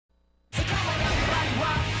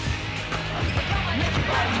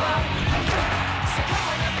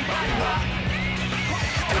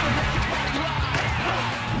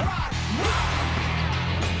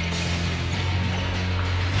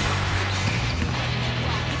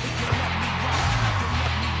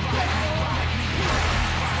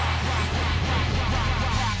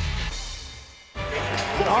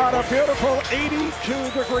a beautiful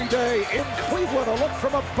 82-degree day in Cleveland. A look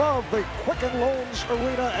from above the Quicken Loans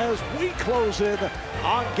Arena as we close in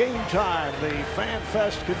on game time. The Fan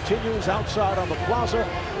Fest continues outside on the plaza.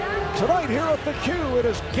 Tonight here at the Q, it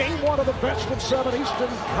is game one of the best of seven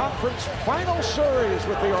Eastern Conference Final Series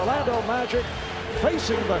with the Orlando Magic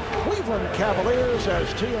facing the Cleveland Cavaliers as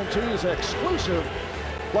TNT's exclusive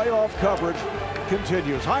playoff coverage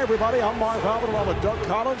continues. Hi, everybody. I'm Marv Albert along with Doug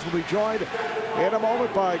Collins. We'll be joined in a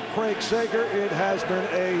moment by Craig Sager. It has been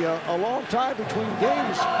a long time between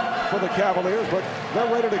games for the Cavaliers, but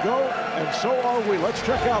they're ready to go, and so are we. Let's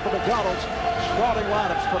check out the McDonald's starting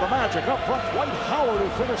lineups for the Magic. Up front, Dwight Howard, who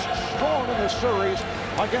finished strong in this series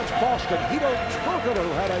against Boston. Hedo Turkoglu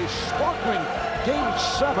had a sparkling Game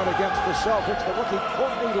 7 against the Celtics. The rookie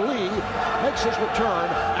Courtney Lee makes his return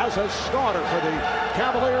as a starter for the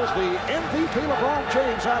Cavaliers. The MVP LeBron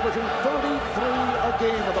James averaging 33 a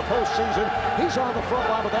game in the postseason. He's on the front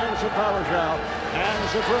line with Anderson Varejao and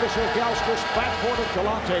Zydrunas Ilgauskas, backcourt of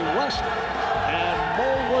Delonte West and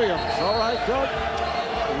Mo Williams. All right, Doug,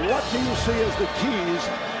 what do you see as the keys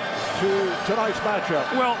to tonight's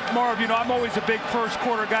matchup? Well, Marv, you know, I'm always a big first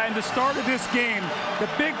quarter guy. And the start of this game, the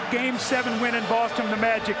big Game 7 win in Boston, the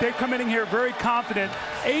Magic, they come in here very confident.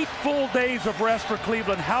 8 full days of rest for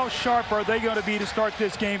Cleveland. How sharp are they going to be to start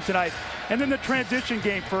this game tonight? And then the transition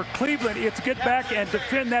game for Cleveland, it's get back and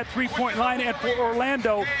defend that three-point line. And for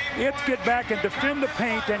Orlando, it's get back and defend the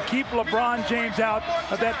paint and keep LeBron James out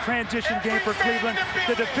of that transition game for Cleveland.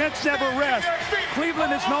 The defense never rests.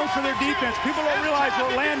 Cleveland is known for their defense. People don't realize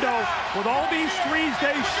Orlando, with all these threes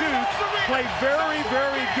they shoot, play very,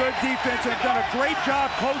 very good defense and have done a great job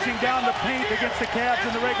closing down the paint against the Cavs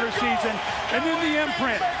in the regular season. And then the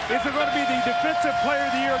imprint. Is it going to be the Defensive Player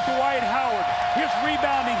of the Year, Dwight Howard, his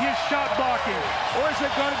rebounding, his shot blocking, or is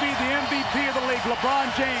it going to be the MVP of the league,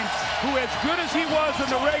 LeBron James, who, as good as he was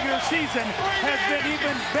in the regular season, has been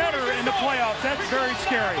even better in the playoffs? That's very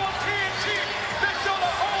scary.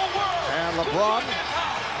 And LeBron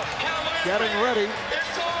getting ready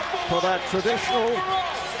for that traditional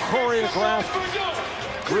choreographed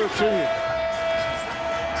routine.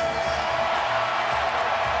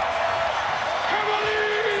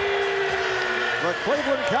 The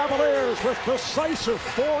Cleveland Cavaliers with decisive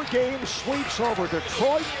 4-game sweeps over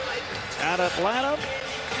Detroit and Atlanta.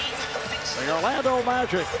 The Orlando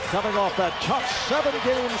Magic coming off that tough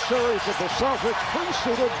 7-game series with the Celtics,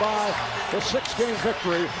 preceded by the 6-game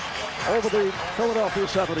victory over the Philadelphia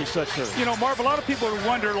 76ers. You know, Marv, a lot of people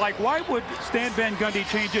wonder, like, why would Stan Van Gundy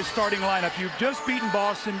change his starting lineup? You've just beaten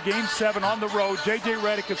Boston, Game 7 on the road. J.J.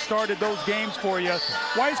 Redick has started those games for you.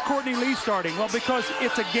 Why is Courtney Lee starting? Well, because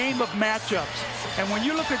it's a game of matchups. And when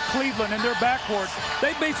you look at Cleveland and their backcourt,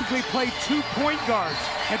 they basically play 2 point guards.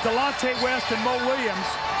 And Delonte West and Mo Williams,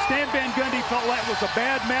 Stan Van Gundy felt that was a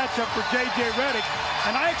bad matchup for J.J. Redick.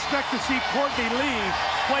 And I expect to see Courtney Lee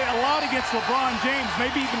play a lot against LeBron James,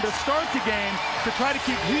 maybe even to start the game, to try to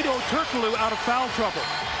keep Hedo Turkoglu out of foul trouble.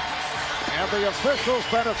 And the officials,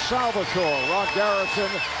 Bennett Salvatore, Ron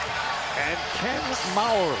Garrison, and Ken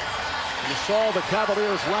Maurer. You saw the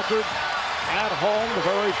Cavaliers' record at home, the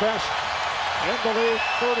very best in the league,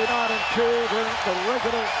 39-2 during the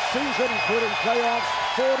regular season, including playoffs,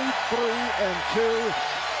 43-2.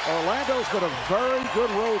 Orlando's been a very good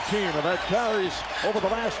road team, and that carries over the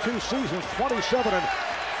last 2 seasons, 27-14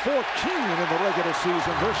 in the regular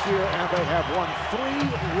season this year, and they have won 3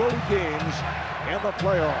 road games in the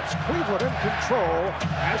playoffs. Cleveland in control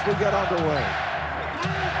as we get underway.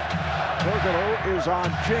 Turkoglu is on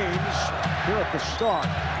James here at the start.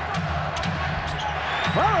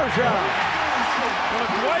 Varejao. Well,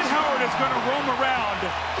 if Dwight Howard is going to roam around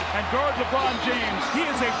and guard LeBron James, he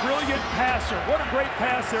is a brilliant passer. What a great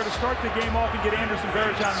pass there to start the game off and get Anderson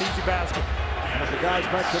Varejao an easy basket. As the guys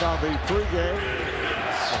mentioned on the pregame,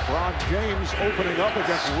 LeBron James opening up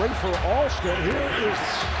against Rafer Alston. Here is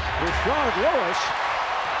Rashard Lewis.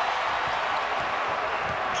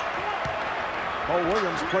 Mo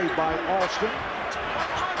Williams played by Alston.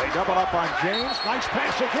 They double up on James. Nice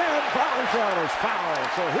pass again. Varejao is fouled,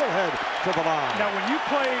 so he'll head to the line. Now, when you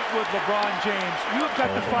play with LeBron James, you've got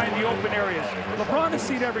to find the open areas. LeBron has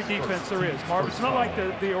seen every defense there is, Marv. It's not like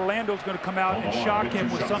the Orlando's going to come out and shock him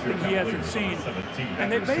with something he hasn't seen.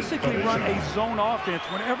 And they basically run a zone offense.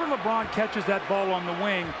 Whenever LeBron catches that ball on the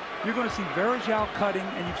wing, you're going to see Varejao cutting,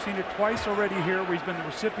 and you've seen it twice already here where he's been the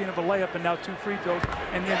recipient of a layup and now 2 free throws.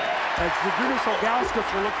 And then as Zydrunas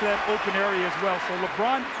Ilgauskas will look for that open area as well. So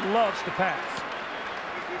LeBron loves to pass.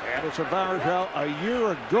 Anderson Varejao a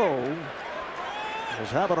year ago was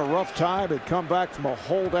having a rough time. Had come back from a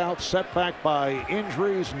holdout, setback by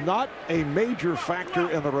injuries. Not a major factor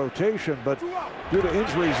in the rotation, but due to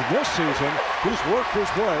injuries this season, he's worked his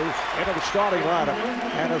way into the starting lineup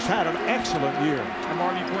and has had an excellent year. And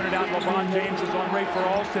Marvin pointed out Lebron James is on Ray for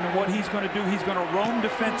Alston, and what he's going to do, he's going to roam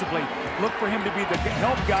defensively. Look for him to be the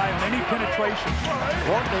help guy on any penetration.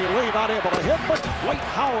 Courtney Lee not able to hit, but Dwight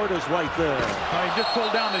Howard is right there. He just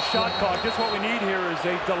pulled down the shot clock. Just what we need here is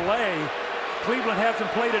a delay. Cleveland hasn't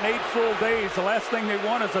played in 8 full days. The last thing they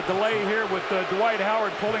want is a delay here with Dwight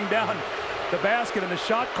Howard pulling down the basket and the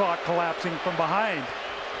shot clock collapsing from behind.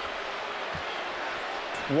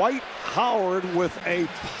 Dwight Howard with a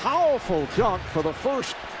powerful dunk for the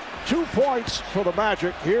first 2 points for the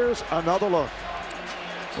Magic. Here's another look.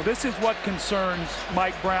 Well, this is what concerns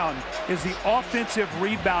Mike Brown, is the offensive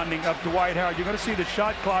rebounding of Dwight Howard. You're going to see the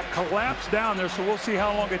shot clock collapse down there, so we'll see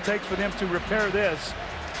how long it takes for them to repair this.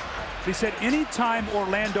 He said anytime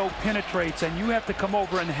Orlando penetrates and you have to come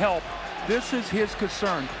over and help, this is his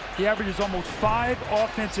concern. He averages almost 5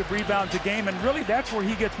 offensive rebounds a game, and really that's where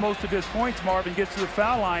he gets most of his points, Marvin. Gets to the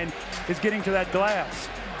foul line, is getting to that glass.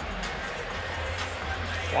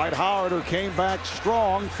 Dwight Howard, who came back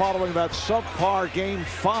strong following that subpar Game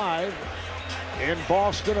 5 in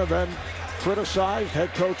Boston, and then criticized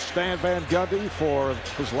head coach Stan Van Gundy for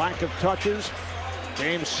his lack of touches.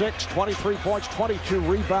 Game 6, 23 points, 22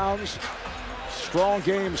 rebounds. Strong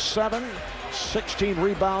Game 7, 16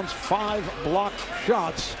 rebounds, 5 blocked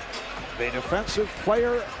shots. The defensive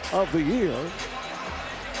player of the year,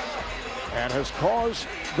 and has caused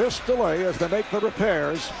this delay as they make the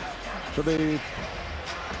repairs to the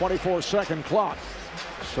 24-second clock.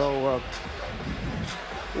 So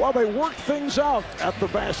while they work things out at the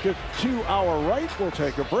basket to our right, we'll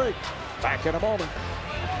take a break. Back in a moment.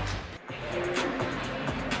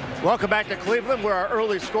 Welcome back to Cleveland, where our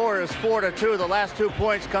early score is 4-2. The last 2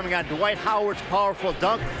 points coming on Dwight Howard's powerful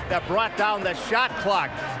dunk that brought down the shot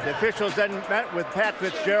clock. The officials then met with Pat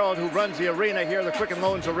Fitzgerald, who runs the arena here, the Quicken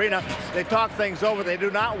Loans Arena. They talked things over. They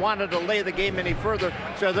do not want to delay the game any further,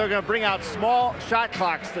 so they're going to bring out small shot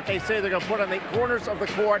clocks that they say they're going to put on the corners of the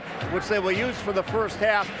court, which they will use for the first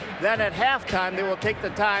half. Then at halftime, they will take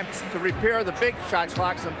the time to repair the big shot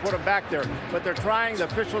clocks and put them back there. But they're trying, the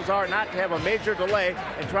officials are, not to have a major delay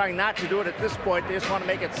and trying not to do it at this point. They just want to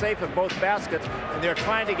make it safe at both baskets, and they're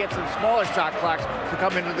trying to get some smaller shot clocks to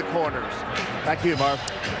come into the corners. Back to you, Marv.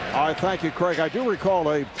 All right, thank you, Craig. I do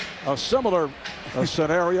recall a similar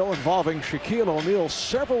scenario involving Shaquille O'Neal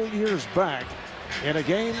several years back in a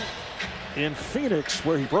game in Phoenix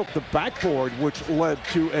where he broke the backboard, which led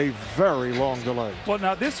to a very long delay. Well,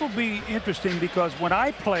 now this will be interesting because when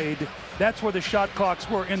I played, that's where the shot clocks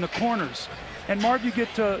were, in the corners. And Marv, you get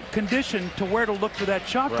conditioned to where to look for that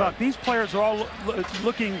shot clock. These players are all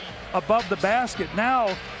looking above the basket.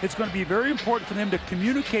 Now it's going to be very important for them to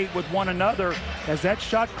communicate with one another as that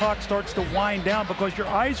shot clock starts to wind down, because your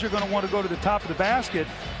eyes are going to want to go to the top of the basket,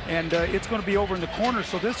 and it's going to be over in the corner.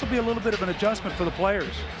 So this will be a little bit of an adjustment for the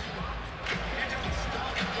players.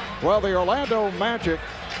 Well, the Orlando Magic,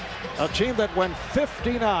 a team that went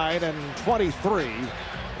 59-23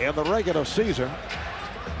 in the regular season.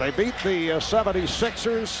 They beat the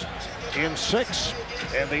 76ers in 6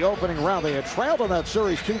 in the opening round. They had trailed in that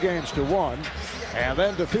series 2-1, and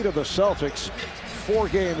then defeated the Celtics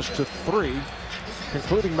 4-3,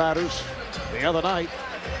 concluding matters the other night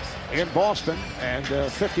in Boston, and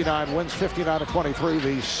 59 wins, 59-23,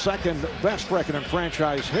 the second best record in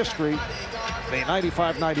franchise history. The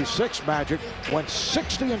 95-96 Magic went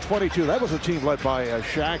 60-22. That was a team led by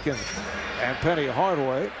Shaq and Penny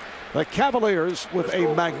Hardaway. The Cavaliers with a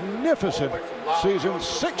magnificent season,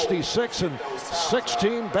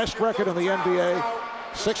 66-16, best record in the NBA.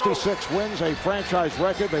 66 wins, a franchise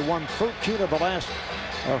record. They won 13 of the last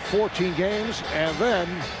 14 games, and then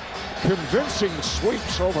convincing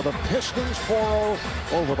sweeps over the Pistons 4-0,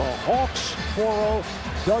 over the Hawks 4-0.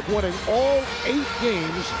 Doug winning all 8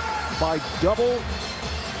 games by double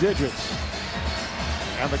digits.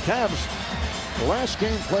 And the Cavs, the last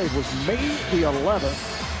game played was May the 11th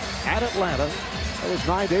at Atlanta. That was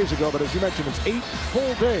 9 days ago, but as you mentioned, it's 8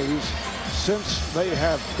 full days since they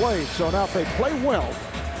have played. So now if they play well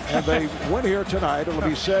and they win here tonight, it'll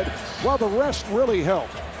be said, well, the rest really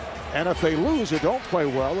helped. And if they lose or don't play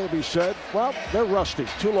well, it'll be said, well, they're rusty.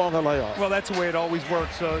 Too long a layoff. Well, that's the way it always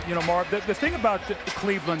works. You know, Marv, the thing about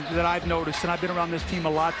Cleveland that I've noticed, and I've been around this team a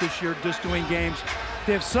lot this year just doing games,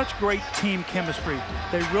 they have such great team chemistry.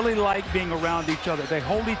 They really like being around each other. They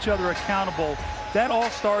hold each other accountable that all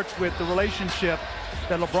starts with the relationship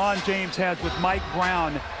that LeBron James has with Mike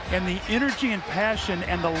Brown and the energy and passion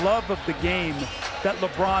and the love of the game that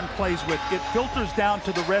LeBron plays with. It filters down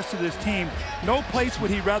to the rest of this team. No place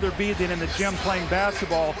would he rather be than in the gym playing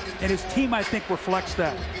basketball, and his team, I think, reflects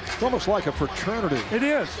that. It's almost like a fraternity. It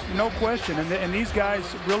is, no question, and these guys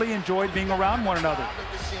really enjoyed being around one another.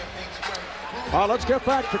 Let's get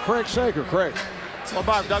back to Craig Sager. Craig. Well,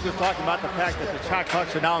 Marv, Doug was talking about the fact that the shot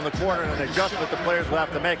clocks are now in the corner and an adjustment the players will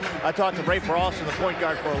have to make. I talked to Ray Alston, the point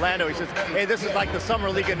guard for Orlando. He says, hey, this is like the summer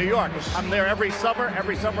league in New York. I'm there every summer.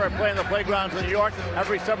 Every summer I play in the playgrounds in New York.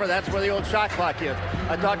 Every summer, that's where the old shot clock is.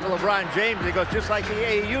 I talked to LeBron James. He goes, just like the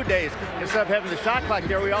AAU days. Instead of having the shot clock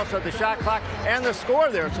there, we also had the shot clock and the score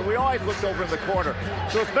there. So we always looked over in the corner.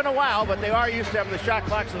 So it's been a while, but they are used to having the shot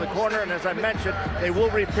clocks in the corner. And as I mentioned, they will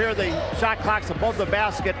repair the shot clocks above the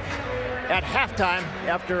basket at halftime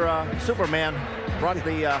after Superman brought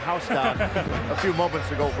the house down a few moments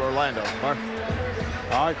ago for Orlando. Mark?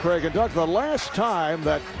 All right, Craig and Doug, the last time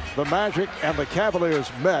that the Magic and the Cavaliers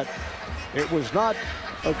met, it was not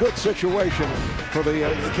a good situation for the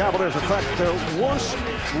Cavaliers. In fact, their worst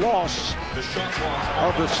loss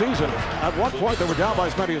of the season. At one point, they were down by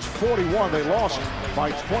as many as 41. They lost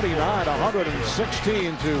by 29,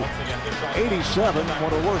 116 to 87.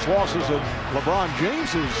 One of the worst losses in LeBron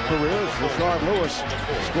James's career. Rashard Lewis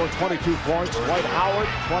scored 22 points. Dwight Howard,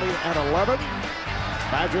 20 and 11.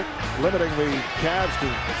 Magic limiting the Cavs to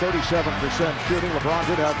 37% shooting. LeBron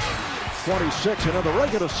did have 26, and in the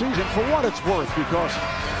regular season, for what it's worth, because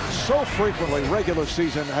so frequently regular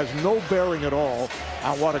season has no bearing at all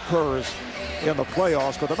on what occurs in the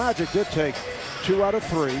playoffs. But the Magic did take 2 out of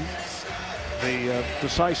 3. The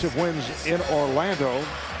decisive wins in Orlando.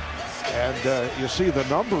 And you see the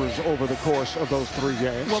numbers over the course of those 3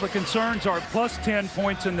 games. Well, the concerns are plus 10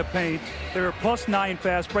 points in the paint. They're plus 9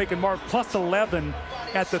 fast break, and Mark plus 11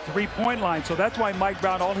 at the three-point line. So that's why Mike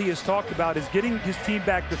Brown, all he has talked about is getting his team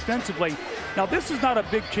back defensively. Now, this is not a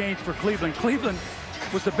big change for Cleveland. Cleveland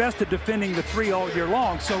was the best at defending the 3 all year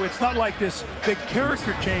long. So it's not like this big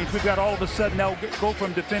character change. We've got all of a sudden now go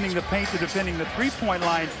from defending the paint to defending the three-point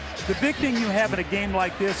line. The big thing you have in a game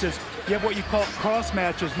like this is you have what you call cross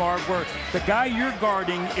matches, Marv, where the guy you're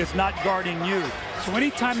guarding is not guarding you. So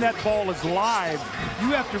anytime that ball is live,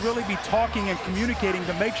 you have to really be talking and communicating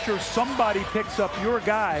to make sure somebody picks up your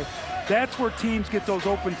guy. That's where teams get those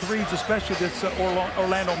open threes, especially this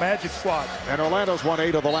Orlando Magic squad. And Orlando's won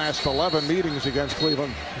 8 of the last 11 meetings against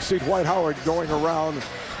Cleveland. You see Dwight Howard going around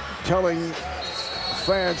telling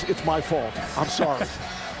fans, it's my fault. I'm sorry.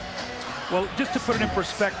 Well, just to put it in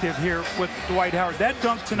perspective here with Dwight Howard, that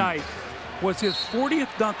dunk tonight was his 40th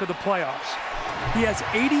dunk of the playoffs. He has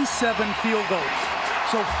 87 field goals.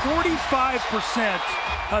 So 45%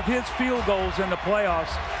 of his field goals in the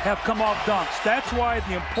playoffs have come off dunks. That's why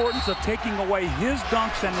the importance of taking away his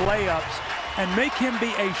dunks and layups and make him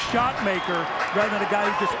be a shot maker rather than a guy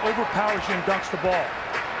who just overpowers you and dunks the ball.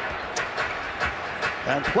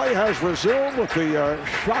 And play has resumed with the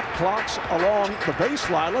shot clocks along the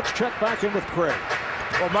baseline. Let's check back in with Craig.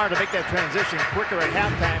 Well, Mark, to make that transition quicker at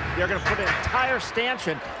halftime, they're going to put an entire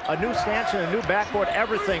stanchion, a new stanchion, a new backboard,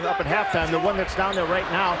 everything up at halftime. The one that's down there right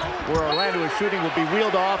now where Orlando is shooting will be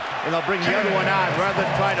wheeled off, and they'll bring the other one on rather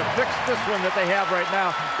than try to fix this one that they have right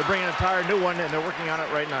now. They'll bring an entire new one, and they're working on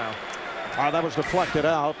it right now. That was deflected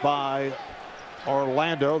out by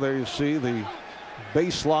Orlando. There you see the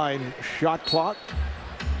baseline shot clock.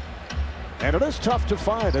 And it is tough to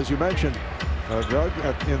find, as you mentioned, Doug,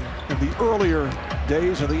 in the earlier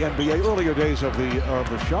days of the NBA, earlier days of the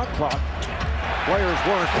shot clock. Players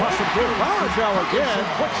weren't accustomed to it. Varejao again,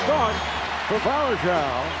 quick start for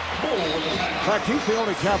Varejao. In fact, he's the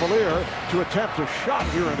only Cavalier to attempt a shot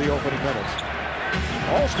here in the opening minutes.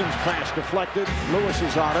 Alston's pass deflected. Lewis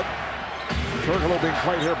is on it. Turkoglu being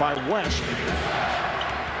played here by West.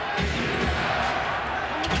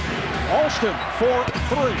 Alston for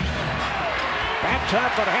 3. Back tap,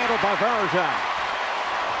 but handled by Varejao.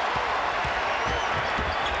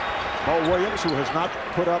 Mo Williams, who has not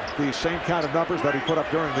put up the same kind of numbers that he put up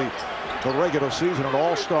during the regular season, an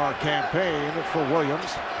all-star campaign for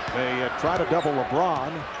Williams. They try to double LeBron.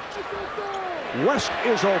 West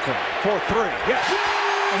is open for 3. Yes.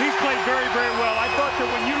 And he's played very, very well. I thought that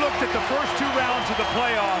when you looked at the first 2 rounds of the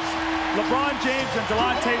playoffs, LeBron James and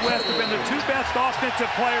Delonte West have been the 2 best offensive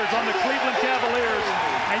players on the Cleveland Cavaliers.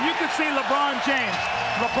 And you can see LeBron James.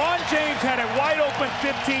 LeBron James had a wide-open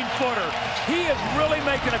 15-footer. He is really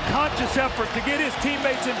making a conscious effort to get his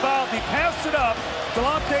teammates involved. He passed it up.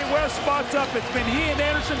 Delonte West spots up. It's been he and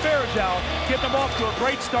Anderson Varejao getting them off to a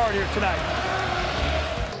great start here tonight.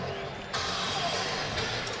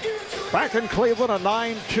 Back in Cleveland, a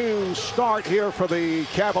 9-2 start here for the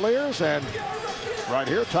Cavaliers, and right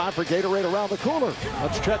here, time for Gatorade Around the Cooler.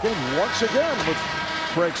 Let's check in once again with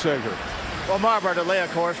Craig Sager. Well, Marv, our delay,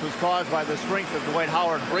 of course, was caused by the strength of Dwight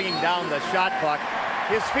Howard bringing down the shot clock.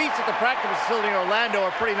 His feats at the practice facility in Orlando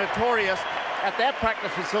are pretty notorious. At that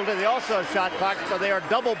practice facility, they also have shot clocks, so they are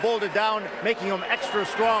double bolted down, making them extra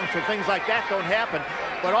strong so things like that don't happen.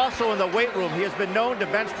 But also in the weight room, he has been known to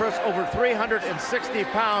bench press over 360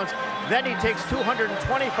 pounds. Then he takes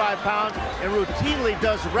 225 pounds and routinely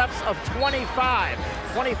does reps of 25.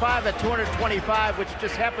 25 at 225, which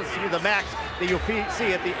just happens to be the max that you'll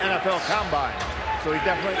see at the NFL Combine. So he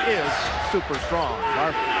definitely is super strong.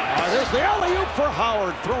 There's the alley-oop for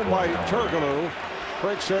Howard, thrown by Turkoglu.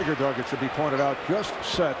 Craig Sager, Doug, it should be pointed out, just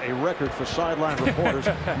set a record for sideline reporters.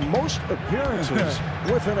 Most appearances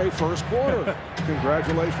within a first quarter.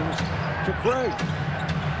 Congratulations to Craig.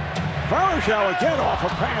 Varejao again off a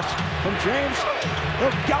pass from James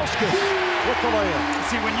Ilgauskas with the layup.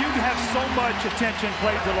 See, when you have so much attention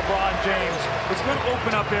played to LeBron James, it's going to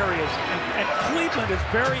open up areas. And Cleveland is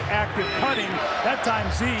very active cutting. That time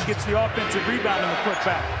Z gets the offensive rebound and the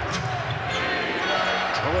putback.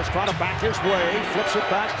 Lewis trying to back his way, flips it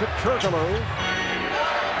back to Turkoglu.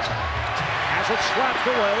 Has it slapped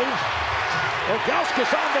away.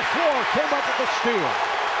 Ilgauskas on the floor, came up with the steal.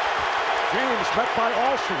 James met by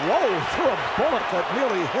Alston. Whoa, threw a bullet that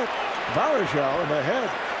nearly hit Varejao in the head.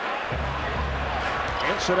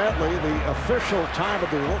 Incidentally, the official time of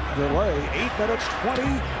the delay, 8 minutes,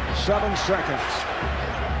 27 seconds.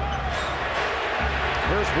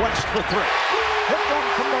 Here's West for three. Hit one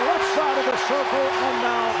from the left side of the circle and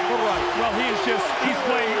now the right. Well, he's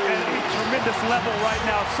playing at a tremendous level right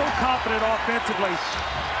now. So confident offensively.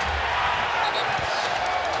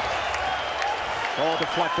 Ball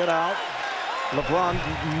deflected out. LeBron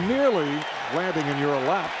nearly landing in your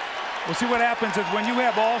lap. Well, see, what happens is when you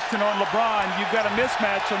have Alston on LeBron, you've got a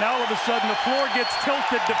mismatch. So now all of a sudden the floor gets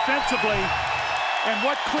tilted defensively. And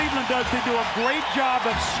what Cleveland does, they do a great job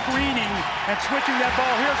of screening and switching that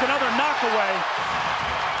ball. Here's another knockaway.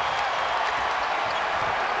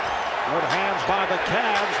 Good hands by the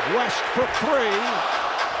Cavs. West for three.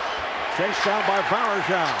 Chased down by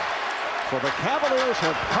Varejao. So the Cavaliers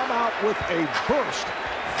have come out with a burst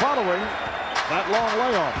following that long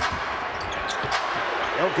layoff.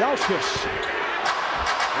 Ilgauskas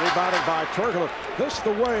rebounded by Turkoglu. This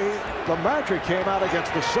the way the Magic came out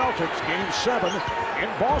against the Celtics, Game 7 in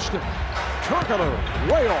Boston. Turkoglu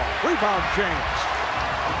way off. Rebound James.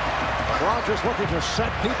 LeBron just looking to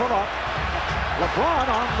set people up. LeBron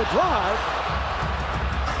on the drive.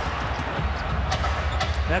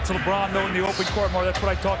 That's LeBron, though, in the open court more. That's what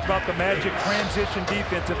I talked about, the Magic transition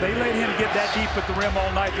defense. If they let him get that deep at the rim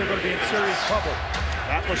all night, they're going to be in serious trouble.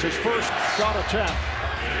 That was his first shot attempt.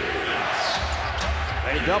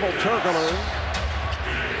 They double Turkoglu.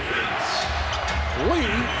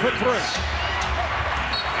 Lee for three.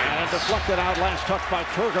 And deflected out, last touch by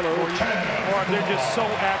Turkoglu. Or they're just so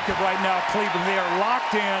active right now, Cleveland. They are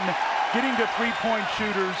locked in, getting to three-point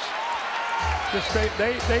shooters.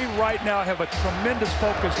 They right now have a tremendous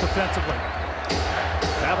focus defensively.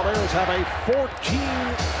 Cavaliers have a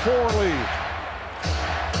 14-4 lead.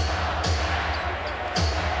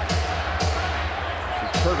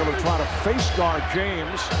 Turkoglu trying to face guard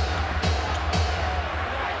James.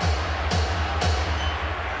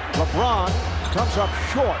 LeBron comes up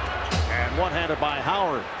short and one-handed by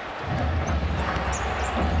Howard.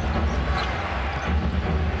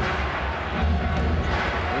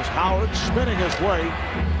 There's Howard spinning his way.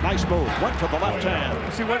 Nice move. Went to the left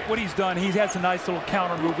hand. See what he's done. He has a nice little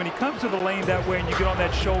counter move. When he comes to the lane that way and you get on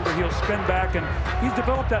that shoulder, he'll spin back, and he's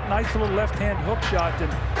developed that nice little left-hand hook shot. And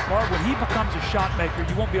Marv, when he becomes a shot maker,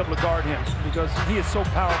 you won't be able to guard him because he is so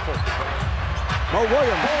powerful. Mo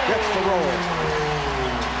Williams gets the roll.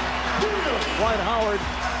 Dwight Howard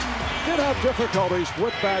did have difficulties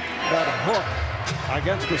with that hook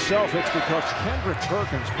against the Celtics because Kendrick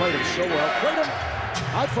Perkins played him so well. Played him,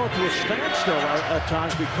 I thought, to a standstill at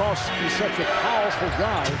times because he's such a powerful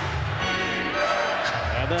guy.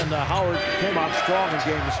 And then Howard came out strong in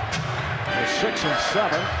games 6 and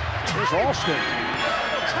 7. Here's Alston.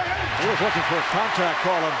 He was looking for a contact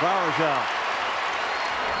call on Varejao.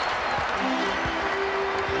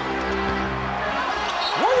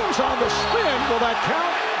 Williams on the spin. Will that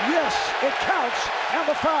count? Yes, it counts. And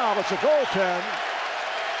the foul. It's a goaltend.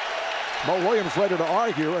 Mo Williams ready to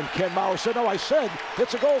argue, and Ken Mauer said, no, I said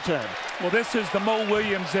it's a goaltend. Well, this is the Mo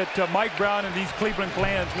Williams that Mike Brown and these Cleveland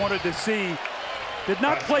fans wanted to see. Did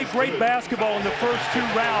not play great basketball in the first 2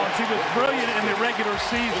 rounds. He was brilliant in the regular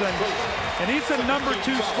season. And he's the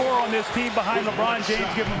 #2 scorer on this team behind LeBron James,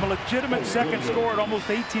 giving him a legitimate second score at almost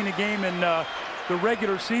 18 a game in the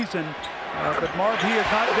regular season. But Marv, he has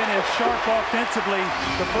not been as sharp offensively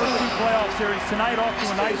the first 2 playoff series. Tonight off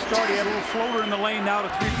to a nice start. He had a little floater in the lane, now to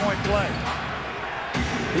 3-point play.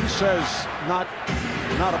 He says not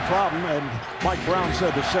a problem, and Mike Brown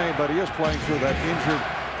said the same, but he is playing through that injured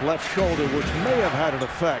left shoulder, which may have had an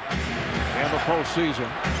effect in the postseason.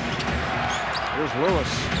 Here's Lewis,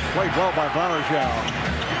 played well by Varejao.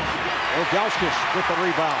 Ilgauskas with the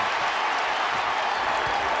rebound.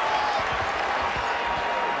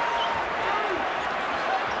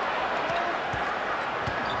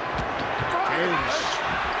 James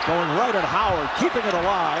going right at Howard, keeping it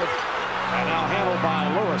alive, and now handled by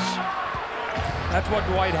Lewis. That's what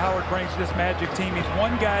Dwight Howard brings to this Magic team. He's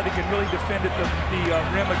one guy that can really defend at the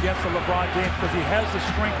rim against the LeBron James because he has the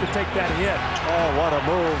strength to take that hit. Oh, what a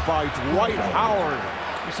move by Dwight Howard.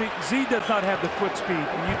 You see, Z does not have the foot speed.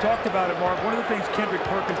 And you talked about it, Mark. One of the things Kendrick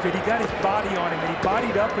Perkins did, he got his body on him and he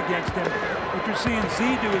bodied up against him. What you're seeing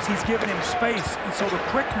Z do is he's giving him space. And so the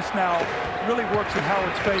quickness now really works in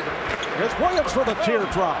Howard's favor. Here's Williams for the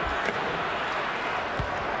teardrop.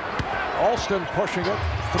 Alston pushing it.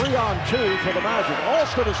 3-on-2 for the Magic.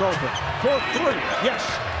 Alston is open for 3. Yes.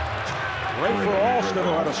 Great for Alston,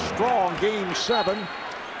 who had a strong Game 7.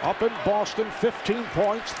 Up in Boston, 15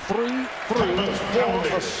 points, 3 threes,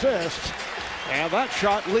 4 assists. And that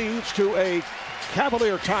shot leads to a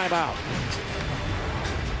Cavalier timeout.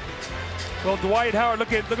 Well, Dwight Howard,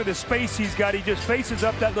 look at the space he's got. He just faces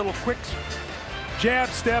up that little quick jab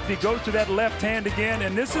step. He goes to that left hand again,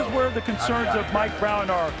 and this is where the concerns of Mike Brown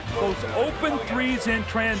are. Those open threes in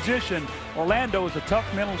transition. Orlando is a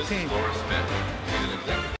tough mental team.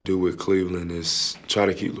 Do with Cleveland is try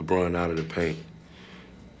to keep LeBron out of the paint.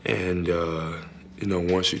 And, you know,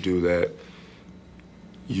 once you do that,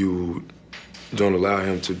 you don't allow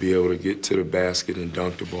him to be able to get to the basket and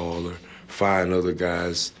dunk the ball or find other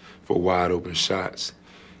guys for wide open shots.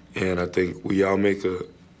 And I think we all make a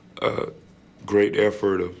great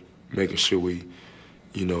effort of making sure we,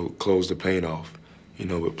 you know, close the paint off. You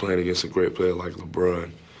know, but playing against a great player like LeBron,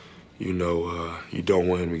 you know, you don't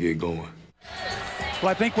want him to get going. Well,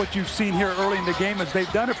 I think what you've seen here early in the game is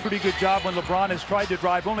they've done a pretty good job when LeBron has tried to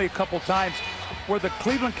drive only a couple times. Where the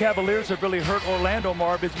Cleveland Cavaliers have really hurt Orlando,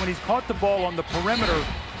 Marv, is when he's caught the ball on the perimeter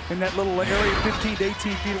in that little area 15 to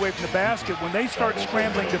 18 feet away from the basket. When they start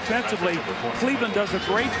scrambling defensively, Cleveland does a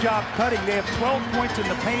great job cutting. They have 12 points in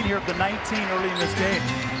the paint here of the 19 early in this game.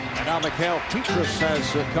 And now Mikal Petras has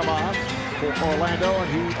come on for Orlando, and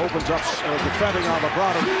he opens up defending on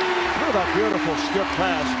LeBron. Through that beautiful skip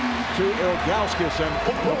pass to Ilgauskas, and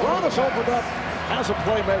LeBron has opened up as a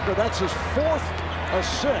playmaker. That's his 4th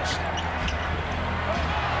assist.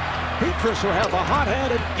 Petras, who had the hot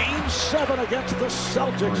hand in Game 7 against the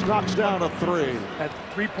Celtics, knocks down a 3. That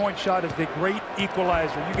 3-point shot is the great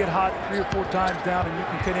equalizer. You get hot 3 or 4 times down, and you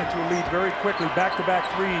can get into a lead very quickly. Back-to-back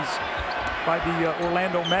threes by the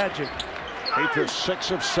Orlando Magic. Petras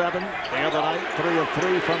 6 of 7 the other night, 3 of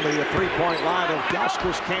 3 from the 3-point line.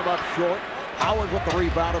 Ilgauskas came up short. Howard with the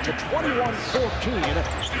rebound. It's a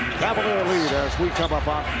 21-14 Cavalier lead as we come up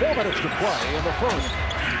on 4 minutes to play in the first.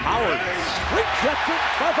 Howard rejected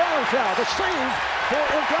by Varejao. The save for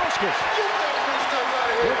Ilgauskas.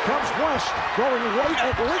 Here comes West going right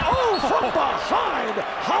at Lee. Oh, from behind!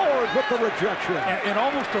 Howard with the rejection. And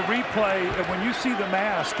almost a replay of when you see the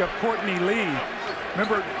mask of Courtney Lee.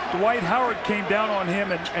 Remember, Dwight Howard came down on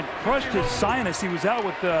him and crushed his sinus. He was out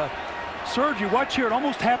with surgery. Watch here, it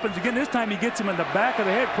almost happens again. This time he gets him in the back of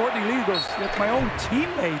the head. Courtney Lee goes, that's my own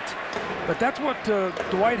teammate. But that's what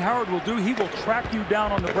Dwight Howard will do. He will track you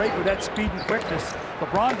down on the break with that speed and quickness.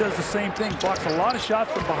 LeBron does the same thing, blocks a lot of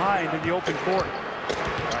shots from behind in the open court.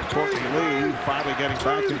 Courtney Lee finally getting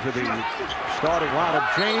back into the starting lineup.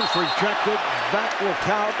 James rejected. That will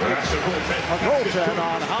count. It's a goaltend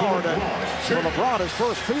on Howard, and for LeBron, his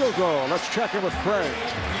first field goal. Let's check in with Craig.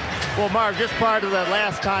 Well, Marv, just prior to that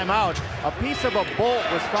last timeout, a piece of a bolt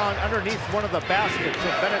was found underneath one of the baskets. So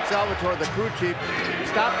Bennett Salvatore, the crew chief,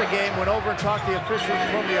 stopped the game, went over and talked to the officials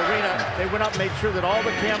from the arena. They went up and made sure that all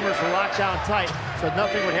the cameras were locked down tight so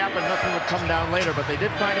nothing would happen, nothing would come down later. But they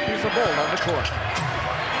did find a piece of bolt on the court.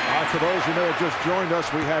 For those who may have just joined us,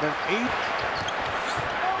 we had an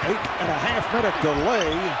 8.5-minute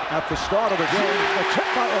delay at the start of the game. A tip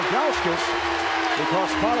by Ilgauskas,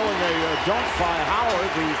 because following a dunk by Howard,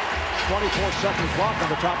 the 24-second clock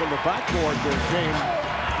on the top of the backboard came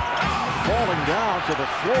falling down to the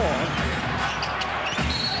floor.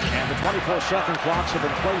 And The 24-second clocks have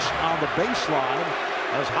been placed on the baseline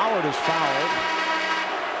as Howard is fouled.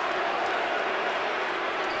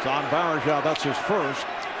 It's on Varejao. That's his first.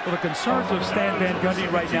 Well, the concerns of Stan Van Gundy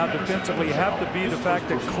right now defensively have to be the fact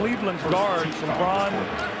that Cleveland's guards, LeBron,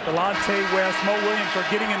 Delonte West, Mo Williams, are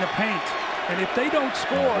getting in the paint. And if they don't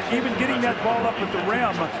score, even getting that ball up at the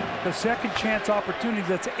rim, the second chance opportunities,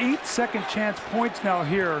 that's 8 second chance points now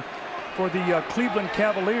here for the Cleveland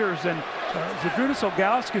Cavaliers. And Zydrunas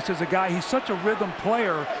Ilgauskas is a guy, he's such a rhythm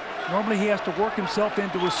player. Normally he has to work himself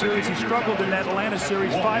into a series. He struggled in that Atlanta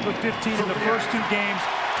series, 5 of 15 in the first 2 games.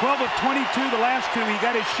 12 of 22 the last 2. He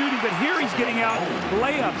got his shooting, but here he's getting out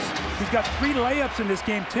layups. He's got 3 layups in this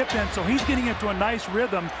game tipped in, so he's getting into a nice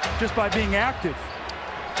rhythm just by being active.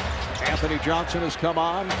 Anthony Johnson has come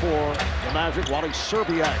on for the Magic. Wally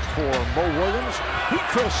Szczerbiak for Mo Williams.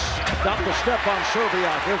 Petras got the step on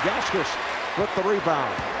Szczerbiak. Ilgauskas with the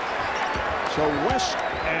rebound. So West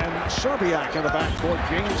and Szczerbiak in the backcourt.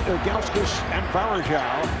 James, Ilgauskas, and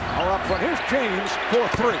Varejao are up front. Here's James for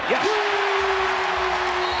 3. Yes.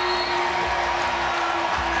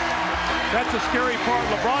 That's the scary part.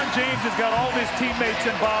 LeBron James has got all of his teammates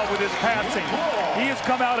involved with his passing. He has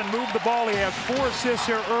come out and moved the ball. He has 4 assists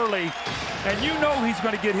here early. And you know he's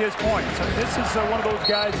going to get his points. I mean, this is one of those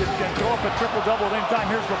guys that can throw up a triple-double at any time.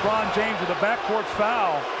 Here's LeBron James with a backcourt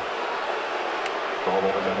foul.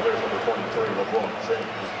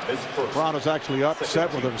 LeBron is actually upset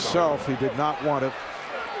with himself. He did not want to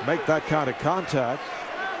make that kind of contact.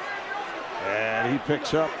 And he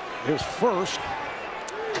picks up his first.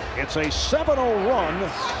 It's a 7-0 run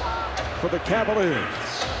for the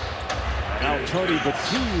Cavaliers. Now Tony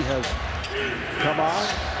Battie has come on.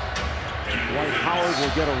 Dwight Howard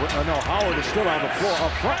will get a... no, Howard is still on the floor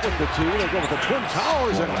up front with Battie. They go with the Twin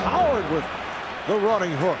Towers and Howard with the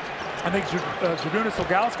running hook. I think Zydrunas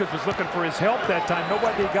Ilgauskas was looking for his help that time.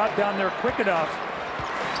 Nobody got down there quick enough.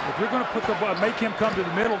 If you're going to put the make him come to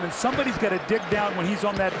the middle, then somebody's got to dig down when he's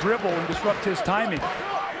on that dribble and disrupt his timing.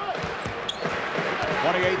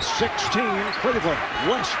 28-16, Cleveland.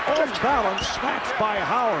 West off balance, snatched by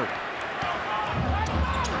Howard.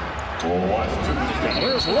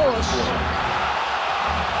 Here's Lewis.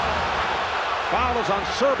 Foul is on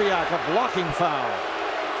Szczerbiak, a blocking foul.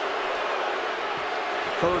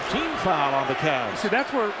 13 foul on the Cavs. See,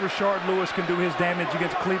 that's where Rashard Lewis can do his damage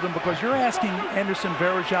against Cleveland, because you're asking Anderson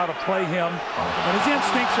Varejao to play him, and his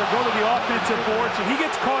instincts are go to the offensive board, so he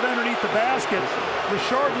gets caught underneath the basket.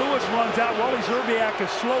 Rashard Lewis runs out. Wally Szczerbiak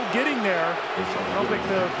is slow getting there. I don't think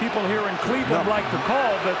the people here in Cleveland like the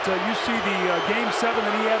call, but you see the Game 7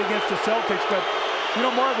 that he had against the Celtics. But you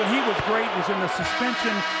know, Marvin, he was great. Was in the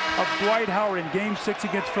suspension of Dwight Howard in Game 6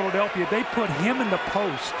 against Philadelphia. They put him in the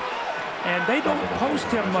post. And they don't post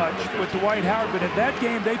him much with Dwight Howard, but in that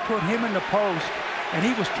game they put him in the post, and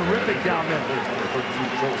he was terrific down there.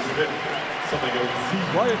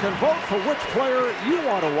 Well, you can vote for which player you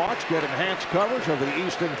want to watch. Get enhanced coverage of the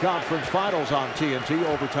Eastern Conference Finals on TNT.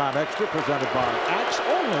 Overtime Extra presented by Axe,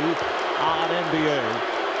 only on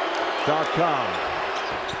NBA.com.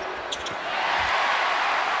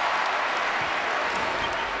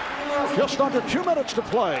 Just under 2 minutes to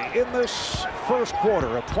play in this first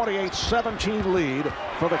quarter. A 28-17 lead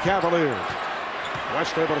for the Cavaliers.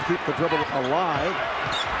 West able to keep the dribble alive.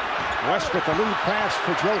 West with the lead pass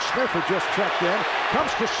for Joe Smith, who just checked in.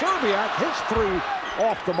 Comes to Szczerbiak. His 3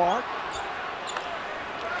 off the mark.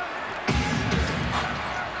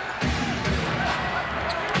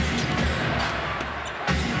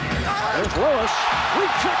 There's Lewis.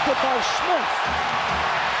 Rejected by Smith.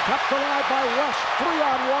 Kept alive by West.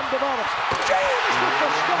 3-on-1 develops. James with the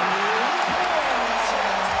stop.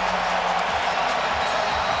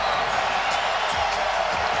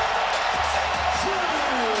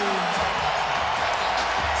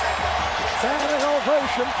 Standing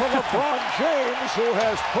ovation for LeBron James, who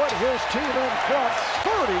has put his team in front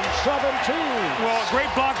 30-17. Well, great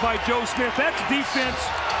block by Joe Smith. That's defense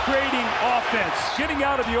creating offense. Getting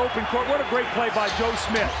out of the open court. What a great play by Joe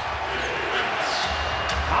Smith.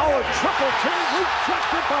 Howard triple team,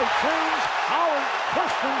 rejected by James. Howard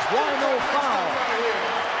questions why no foul.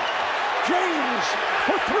 James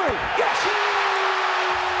for 3. Yes!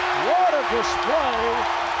 What a display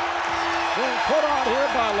being put on here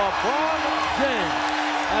by LeBron James.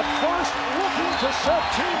 At first looking to set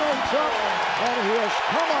teammates up, and he has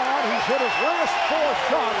come on. He's hit his last 4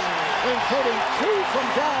 shots, including 2 from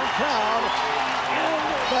downtown, and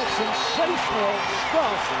that sensational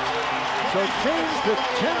stuff. So James with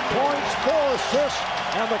 10 points, 4 assists,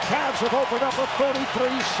 and the Cavs have opened up a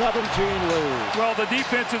 33-17 lead. Well, the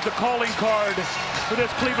defense is the calling card for this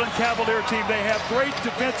Cleveland Cavalier team. They have great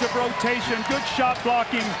defensive rotation, good shot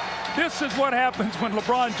blocking, This is what happens when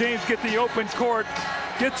LeBron James gets the open court,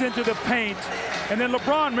 gets into the paint. And then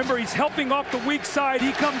LeBron, remember, he's helping off the weak side.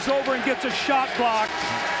 He comes over and gets a shot block.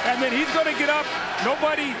 And then he's going to get up.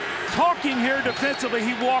 Nobody talking here defensively.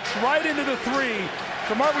 He walks right into the three.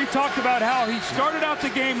 So Mark, we talked about how he started out the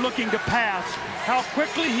game looking to pass, how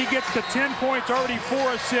quickly he gets to 10 points, already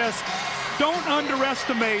 4 assists. Don't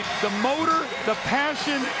underestimate the motor, the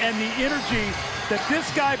passion, and the energy that this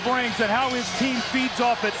guy brings and how his team feeds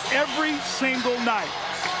off it every single night.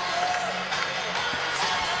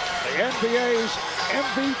 The NBA's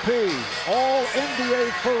MVP, all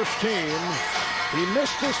NBA first team. He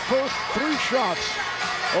missed his first 3 shots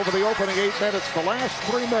over the opening 8 minutes. The last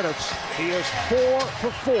 3 minutes, he is 4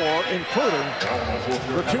 for 4, including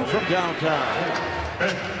the 2 from downtown.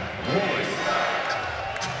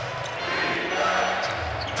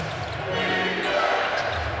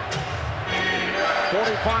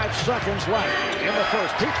 45 seconds left in the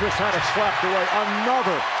first. Petrus had it slapped away.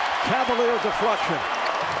 Another Cavalier deflection.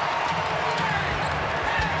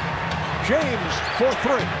 James for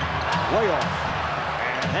 3. Way off.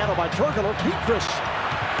 And handled by Turkoglu. Petrus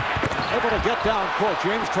able to get down court.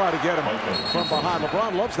 James tried to get him from behind.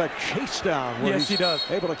 LeBron loves that chase down. Yes, he does.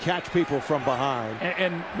 Able to catch people from behind.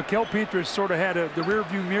 And Mikal Petrus sort of had the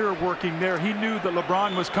rearview mirror working there. He knew that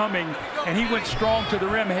LeBron was coming, and he went strong to the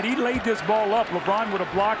rim. Had he laid this ball up, LeBron would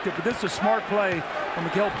have blocked it. But this is a smart play from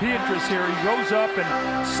Mikal Petrus here. He rose up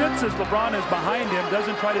and sits as LeBron is behind him.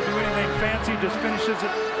 Doesn't try to do anything fancy. Just finishes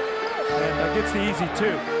it and gets the easy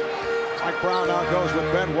 2. Mike Brown now goes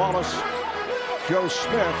with Ben Wallace, Joe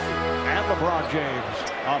Smith, and LeBron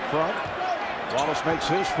James up front. Wallace makes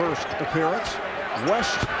his first appearance.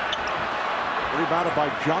 West rebounded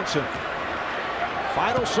by Johnson.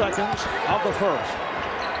 Final seconds of the first.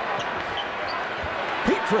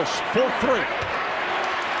 Petrus for 3.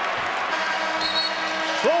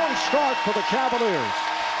 Strong start for the Cavaliers.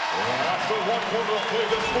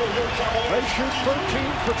 They shoot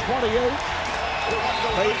 13 for 28.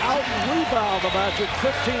 They out-rebound the Magic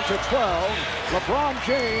 15-12. LeBron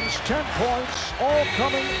James, 10 points, all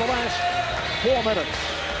coming the last 4 minutes.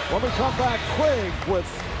 When we come back, Craig with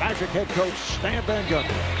Magic head coach Stan Van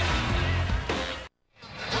Gundy.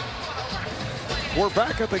 We're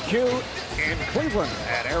back at the Q in Cleveland,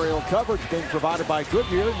 and aerial coverage being provided by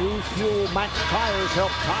Goodyear. New Fuel Max tires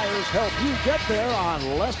help you get there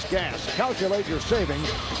on less gas. Calculate your savings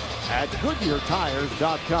at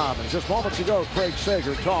GoodyearTires.com. And just moments ago, Craig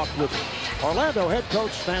Sager talked with Orlando head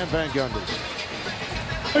coach Stan Van Gundy.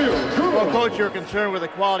 Well, Coach, you're concerned with the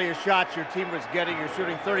quality of shots your team was getting. You're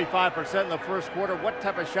shooting 35% in the first quarter. What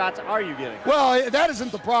type of shots are you getting? Well, that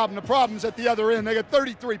isn't the problem. The problem's at the other end. They got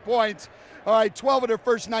 33 points. All right, 12 of their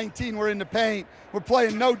first 19 were in the paint. We're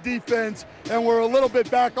playing no defense, and we're a little bit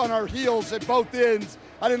back on our heels at both ends.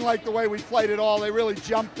 I didn't like the way we played at all. They really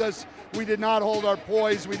jumped us. We did not hold our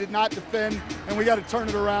poise. We did not defend, and we got to turn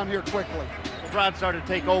it around here quickly. LeBron started to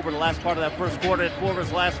take over the last part of that first quarter at 4 of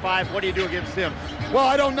his last 5. What do you do against him? Well,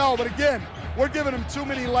 I don't know, but again, we're giving him too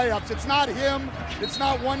many layups. It's not him. It's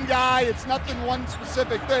not one guy. It's nothing one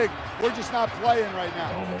specific thing. We're just not playing right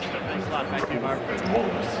now. Thanks a lot. Thank you, Mark.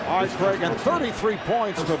 All right, Craig, and 33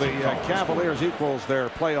 points for the Cavaliers equals their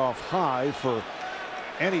playoff high for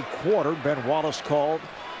any quarter. Ben Wallace called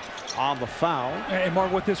on the foul. And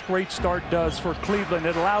Mark, what this great start does for Cleveland,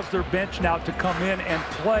 it allows their bench now to come in and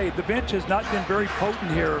play. The bench has not been very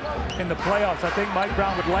potent here in the playoffs. I think Mike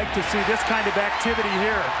Brown would like to see this kind of activity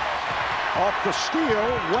here. Off the steal,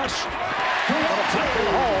 West going to take it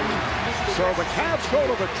home. So the Cavs go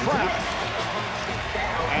to the trap.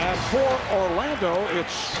 And for Orlando,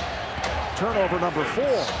 it's turnover number 4.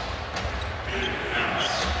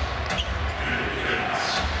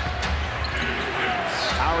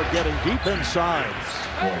 Howard getting deep inside.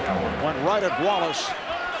 Went right at Wallace.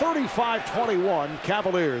 35-21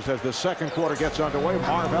 Cavaliers as the second quarter gets underway.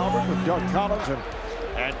 Marv Albert with Doug Collins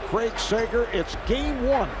and Craig Sager. It's game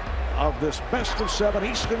 1 of this best of 7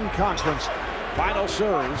 Eastern Conference final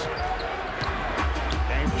series.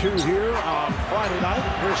 Game 2 here on Friday night.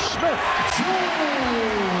 Here's Smith.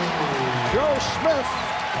 Joe Smith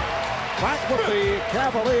back with the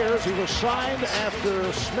Cavaliers. He was signed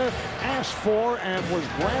after Smith asked for and was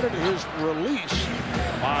granted his release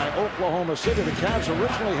by Oklahoma City. The Cavs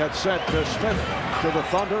originally had sent Smith to the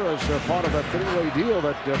Thunder as part of that 3-way deal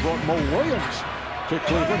that brought Mo Williams to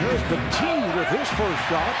Cleveland. Here's Petit with his first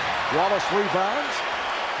shot. Wallace rebounds.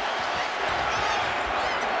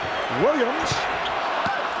 Williams.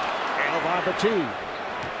 And by Petit.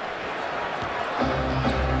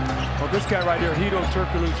 Well, this guy right here, Hedo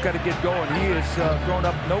Turkoglu's got to get going. He has thrown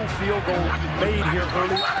up no field goal made here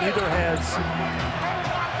early. Neither has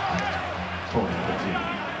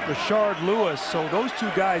Rashard Lewis. So those two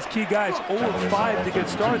guys, key guys, 0 of 5 to get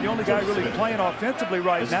started. The only guy really playing offensively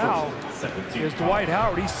right now is Dwight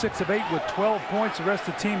Howard. He's 6 of 8 with 12 points. The rest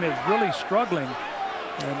of the team is really struggling.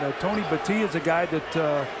 And Tony Battie is a guy that,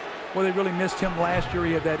 well, they really missed him last year.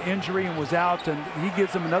 He had that injury and was out, and he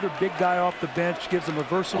gives them another big guy off the bench, gives them a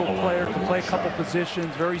versatile player to play a couple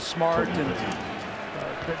positions, very smart, and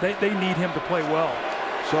they need him to play well.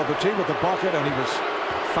 So Battie with the bucket, and he was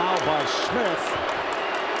fouled by Smith.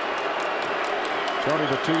 Tony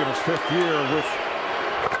Battie in his 5th year with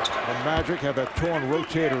the Magic, had that torn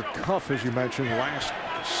rotator cuff, as you mentioned, last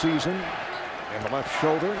season in the left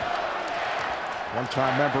shoulder.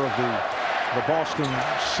 One-time member of the Boston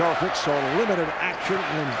Celtics, so limited action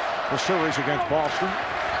in the series against Boston.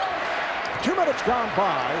 2 minutes gone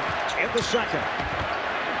by in the second.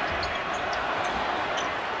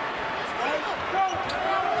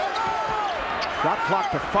 Shot clock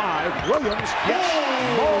to 5. Williams gets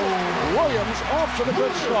Williams off to the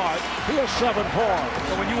good start. He has 7 points.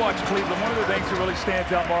 So when you watch Cleveland, one of the things that really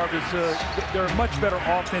stands out, Marv, is they're a much better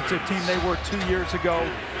offensive team they were 2 years ago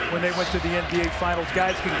when they went to the NBA Finals.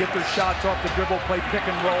 Guys can get their shots off the dribble, play pick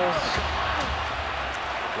and roll.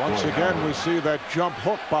 Once again, we see that jump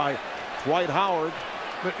hook by Dwight Howard.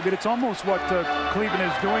 But it's almost what Cleveland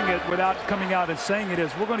is doing it without coming out and saying it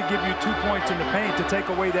is, we're going to give you 2 points in the paint to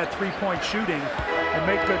take away that 3-point shooting and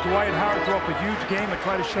make Dwight Howard throw up a huge game and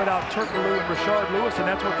try to shut out Turkoglu and Rashard Lewis, and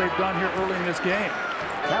that's what they've done here early in this game.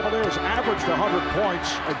 Cavaliers averaged 100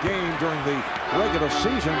 points a game during the regular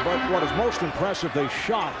season, but what is most impressive, they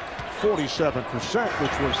shot 47%,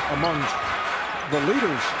 which was among the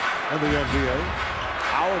leaders in the NBA.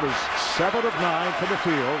 Howard is 7 of 9 from the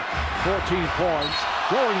field, 14 points.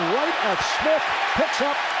 Going right at Smith, picks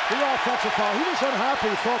up the offensive foul. He was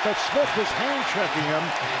unhappy, thought that Smith was hand-checking him,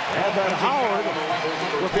 and then Howard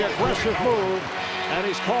with the aggressive move, and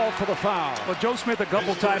he's called for the foul. Well, Joe Smith a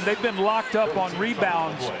couple times, they've been locked up on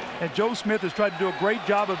rebounds, and Joe Smith has tried to do a great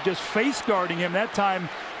job of just face guarding him. That time,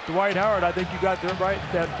 Dwight Howard, I think you got there right,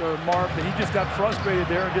 that Marv, that he just got frustrated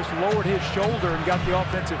there and just lowered his shoulder and got the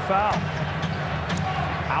offensive foul.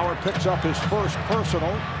 Howard picks up his first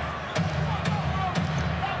personal.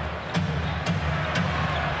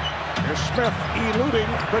 Here's Smith eluding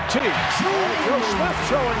Battie. Joe Smith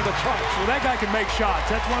showing the touch. Well, that guy can make shots.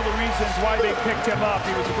 That's one of the reasons why they picked him up.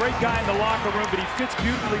 He was a great guy in the locker room, but he fits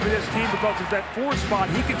beautifully with his team because of that 4 spot.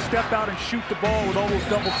 He can step out and shoot the ball with all those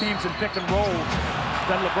double teams and pick and rolls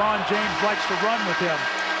that LeBron James likes to run with him.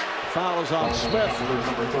 Foul is on Smith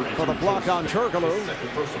for the block on Turkoglu.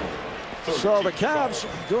 So the Cavs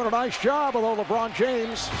doing a nice job, although LeBron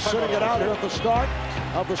James sitting it out here at the start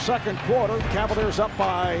of the second quarter. Cavaliers up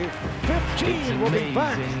by 15. We'll be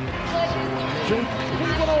back to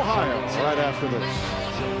Cleveland, Ohio, right after this.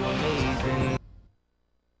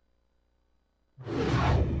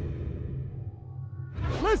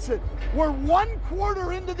 Listen, we're 1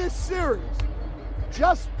 quarter into this series.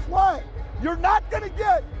 Just play. You're not going to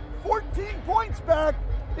get 14 points back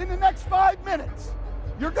in the next 5 minutes.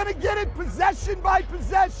 You're going to get it possession by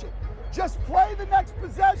possession. Just play the next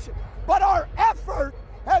possession. But our effort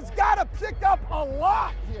has got to pick up a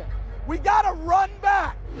lot here. We got to run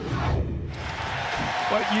back.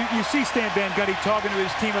 Well, you see Stan Van Gundy talking to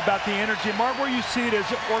his team about the energy. Mark, where you see it is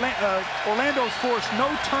Orlando's forced no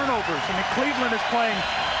turnovers. I mean, Cleveland is playing,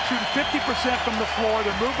 shooting 50% from the floor.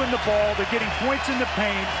 They're moving the ball. They're getting points in the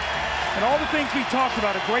paint. And all the things we talked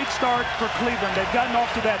about, a great start for Cleveland. They've gotten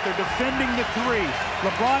off to that. They're defending the 3.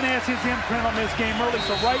 LeBron has his imprint on this game early.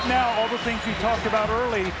 So right now, all the things we talked about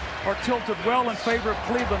early are tilted well in favor of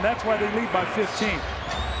Cleveland. That's why they lead by 15.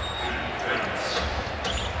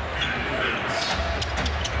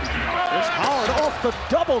 There's Howard off the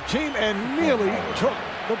double team and nearly took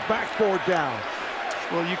the backboard down.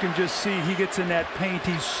 Well, you can just see he gets in that paint.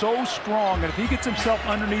 He's so strong, and if he gets himself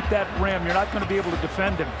underneath that rim, you're not going to be able to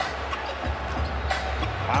defend him.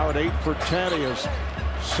 Howard 8 for 10. He has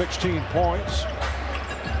 16 points.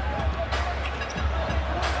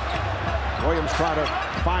 Williams trying to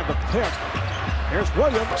find the pick. Here's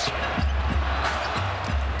Williams.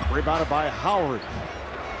 Rebounded by Howard.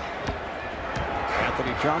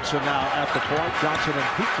 Anthony Johnson now at the point. Johnson and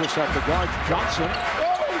Petrus at the guards. Johnson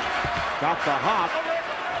got the hop.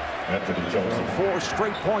 Anthony Johnson. 4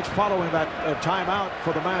 straight points following that timeout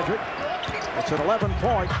for the Magic. It's an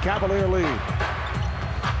 11-point Cavalier lead.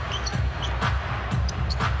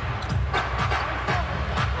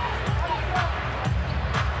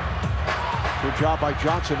 Good job by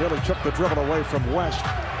Johnson. Really took the dribble away from West.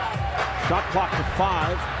 Shot clock to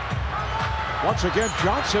 5. Once again,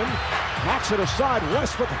 Johnson knocks it aside.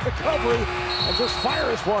 West with the recovery and just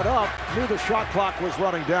fires one up. Knew the shot clock was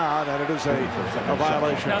running down, and it is a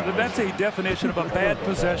violation. Now, that's a definition of a bad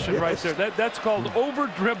possession right there. That's called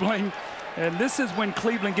over-dribbling. And this is when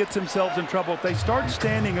Cleveland gets themselves in trouble. If they start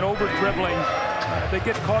standing and over-dribbling, they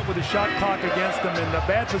get caught with a shot clock against them. And a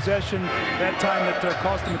bad possession that time that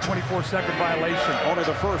cost them a 24-second violation. Only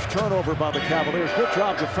the first turnover by the Cavaliers. Good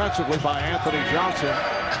job defensively by Anthony Johnson.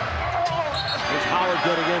 Here's Howard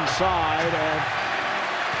getting inside and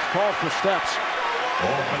called for steps.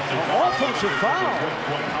 Offensive foul.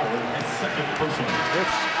 It's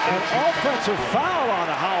an offensive foul on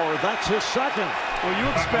Howard. That's his second. Well, you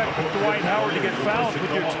expect Dwight Howard to get fouled,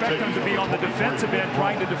 but you expect him to be on the defensive end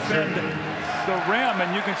trying to defend the rim.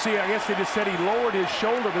 And you can see, I guess they just said he lowered his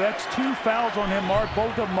shoulder, but that's 2 fouls on him, Mark,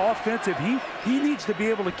 both of them offensive. He needs to be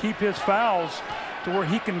able to keep his fouls to where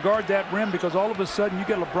he can guard that rim, because all of a sudden you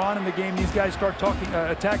get LeBron in the game, these guys start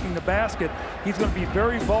attacking the basket. He's going to be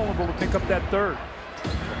very vulnerable to pick up that third.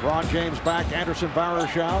 LeBron James back. Anderson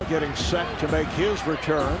Varejao getting set to make his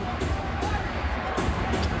return.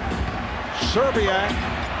 Serbiak.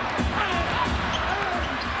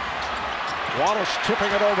 Wallace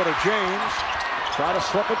tipping it over to James. Try to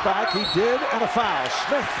slip it back. He did, and a foul.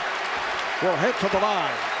 Smith will head to the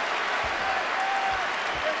line.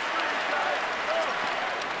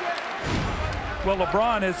 Well,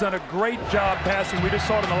 LeBron has done a great job passing. We just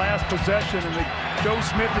saw it in the last possession, and Joe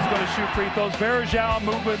Smith is going to shoot free throws. Varejao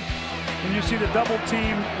moving. When you see the double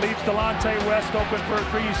team, leaves Delonte West open for a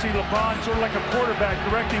three. You see LeBron sort of like a quarterback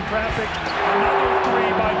directing traffic. Another three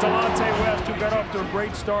by Delonte West, who got off to a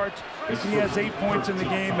great start. He has 8 points in the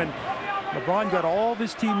game, and LeBron got all of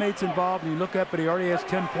his teammates involved. And you look up, but he already has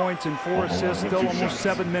 10 points and 4 assists, still almost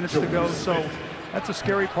 7 minutes to go. So that's a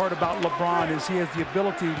scary part about LeBron, is he has the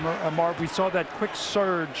ability, Mark. We saw that quick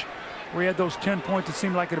surge where he had those 10 points. It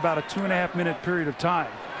seemed like in about a 2.5-minute period of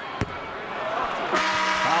time.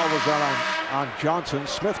 Foul was on Johnson.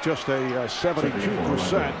 Smith just a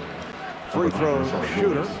 72% free throw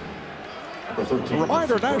shooter. A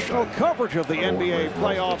reminder, national coverage of the NBA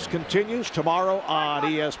playoffs continues tomorrow on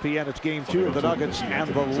ESPN. It's Game 2 of the Nuggets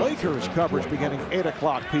and the Lakers coverage beginning 8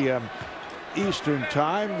 o'clock p.m. Eastern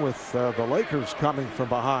time, with the Lakers coming from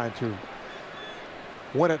behind to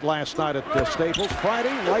win it last night at Staples.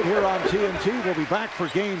 Friday, right here on TNT, we'll be back for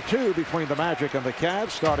Game 2 between the Magic and the Cavs,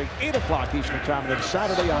 starting 8 o'clock Eastern time. And then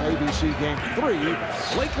Saturday on ABC, Game 3,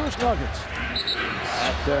 Lakers-Nuggets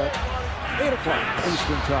at 8 o'clock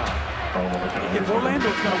Eastern time. If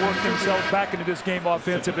Orlando's going to work themselves back into this game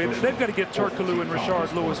offensively, they've got to get Turkoglu and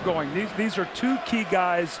Rashard Lewis going. These are 2 key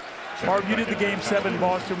guys. Marv, you did the Game 7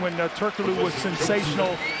 Boston when Turkoglu was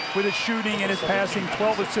sensational with his shooting and his passing,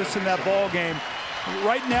 12 assists in that ball game.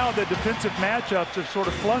 Right now, the defensive matchups have sort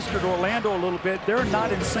of flustered Orlando a little bit. They're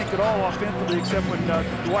not in sync at all offensively, except when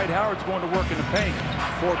Dwight Howard's going to work in the paint.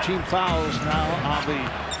 14 fouls now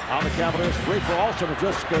on the Cavaliers. 3 for Alston, who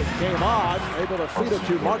just came on, able to feed it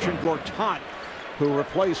to Marcin Gortat, who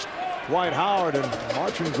replaced Dwight Howard. And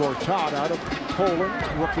Marcin Gortat, out of Poland,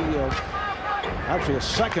 rookie, actually a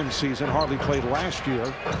second season, hardly played last year.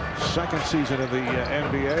 Second season in the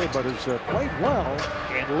NBA, but has played well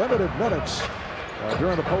in limited minutes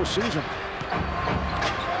during the postseason.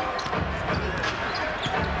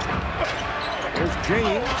 Here's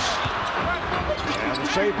James, and the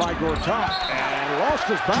save by Gortat, and lost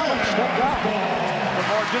his balance, stepped out. And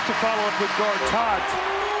Mark, just to follow up with Gortat,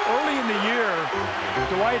 early in the year,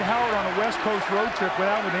 Dwight Howard on a West Coast road trip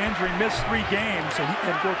went out with an injury, missed 3 games, and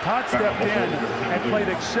Gortat stepped in and played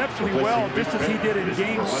exceptionally well, just as he did in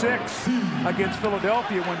Game 6 against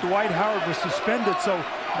Philadelphia when Dwight Howard was suspended. So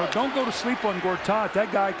don't go to sleep on Gortat.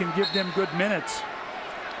 That guy can give them good minutes.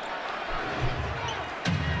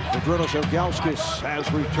 Adrinas Ilgauskas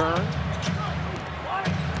has returned.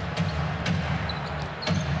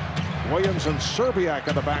 Williams and Serbiak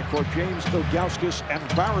in the backcourt. James, Ilgauskas, and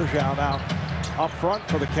Varejao now up front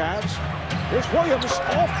for the Cavs. Here's Williams,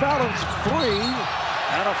 off-balance 3,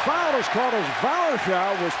 and a foul is called as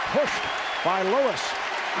Varejao was pushed by Lewis.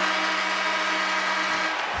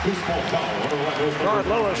 Guard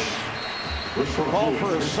Lewis called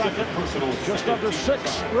for his second. Just under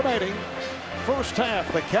 6 remaining. First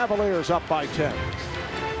half, the Cavaliers up by 10.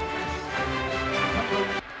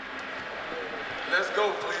 Let's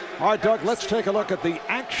go, please. All right, Doug, let's take a look at the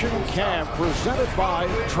Action Cam presented by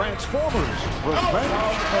Transformers.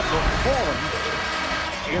 Revenge of the Fallen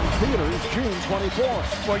in theaters June 24th.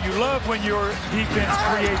 Well, you love when your defense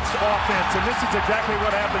creates offense, and this is exactly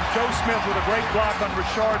what happened. Joe Smith with a great block on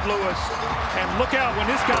Rashard Lewis. And look out when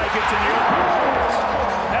this guy gets in the open court.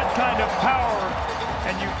 That kind of power,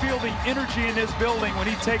 and you feel the energy in this building when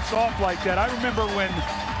he takes off like that. I remember when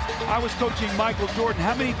I was coaching Michael Jordan,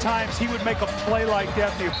 how many times he would make a play like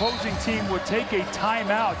that. The opposing team would take a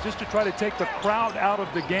timeout just to try to take the crowd out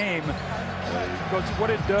of the game. Because what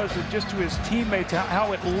it does is just to his teammates,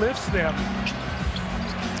 how it lifts them.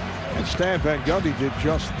 And Stan Van Gundy did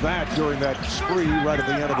just that during that spree right at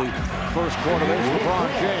the end of the first quarter. There's LeBron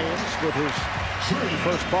James with his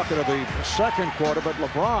first bucket of the second quarter. But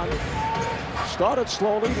LeBron started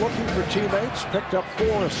slowly, looking for teammates, picked up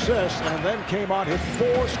 4 assists, and then came on, hit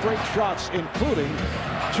 4 straight shots, including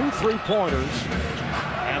 2 3-pointers.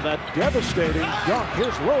 And that devastating dunk.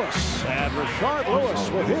 Here's Lewis, and Rashard Lewis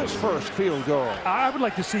with his first field goal. I would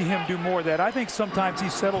like to see him do more of that. I think sometimes he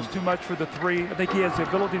settles too much for the 3. I think he has the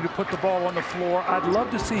ability to put the ball on the floor. I'd love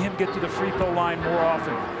to see him get to the free throw line more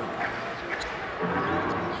often.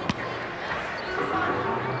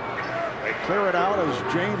 They clear it out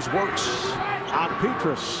as James works on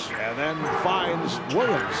Petrus and then finds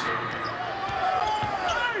Williams.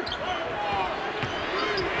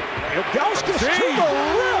 Ilgauskas to the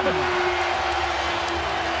rim.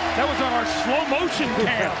 That was on our slow motion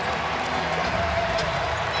cam.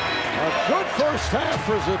 A good first half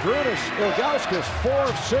for Zydrunas Ilgauskas. 4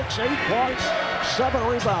 of 6, 8 points, 7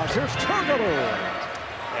 rebounds. Here's Turkoglu.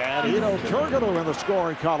 And Ito Turkoglu in the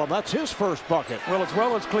scoring column. That's his first bucket. Well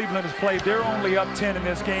as Cleveland has played, they're only up 10 in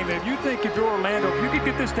this game. And if you think if you're Orlando, if you could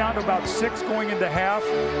get this down to about 6 going into half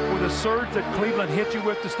with a surge that Cleveland hit you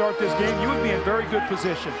with to start this game, you would be in very good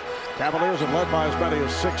position. Cavaliers have led by as many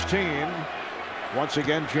as 16. Once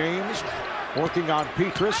again, James working on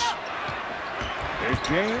Petrus. There's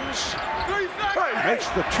James. Makes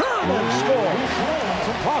the turn and scores. It's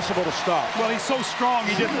impossible to stop. Well, he's so strong,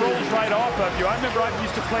 he just rolls right off of you. I remember I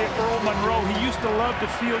used to play Earl Monroe. He used to love to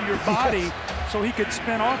feel your body so he could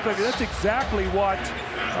spin off of you. That's exactly what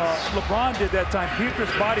LeBron did that time. Petrus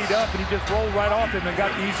bodied up, and he just rolled right off him and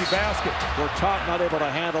got the easy basket. Gortat not able to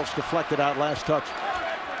handle, deflected out last touch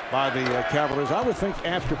by the Cavaliers. I would think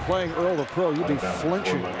after playing Earl the Pro, you'd be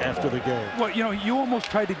flinching after the game. Well, you know, you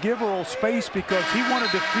almost tried to give Earl space because he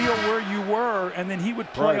wanted to feel where you were, and then he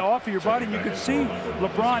would play off of your body. And you could see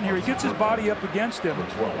LeBron here. He gets his body up against him,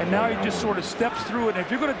 and now he just sort of steps through it. And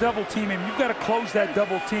if you're going to double team him, you've got to close that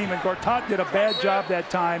double team. And Gortat did a bad job that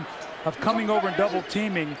time of coming over and double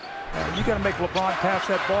teaming. You got to make LeBron pass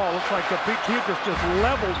that ball. Looks like the Petrus just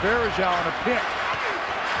leveled Varejao on a pick.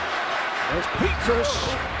 There's Petrus.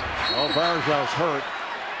 Oh, Varejau's hurt.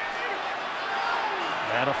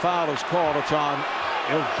 And a foul is called. It's on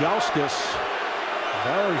Ilgauskas.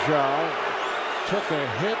 Varejao took a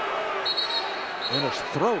hit in his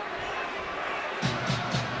throat.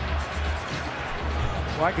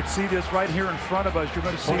 Well, I could see this right here in front of us. You're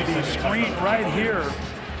going to see the screen right here.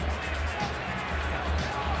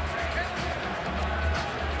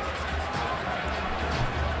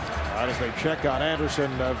 As they check on Anderson,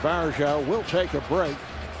 Varejao will take a break.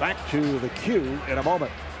 Back to the queue in a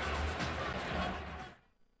moment.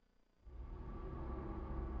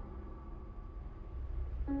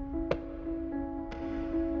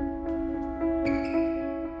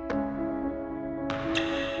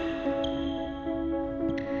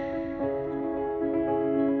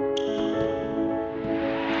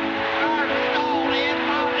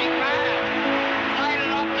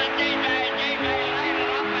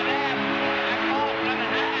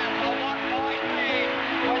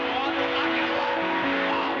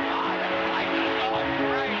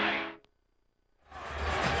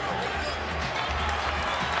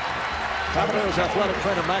 Cavaliers athletic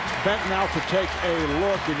trainer Max bent now to take a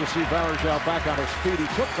look, and you see Varejao back on his feet. He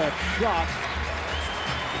took that shot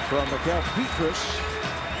from Mikael Petrus.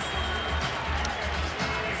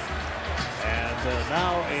 And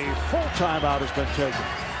now a full timeout has been taken.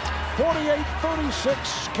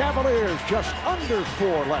 48-36 Cavaliers, just under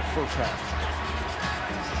 4 left first half.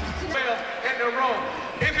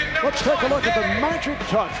 Let's take a look at the Magic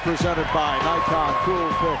Touch presented by Nikon Cool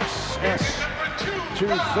Fix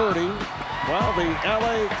S230. Well, the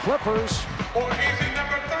LA Clippers able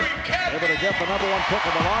to get the #1 pick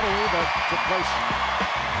in the lottery that took place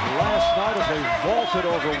last night as they vaulted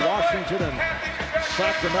over Washington and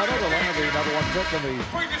Sacramento to land the #1 pick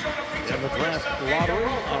in the draft lottery.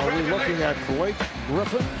 Are we looking at Blake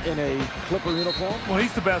Griffin in a Clipper uniform? Well,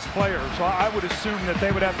 he's the best player, so I would assume that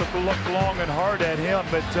they would have to look long and hard at him.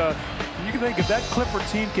 But you can think if that Clipper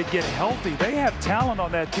team could get healthy, they have talent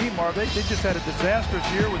on that team, Marv. They just had a disastrous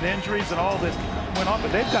year with injuries and all that went on,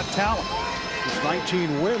 but they've got talent. It's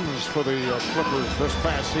 19 wins for the Clippers this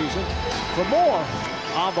past season. For more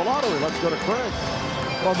on the lottery, let's go to Craig.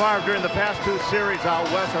 Well, Marv, during the past 2 series out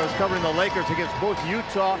west, I was covering the Lakers against both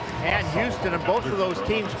Utah and Houston, and both of those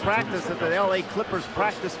teams practiced at the LA Clippers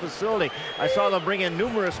practice facility. I saw them bring in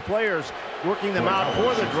numerous players, working them out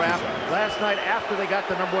for the draft. Last night, after they got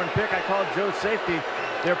the #1 pick, I called Joe Safety,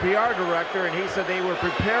 their PR director, and he said they were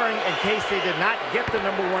preparing in case they did not get the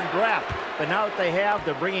 #1 draft. But now that they have,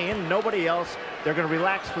 they're bringing in nobody else. They're going to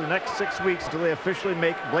relax for the next 6 weeks until they officially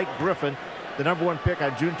make Blake Griffin the #1 pick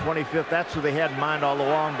on June 25th. That's who they had in mind all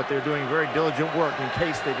along, but they're doing very diligent work in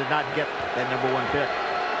case they did not get that #1 pick.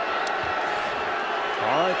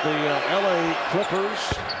 All right, the LA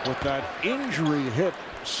Clippers with that injury hit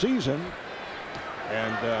season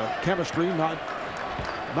and chemistry not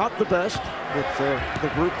the best with the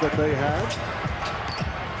group that they had.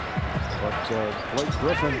 But Blake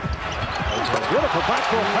Griffin, a beautiful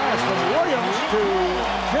backdoor pass from Williams to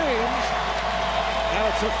James. And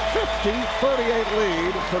it's a 50-38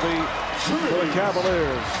 lead for the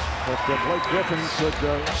Cavaliers. But Blake Griffin could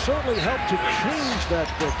certainly help to change that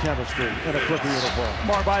chemistry in a Clipper uniform.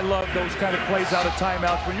 Marv, I love those kind of plays out of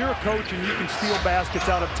timeouts. When you're a coach and you can steal baskets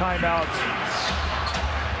out of timeouts.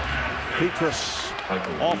 Petrus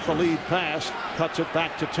off the lead pass, cuts it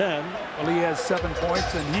back to 10. Well, he has 7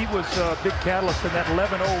 points, and he was a big catalyst in that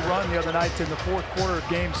 11-0 run the other night in the 4th quarter of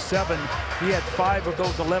Game 7. He had 5 of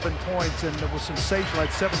those 11 points, and it was sensational.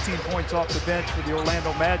 Had 17 points off the bench for the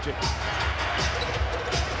Orlando Magic.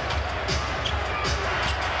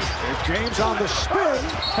 There's James on the spin,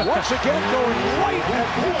 once again going right at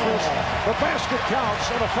Petrus. The basket counts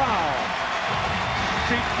and a foul.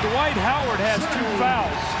 See, Dwight Howard has 2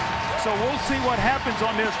 fouls. So we'll see what happens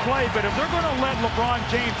on this play, but if they're going to let LeBron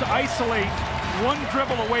James isolate 1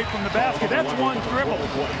 dribble away from the basket, that's 1 dribble.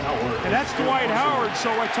 And that's Dwight Howard. So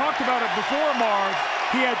I talked about it before, Marv.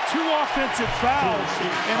 He had 2 offensive fouls,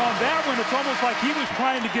 and on that one, it's almost like he was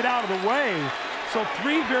trying to get out of the way. So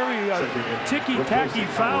 3 very ticky-tacky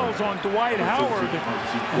fouls on Dwight Howard.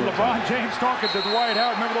 And LeBron James talking to Dwight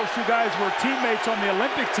Howard. Remember, those 2 guys were teammates on the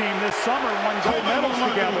Olympic team this summer, won gold medals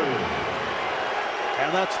together.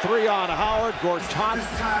 And that's 3 on Howard. Gortat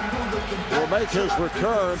will make his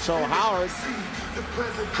return, so Howard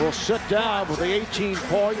will sit down with the 18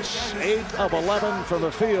 points, 8 of 11 from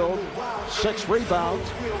the field, 6 rebounds,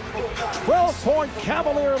 12-point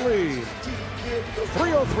Cavalier lead.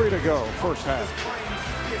 3:03 to go, first half.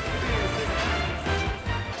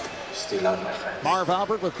 Still out, my friend. Marv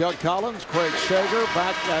Albert with Doug Collins, Craig Sager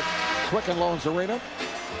back at Quicken Loans Arena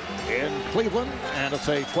in Cleveland, and it's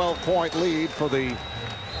a 12-point lead for the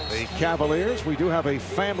Cavaliers. We do have a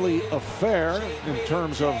family affair in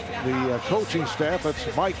terms of the coaching staff.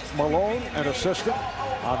 It's Mike Malone, an assistant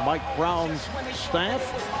on Mike Brown's staff.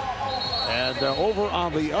 And over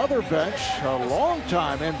on the other bench, a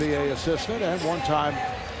longtime NBA assistant and one-time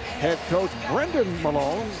head coach Brendan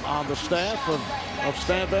Malone on the staff of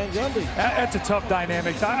Stan Van Gundy. That's a tough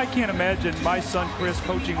dynamic. I can't imagine my son Chris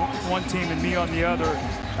coaching one team and me on the other.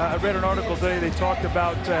 I read an article today. They talked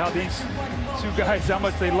about how these 2 guys, how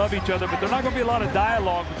much they love each other, but there's not going to be a lot of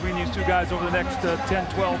dialogue between these 2 guys over the next 10,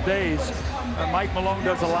 12 days. Mike Malone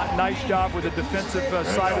does a nice job with the defensive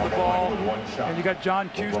side of the ball, and you got John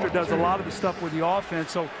Kuster does a lot of the stuff with the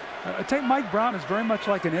offense. So I think Mike Brown is very much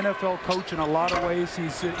like an NFL coach in a lot of ways.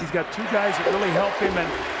 He's got 2 guys that really help him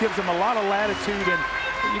and gives him a lot of latitude, and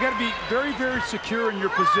you got to be very, very secure in your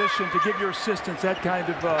position to give your assistants that kind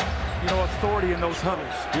of authority in those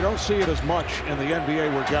huddles. You don't see it as much in the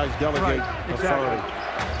NBA where guys delegate authority.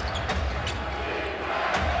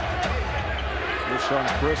 Your son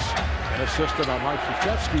Chris, an assistant on Mike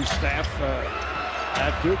Krzyzewski's staff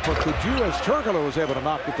at Duke, but could you, as Turkoglu was able to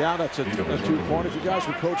knock it down, that's a 2-point. If you guys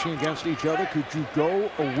were coaching against each other, could you go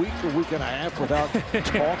a week and a half without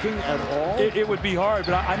talking at all? It would be hard,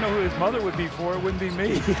 but I know who his mother would be for. It wouldn't be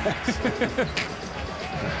me. Yes.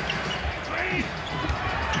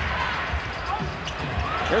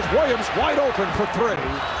 There's Williams wide open for 3.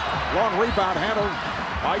 Long rebound handled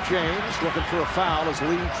by James, looking for a foul as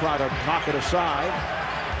Lee tried to knock it aside.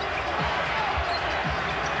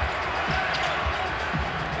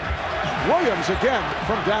 Williams again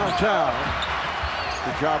from downtown.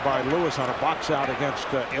 Good job by Lewis on a box out against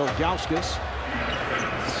Ilgauskas.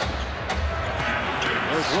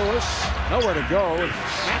 There's Lewis, nowhere to go.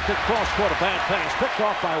 Snapped it cross court, a bad pass, picked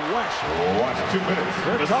off by West. Watch 2 minutes.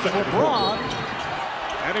 Here comes LeBron,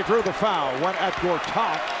 and he drew the foul. Went at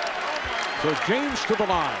Gortat. So James to the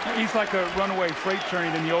line. He's like a runaway freight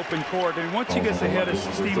train in the open court, and once he gets ahead of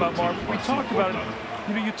steam up, Mark, we talked about it.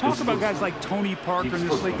 You talk about guys like Tony Parker in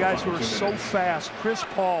this league, guys who are so fast, Chris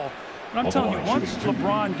Paul. But I'm telling you, once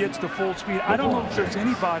LeBron gets to full speed, I don't know if there's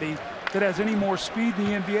anybody that has any more speed in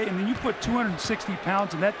the NBA. And then you put 260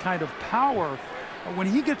 pounds and that kind of power. When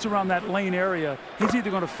he gets around that lane area, he's either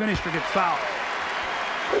going to finish or get fouled.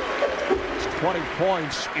 20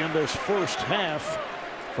 points in this first half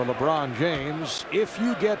for LeBron James. If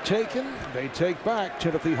you get taken, they take back.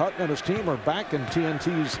 Timothy Hutton and his team are back in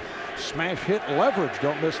TNT's smash hit Leverage.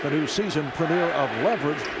 Don't miss the new season premiere of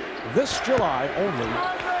Leverage this July only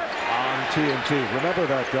on TNT. Remember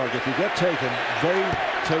that, Doug. If you get taken, they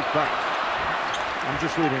take back. I'm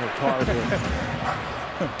just reading a card here.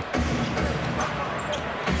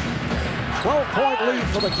 12-point lead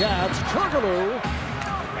for the Cavs. Turkoglu,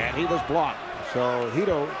 and he was blocked. So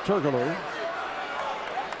Hedo Turkoglu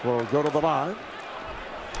will go to the line.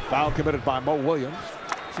 Foul committed by Mo Williams.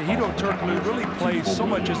 See, Hedo Turkoglu really plays so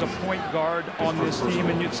much as a point guard on this team,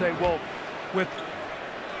 and you'd say, well, with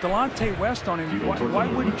Delonte West on him, why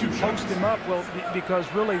wouldn't you post him up? Well,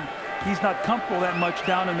 because really he's not comfortable that much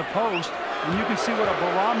down in the post, and you can see what a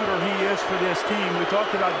barometer he is for this team. We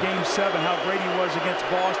talked about Game 7, how great he was against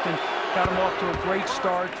Boston, got him off to a great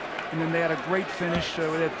start, and then they had a great finish. They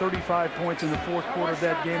had 35 points in the fourth quarter of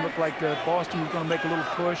that game. Looked like Boston was going to make a little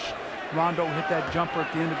push. Rondo hit that jumper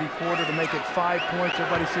at the end of the quarter to make it 5 points.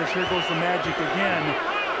 Everybody says, here goes the Magic again.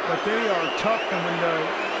 But they are tough, and when the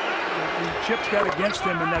chips got against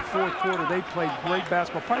them in that fourth quarter, they played great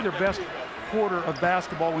basketball. Probably their best quarter of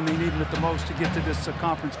basketball when they needed it the most to get to this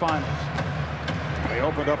conference finals. They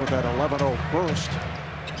opened up with that 11-0 burst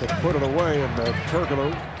to put it away, and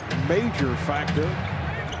Turkoglu, major factor.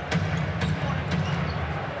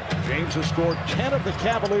 James has scored 10 of the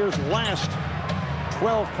Cavaliers' last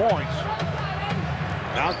 12 points.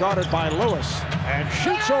 Now guarded by Lewis, and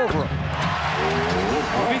shoots over him.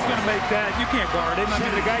 Well, he's going to make that. You can't guard him. I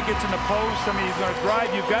mean, the guy gets in the post. I mean, he's going to drive.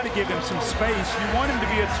 You've got to give him some space. You want him to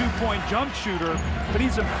be a two-point jump shooter, but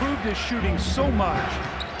he's improved his shooting so much.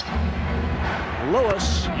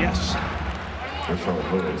 Lewis, yes.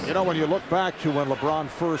 You know, when you look back to when LeBron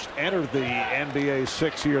first entered the NBA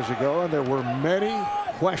 6 years ago, and there were many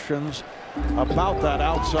questions about that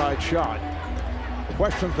outside shot.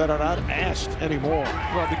 Questions that are not asked anymore.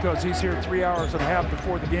 Well, because he's here 3 hours and a half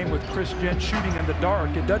before the game with Chris Gent shooting in the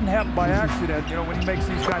dark. It doesn't happen by accident. You know, when he makes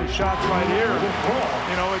these kind of shots right here,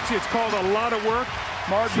 you know, it's called a lot of work.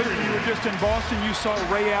 Martin, you were just in Boston. You saw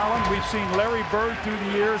Ray Allen. We've seen Larry Bird through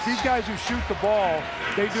the years. These guys who shoot the ball,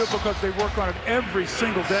 they do it because they work on it every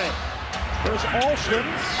single day. There's Alston.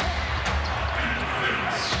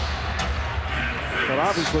 But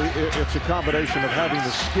obviously, it's a combination of having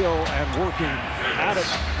the skill and working at it,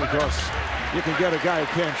 because you can get a guy who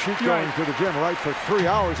can't shoot going to the gym for 3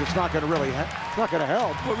 hours. It's not going to really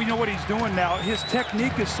help. Well, we know what he's doing now. His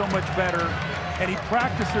technique is so much better, and he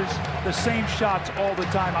practices the same shots all the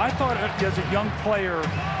time. I thought as a young player,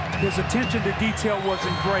 his attention to detail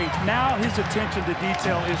wasn't great. Now his attention to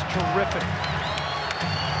detail is terrific.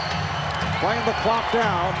 Playing the clock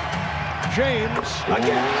down. James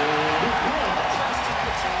again.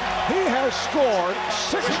 He has scored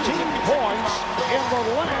 16 points in the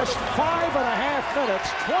last 5.5 minutes,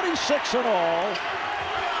 26 in all.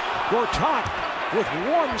 Gortat with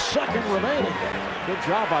 1 second remaining. Good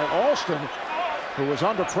job by Alston, who was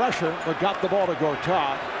under pressure but got the ball to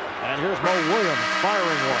Gortat. And here's Mo Williams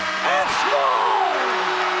firing one. And scored!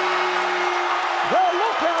 Well,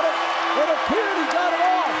 look at it. It appeared he got it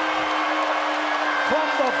off. From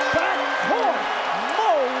the back court,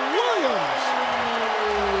 Mo Williams.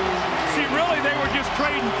 Really, they were just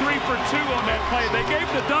trading 3 for 2 on that play. They gave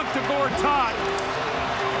the dunk to Gortat.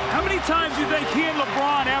 How many times do you think he and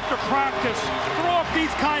LeBron, after practice, throw up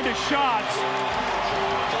these kind of shots?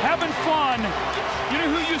 Having fun. You know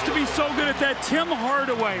who used to be so good at that? Tim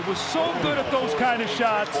Hardaway was so good at those kind of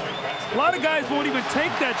shots. A lot of guys won't even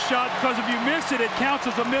take that shot because if you miss it, it counts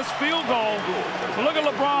as a missed field goal. But look at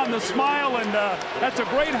LeBron, the smile, and that's a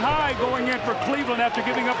great high going in for Cleveland after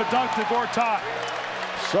giving up a dunk to Gortat.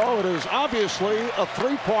 So it is obviously a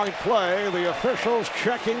 3-point play. The officials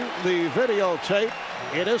checking the videotape.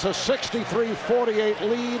 It is a 63-48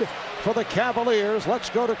 lead for the Cavaliers. Let's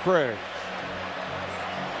go to Craig.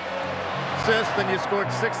 Assist, and you scored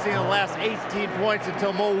 16 in the last 18 points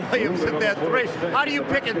until Mo Williams hit that 3. How do you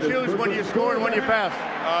pick and choose when you score and when you pass?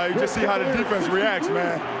 You just see how the defense reacts,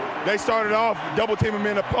 man. They started off double teaming him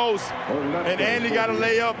in the post, and Andy got a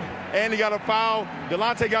layup, Andy got a foul,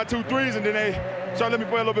 Delonte got 2 threes, and then they started letting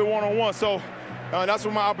me play a little bit one-on-one. So that's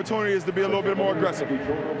what my opportunity is, to be a little bit more aggressive.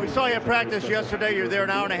 We saw you practice yesterday. You're there an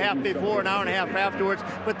hour and a half before, an hour and a half afterwards.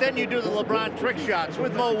 But then you do the LeBron trick shots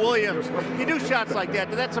with Mo Williams. You do shots like that.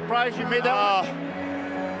 Did that surprise you? Made that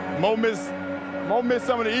one? Mo missed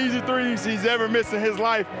some of the easy threes he's ever missed in his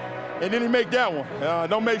life. and then he make that one.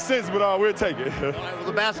 Don't make sense, but we'll take it.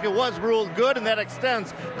 The basket was ruled good, and that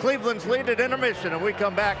extends Cleveland's lead at intermission. And we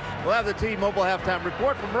come back, we'll have the T-Mobile halftime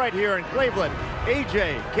report from right here in Cleveland.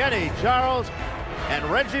 AJ, Kenny, Charles, and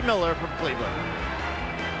Reggie Miller from Cleveland.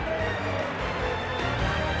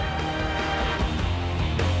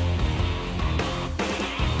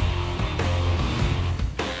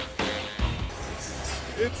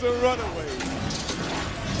 It's a runaway.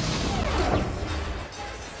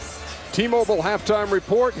 T-Mobile halftime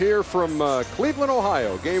report here from Cleveland,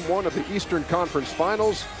 Ohio. Game 1 of the Eastern Conference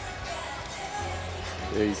Finals.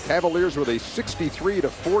 The Cavaliers with a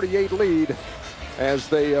 63-48 lead as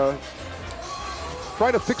they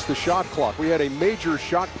try to fix the shot clock. We had a major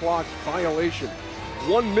shot clock violation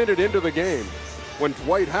 1 minute into the game when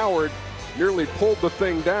Dwight Howard nearly pulled the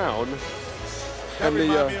thing down. That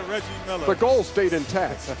reminds me of Reggie Miller. The goal stayed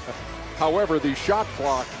intact. However, the shot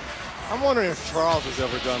clock. I'm wondering if Charles has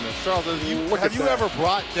ever done this. Charles, have you ever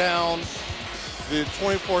brought down the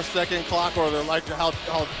 24-second clock, or how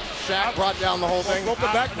Shaq brought down the whole thing? No,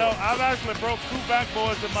 I've actually broke 2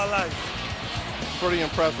 backboards in my life. Pretty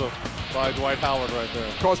impressive by Dwight Howard right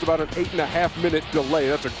there. Caused about an 8.5-minute delay.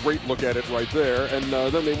 That's a great look at it right there. And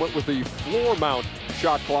then they went with the floor mount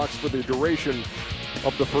shot clocks for the duration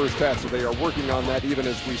of the first half. So they are working on that even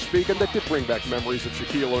as we speak. And that did bring back memories of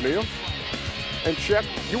Shaquille O'Neal. And Shep,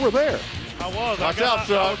 you were there. I was. Watch out,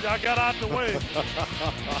 Chuck. I got out the way.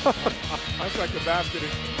 That's like the basket.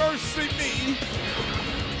 Mercy me.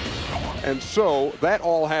 And so that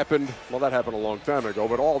all happened, well, that happened a long time ago,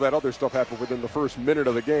 but all that other stuff happened within the first minute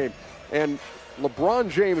of the game. And LeBron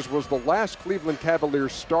James was the last Cleveland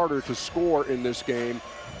Cavaliers starter to score in this game,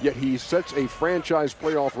 yet he sets a franchise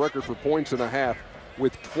playoff record for points and a half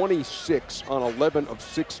with 26 on 11 of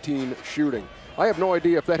 16 shooting. I have no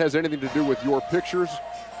idea if that has anything to do with your pictures,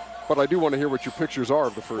 but I do want to hear what your pictures are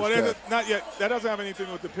of the first half. Not yet. That doesn't have anything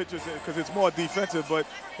with the pictures because it's more defensive, but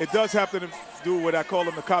it does have to do with what I call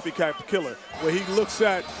him the copycat killer, where he looks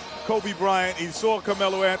at Kobe Bryant. He saw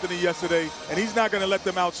Carmelo Anthony yesterday, and he's not going to let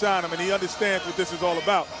them outshine him, and he understands what this is all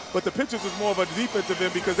about. But the pictures is more of a defensive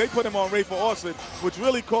end because they put him on Rafer Alston, which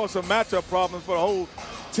really caused some matchup problems for the whole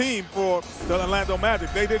team for the Orlando Magic.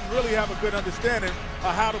 They didn't really have a good understanding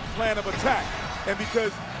of how to plan of attack. And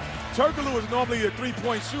because Turkoglu is normally a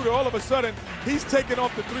three-point shooter, all of a sudden he's taken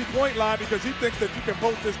off the three-point line because he thinks that you can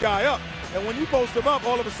post this guy up. And when you post him up,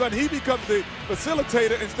 all of a sudden he becomes the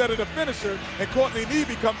facilitator instead of the finisher, and Courtney Lee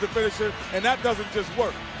becomes the finisher, and that doesn't just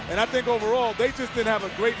work. And I think overall they just didn't have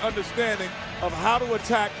a great understanding of how to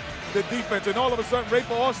attack the defense. And all of a sudden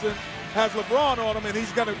Rafer Alston has LeBron on him, and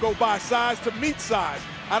he's going to go by size to meet size.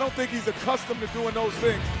 I don't think he's accustomed to doing those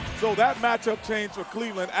things. So that matchup change for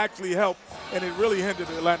Cleveland actually helped, and it really hindered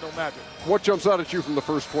the Orlando Magic. What jumps out at you from the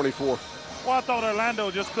first 24? Well, I thought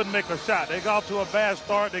Orlando just couldn't make a shot. They got off to a bad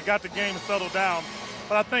start. They got the game settled down.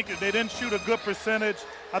 But I think they didn't shoot a good percentage.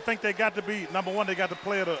 I think they got to be, number one, they got to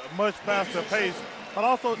play at a much faster pace. But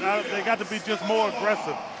also, they got to be just more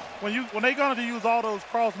aggressive. When they're going to use all those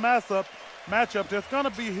cross matchups, there's going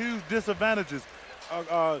to be huge disadvantages.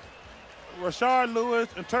 Rashard Lewis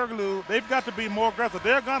and Turkoglu, they've got to be more aggressive.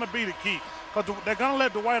 They're going to be the key because they're going to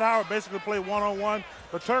let Dwight Howard basically play one-on-one.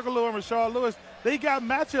 But Turkoglu and Rashard Lewis, they got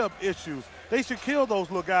matchup issues. They should kill those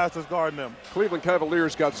little guys that's guarding them. Cleveland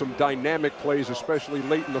Cavaliers got some dynamic plays, especially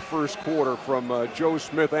late in the first quarter from Joe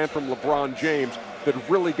Smith and from LeBron James that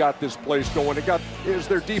really got this place going. Is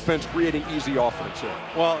their defense creating easy offense here?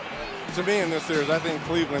 Well, to me in this series, I think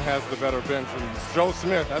Cleveland has the better bench. And Joe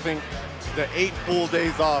Smith, I think the 8 full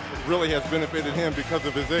days off really has benefited him because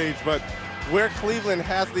of his age. But where Cleveland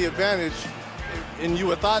has the advantage, and you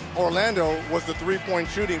would thought Orlando was the three-point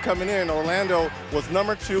shooting coming in. Orlando was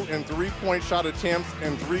number 2 in three-point shot attempts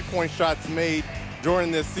and three-point shots made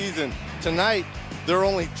during this season. Tonight, they're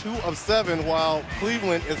only 2 of 7, while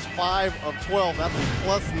Cleveland is 5 of 12. That's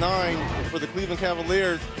a +9 for the Cleveland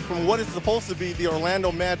Cavaliers from what is supposed to be the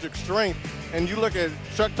Orlando Magic strength. And you look at,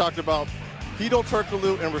 Chuck talked about Hedo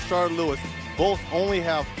Turkoglu and Rashard Lewis both only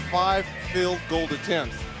have 5 field goal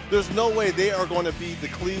attempts. There's no way they are going to beat the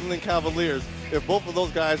Cleveland Cavaliers if both of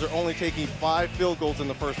those guys are only taking 5 field goals in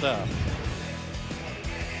the first half.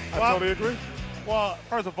 I totally agree. Well,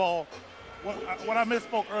 first of all, what I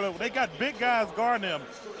misspoke earlier, they got big guys guarding them.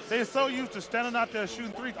 They're so used to standing out there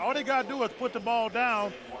shooting threes. All they got to do is put the ball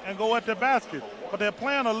down and go at the basket. But they're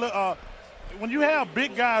playing when you have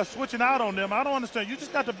big guys switching out on them, I don't understand. You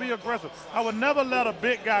just got to be aggressive. I would never let a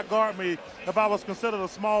big guy guard me if I was considered a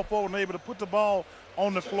small forward and able to put the ball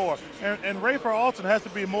on the floor. And Rafer Alston has to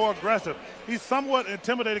be more aggressive. He's somewhat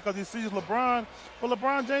intimidated because he sees LeBron, but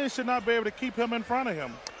LeBron James should not be able to keep him in front of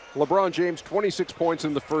him. LeBron James, 26 points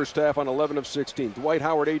in the first half on 11 of 16. Dwight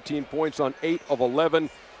Howard, 18 points on 8 of 11.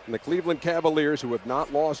 And the Cleveland Cavaliers, who have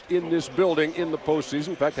not lost in this building in the postseason,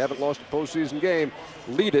 in fact, haven't lost a postseason game,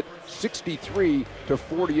 lead it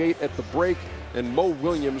 63-48 at the break. And Mo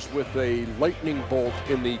Williams with a lightning bolt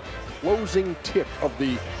in the closing tick of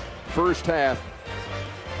the first half.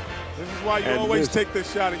 This is why you always take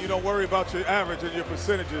this shot and you don't worry about your average and your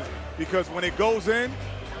percentages, because when it goes in,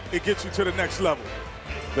 it gets you to the next level.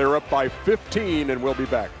 They're up by 15, and we'll be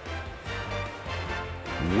back.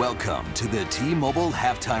 Welcome to the T-Mobile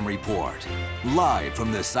Halftime Report. Live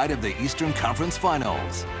from the site of the Eastern Conference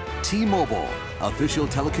Finals. T-Mobile, official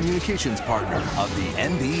telecommunications partner of the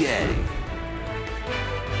NBA.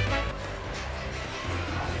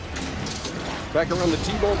 Back around the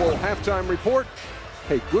T-Mobile Halftime Report.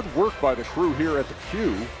 Hey, good work by the crew here at the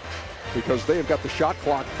Q, because they have got the shot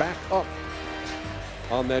clock back up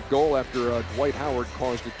on that goal after Dwight Howard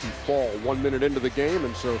caused it to fall 1 minute into the game,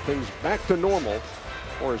 and so things back to normal,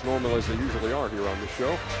 or as normal as they usually are here on the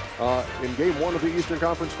show, in Game 1 of the Eastern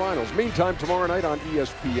Conference Finals. Meantime, tomorrow night on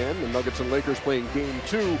ESPN, the Nuggets and Lakers playing Game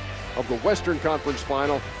 2 of the Western Conference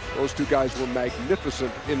Final. Those two guys were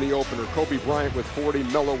magnificent in the opener. Kobe Bryant with 40,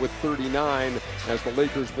 Melo with 39 as the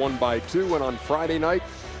Lakers won by 2. And on Friday night,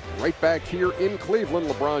 right back here in Cleveland,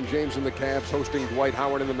 LeBron James and the Cavs hosting Dwight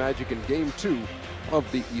Howard and the Magic in Game 2 of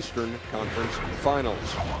the Eastern Conference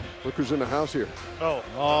Finals. Look who's in the house here.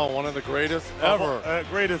 Oh, one of the greatest ever.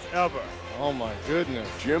 Greatest ever. Oh, my goodness.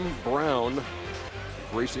 Jim Brown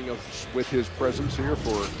gracing us with his presence here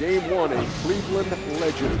for Game 1, a Cleveland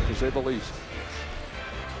legend, to say the least.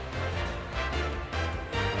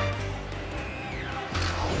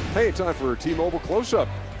 Hey, time for a T-Mobile close-up.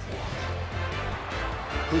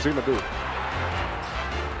 Who's he going to be?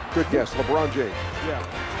 Good guess, LeBron James. Yeah.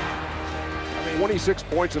 26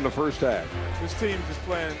 points in the first half. This team is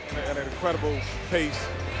playing at an incredible pace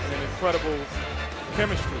and an incredible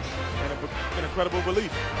chemistry and an incredible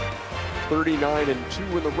belief.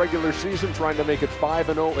 39-2 in the regular season, trying to make it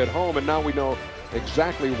 5-0 at home, and now we know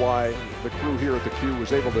exactly why the crew here at the Q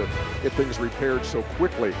was able to get things repaired so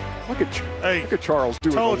quickly. Look at Charles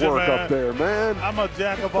doing the work up there, man. I'm a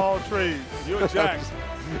jack of all trades. You're a jack.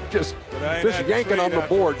 just yanking on the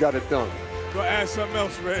board got it done. Go add something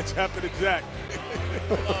else, Reg, after the jack.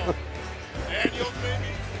 Daniels, baby.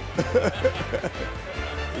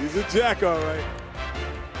 He's a jack, all right.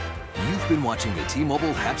 You've been watching the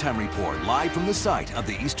T-Mobile Halftime Report live from the site of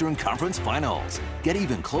the Eastern Conference Finals. Get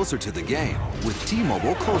even closer to the game with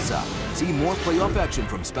T-Mobile Close-Up. See more playoff action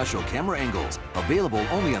from special camera angles, available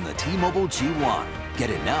only on the T-Mobile G1. Get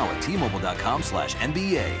it now at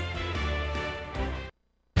T-Mobile.com/NBA.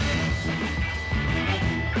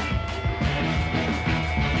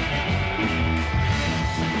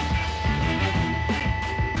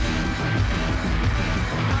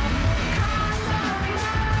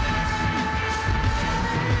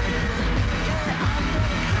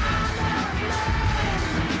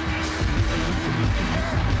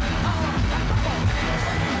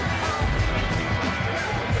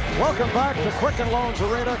 Welcome back to Quicken Loans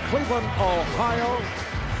Arena, Cleveland, Ohio.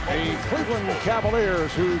 The Cleveland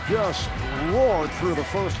Cavaliers, who just roared through the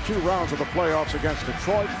first 2 rounds of the playoffs against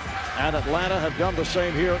Detroit and Atlanta, have done the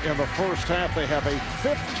same here in the first half. They have a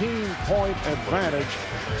 15-point advantage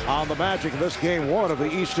on the Magic in this Game 1 of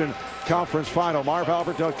the Eastern Conference Final. Marv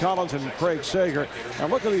Albert, Doug Collins, and Craig Sager.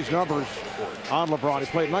 And look at these numbers on LeBron. He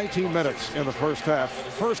played 19 minutes in the first half.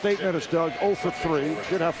 First 8 minutes, Doug, 0 for 3.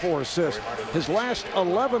 Did have 4 assists. His last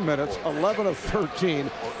 11 minutes, 11 of 13,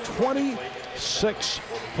 26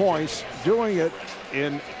 points, doing it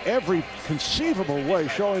in every conceivable way,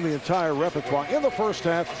 showing the entire repertoire. In the first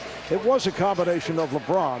half, it was a combination of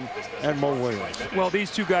LeBron and Mo Williams. Well, these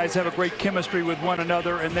two guys have a great chemistry with one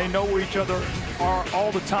another, and they know where each other are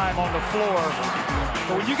all the time on the floor.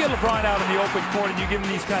 But when you get LeBron out in the open court and you give him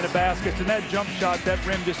these kind of baskets, and that jump shot, that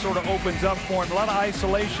rim just sort of opens up for him. A lot of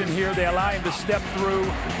isolation here. They allow him to step through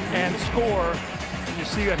and score. And you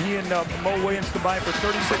see that he and Mo Williams combined for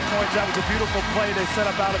 36 points. That was a beautiful play. They set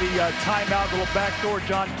up out of the timeout, the little backdoor.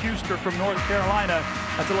 John Kuster from North Carolina.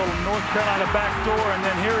 That's a little North Carolina backdoor. And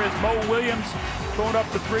then here is Mo Williams throwing up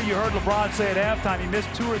the 3. You heard LeBron say at halftime he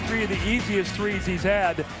missed 2 or 3 of the easiest threes he's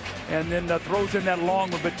had. And then throws in that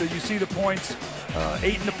long one. But you see the points,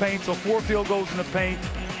 8 in the paint, so 4 field goals in the paint.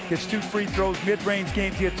 Gets 2 free throws, mid-range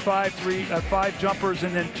games, he gets 5 jumpers,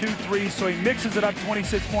 and then 2 threes. So he mixes it up,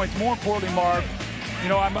 26 points. More importantly, Marv, you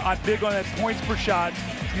know, I'm big on that points per shot.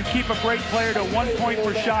 You keep a great player to 1 point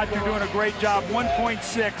per shot, you're doing a great job.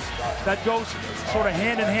 1.6, that goes sort of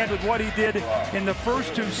hand in hand with what he did in the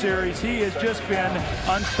first 2 series. He has just been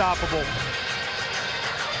unstoppable.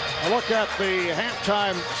 A look at the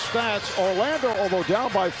halftime stats. Orlando, although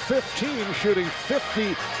down by 15, shooting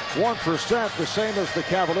 51%, the same as the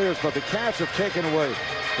Cavaliers, but the Cavs have taken away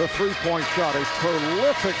the three-point shot, a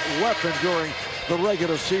prolific weapon during the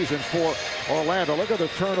regular season for Orlando. Look at the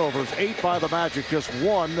turnovers, 8 by the Magic, just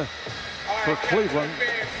 1 for Cleveland.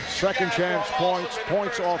 Second chance points,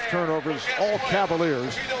 points off turnovers, all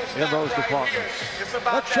Cavaliers in those departments.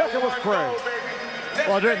 Let's check it with Craig.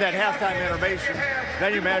 Well, during that halftime intermission,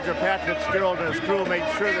 then you imagine Pat Fitzgerald and his crew made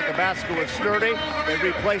sure that the basket was sturdy. They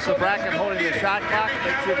replaced the bracket holding the shot clock,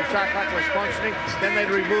 make sure the shot clock was functioning. Then they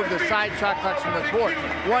removed the side shot clocks from the court.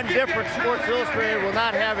 One difference, Sports Illustrated will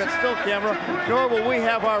not have its still camera, nor will we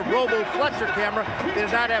have our Robo Fletcher camera. They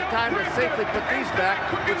did not have time to safely put these back,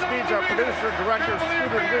 which means our producer, director,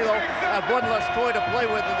 Scooter Grillo, have one less toy to play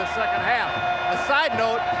with in the second half. A side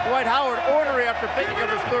note, Dwight Howard, ornery after picking up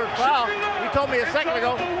his third foul. He told me a second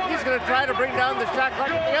ago he's going to try to bring down the shot clock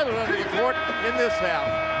at the other end of the court in this half.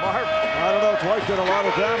 Marv? I don't know. Dwight did a lot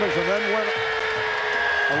of damage and then went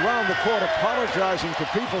around the court apologizing to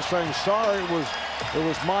people, saying, sorry, it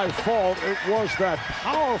was my fault. It was that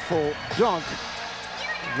powerful dunk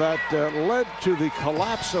that led to the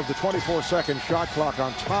collapse of the 24-second shot clock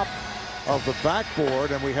on top of the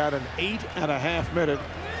backboard, and we had an 8.5-minute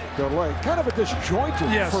delay. Kind of a disjointed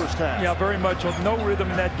first half. Yeah, very much. No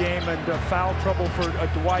rhythm in that game, and foul trouble for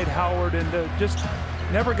Dwight Howard, and just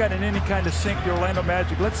never got in any kind of sync, the Orlando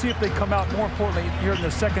Magic. Let's see if they come out, more importantly, here in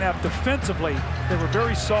the second half defensively. They were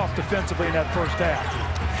very soft defensively in that first half.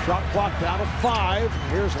 Shot clock down to 5.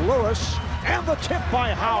 Here's Lewis, and the tip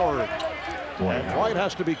by Howard. And Dwight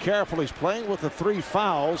has to be careful. He's playing with the 3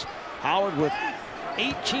 fouls. Howard with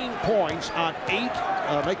 18 points on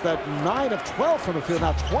 8, make that 9 of 12 from the field.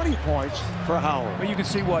 Now 20 points for Howard. Well, you can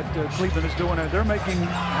see what Cleveland is doing. They're making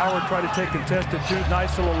Howard try to take contested shoot.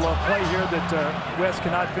 Nice little play here that West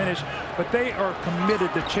cannot finish. But they are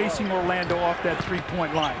committed to chasing Orlando off that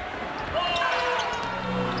 3-point line.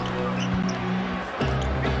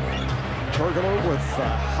 Turkoglu with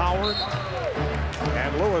Howard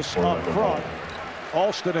and Lewis up front.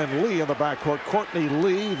 Alston and Lee in the backcourt. Courtney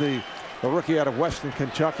Lee, the rookie out of Western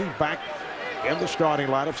Kentucky, back in the starting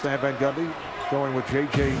lineup. Stan Van Gundy going with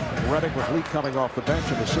J.J. Redick, with Lee coming off the bench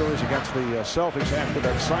in the series against the Celtics after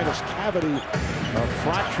that sinus cavity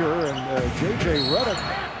fracture. And J.J. Redick,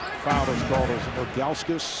 foul is called as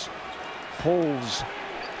Orgauskas pulls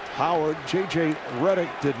Howard. J.J. Redick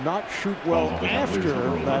did not shoot well after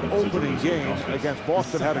that opening game against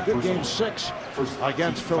Boston. Had a good game 6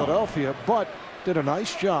 against Philadelphia, but did a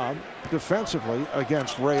nice job defensively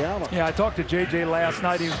against Ray Allen. Yeah, I talked to JJ last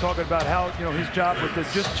night. He was talking about how, his job was to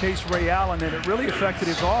just chase Ray Allen, and it really affected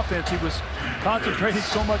his offense. He was concentrating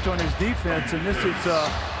so much on his defense, and this is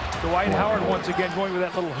Dwight Howard once again going with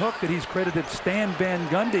that little hook that he's credited Stan Van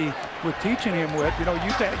Gundy with teaching him with.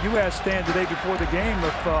 You asked Stan today before the game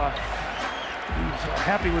if he's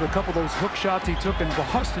happy with a couple of those hook shots he took in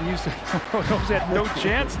Boston. You said those had no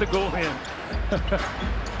chance to go in.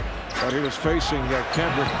 But he was facing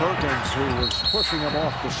Kendrick Perkins, who was pushing him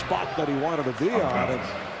off the spot that he wanted to be on. And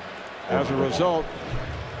as a result,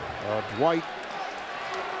 Dwight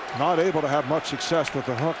not able to have much success with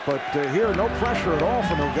the hook. But here, no pressure at all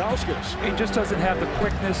from Ilgauskas. He just doesn't have the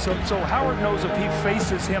quickness. So Howard knows if he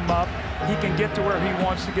faces him up, he can get to where he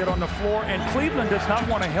wants to get on the floor. And Cleveland does not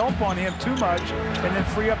want to help on him too much and then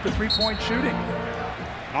free up the 3-point shooting.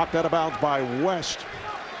 Knocked out of bounds by West.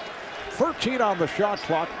 13 on the shot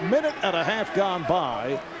clock, minute and a half gone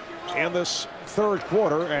by in this third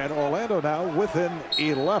quarter, and Orlando now within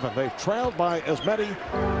 11. They've trailed by as many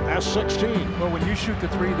as 16. Well, when you shoot the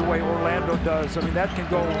 3 the way Orlando does, I mean, that can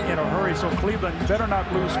go in a hurry. So Cleveland better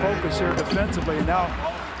not lose focus here defensively. And now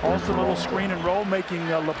also a little screen and roll, making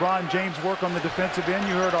LeBron James work on the defensive end.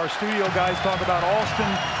 You heard our studio guys talk about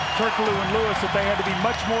Alston, Turkoglu, and Lewis, that they had to be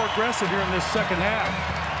much more aggressive here in this second half.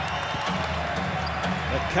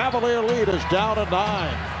 The Cavalier lead is down to 9.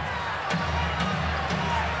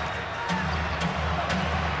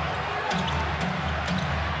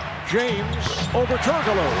 James over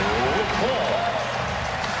Turkoglu.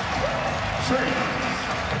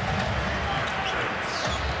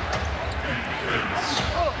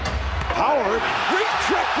 Howard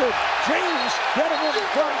rejected. James getting in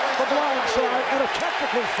front of the blind side, and a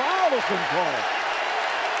technical foul has been called.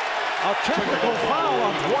 A technical foul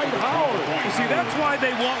on Dwight Howard. You see, that's why they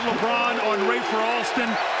want LeBron on Rafer Alston.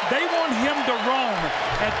 They want him to roam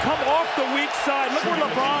and come off the weak side. Look where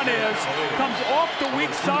LeBron is. Comes off the weak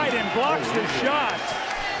side and blocks the shot.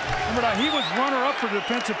 Remember now, he was runner-up for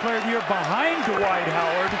Defensive Player of the Year behind Dwight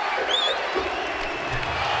Howard.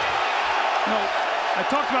 I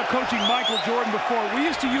talked about coaching Michael Jordan before. We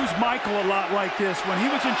used to use Michael a lot like this when he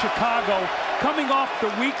was in Chicago, coming off the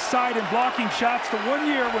weak side and blocking shots. The one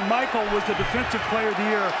year when Michael was the Defensive Player of the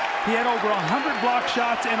Year, he had over 100 block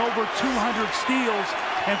shots and over 200 steals,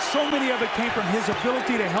 and so many of it came from his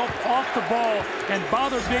ability to help off the ball and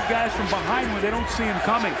bother big guys from behind when they don't see him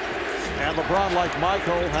coming. And LeBron, like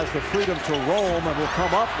Michael, has the freedom to roam and will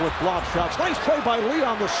come up with block shots. Nice play by Lee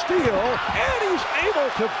on the steal, and he's able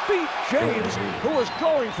to beat James, who was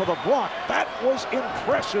going for the block. That was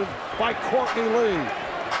impressive by Courtney Lee.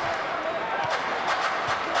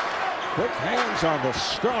 Quick hands on the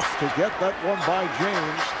stuff to get that one by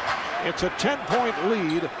James. It's a 10-point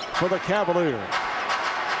lead for the Cavaliers.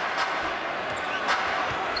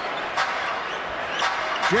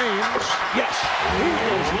 James, yes, he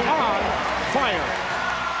is on fire.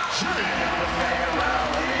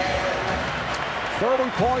 30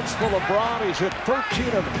 points for LeBron. He's hit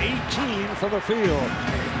 13 of 18 from the field.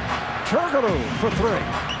 Turkoglu for three.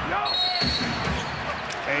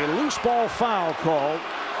 A loose ball foul called.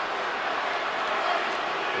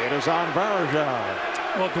 It is on Varejao.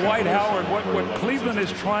 Well, Dwight Howard, what Cleveland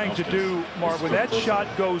is trying to do, Mark, when that shot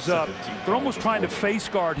goes up, they're almost trying to face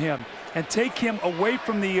guard him and take him away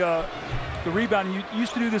from the rebound. You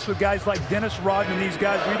used to do this with guys like Dennis Rodman, these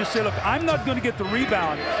guys, where you just say, look, I'm not going to get the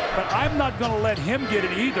rebound, but I'm not going to let him get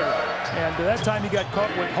it either. And that time he got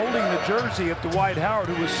caught with holding the jersey of Dwight Howard,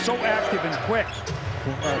 who was so active and quick.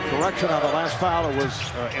 Correction on the last foul. It was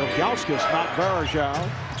Ilgauskas, not Varejao.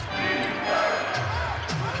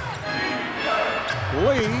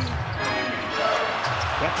 Lee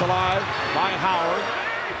kept alive by Howard.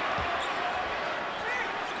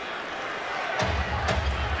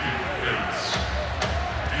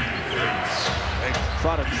 They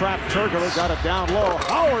try to trap Turkoglu, got it down low.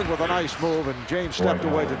 Howard with a nice move, and James stepped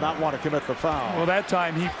away, did not want to commit the foul. Well, that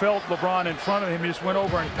time he felt LeBron in front of him. He just went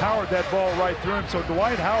over and powered that ball right through him. So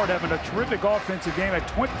Dwight Howard having a terrific offensive game at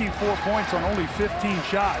 24 points on only 15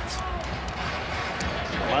 shots.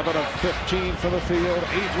 11 of 15 for the field, 8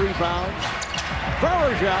 rebounds.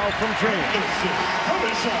 Varejao from James.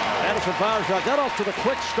 Addison Varejao got off to the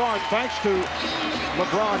quick start thanks to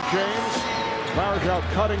LeBron James. Varejao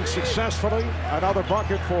cutting successfully. Another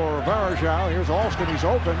bucket for Varejao. Here's Alston, he's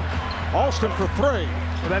open. Alston for three.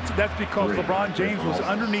 Well, that's because LeBron James was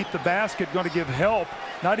underneath the basket going to give help,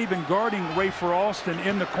 not even guarding Rafer Alston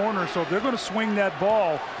in the corner. So they're going to swing that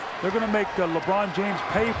ball. They're going to make LeBron James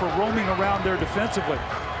pay for roaming around there defensively.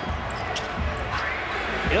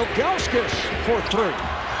 Ilgauskas for three.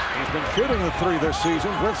 He's been shooting the three this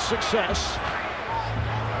season with success.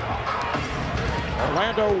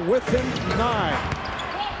 Orlando within 9.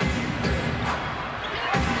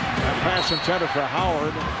 That pass intended for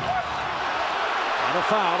Howard. And a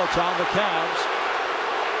foul. It's on the Cavs.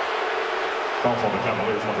 Foul on the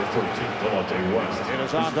Cavaliers, number 13, Delonte West. It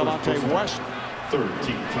is on Delonte West. 13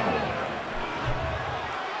 foul.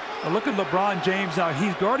 Well, look at LeBron James now.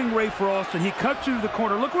 He's guarding Rafer Alston. He cuts through the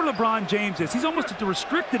corner. Look where LeBron James is. He's almost at the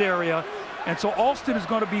restricted area, and so Alston is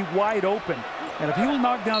going to be wide open. And if he will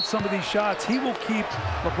knock down some of these shots, he will keep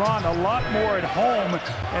LeBron a lot more at home,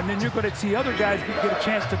 and then you're going to see other guys get a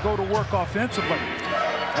chance to go to work offensively.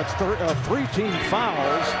 That's 3 team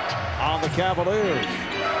fouls on the Cavaliers.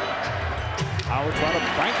 Howard trying to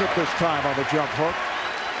bank it this time on the jump hook.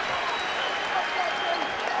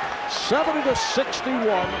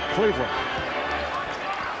 70-61 Cleveland.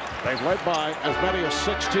 They've led by as many as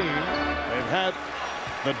 16. They've had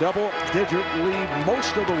the double-digit lead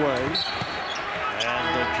most of the way.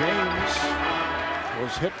 And James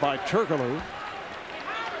was hit by Turkoglu.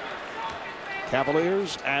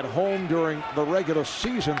 Cavaliers at home during the regular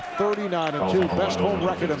season, 39-2, best home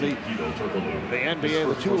record in the NBA.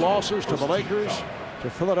 The 2 losses to the Lakers, to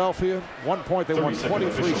Philadelphia. 1 point, they won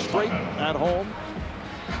 23 straight at home.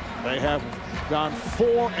 They have gone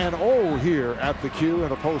 4-0 here at the Q in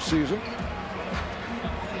the postseason.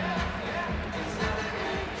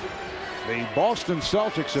 The Boston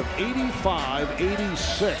Celtics of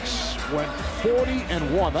 85-86 went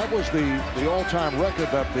 40-1. That was the all-time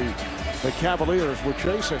record that the Cavaliers were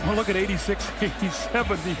chasing. Well, look at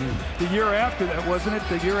 86-87 the year after that, wasn't it?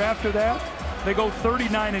 The year after that, they go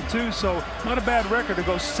 39-2, so not a bad record to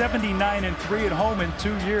go 79-3 at home in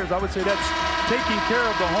 2 years. I would say that's taking care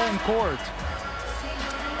of the home court.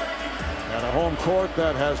 And a home court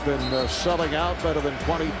that has been selling out better than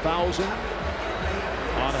 20,000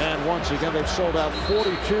 on hand once again. They've sold out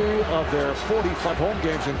 42 of their 45 home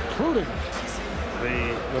games, including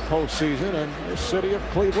the postseason. And the city of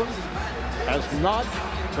Cleveland has not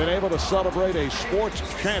been able to celebrate a sports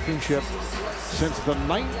championship since the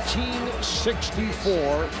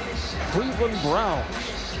 1964 Cleveland Browns.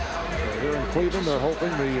 So here in Cleveland, they're hoping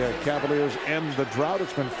the Cavaliers end the drought.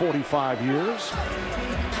 It's been 45 years.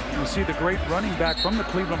 You see the great running back from the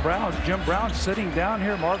Cleveland Browns, Jim Brown, sitting down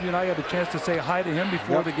here. Marvin and I had a chance to say hi to him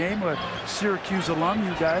before the game. A Syracuse alum,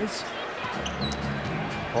 you guys.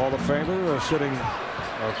 Hall of Famer sitting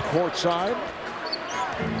courtside.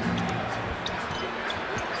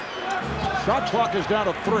 Shot clock is down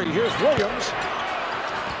to 3. Here's Williams.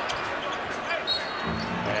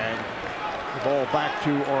 And the ball back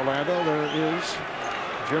to Orlando. There is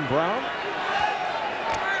Jim Brown.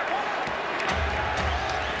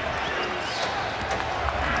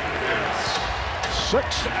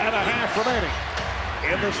 Six and a half remaining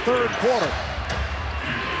in this third quarter.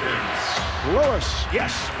 Lewis,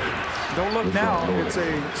 yes. Don't look now, it's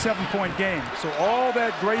a 7-point game. So all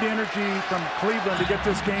that great energy from Cleveland to get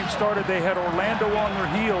this game started. They had Orlando on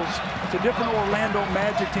their heels. It's a different Orlando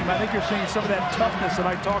Magic team. I think you're seeing some of that toughness that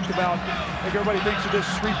I talked about. I think everybody thinks of this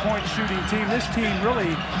three-point shooting team. This team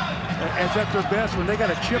really is at their best when they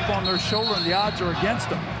got a chip on their shoulder and the odds are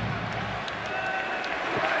against them.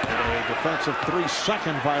 A defensive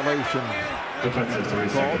 3-second violation. Defensive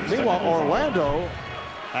 3 seconds. Meanwhile, Orlando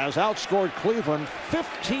has outscored Cleveland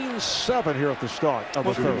 15-7 here at the start of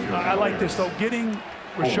the third. I like this, though, getting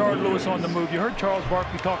Rashard Lewis on the move. You heard Charles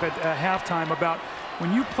Barkley talk at halftime about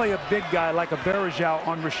when you play a big guy like a Bergeau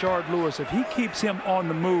on Rashard Lewis, if he keeps him on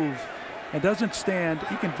the move and doesn't stand,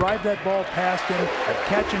 he can drive that ball past him,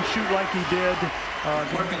 catch and shoot like he did,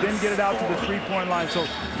 then get it out to the three-point line. So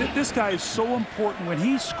this guy is so important. When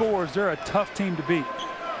he scores, they're a tough team to beat.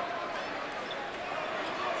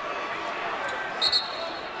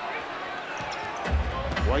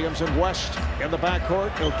 Williams and West in the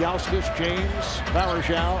backcourt. Ilgauskas, James,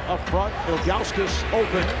 Bergeau up front. Ilgauskas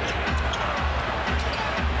open.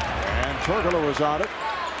 And Turkoglu is on it.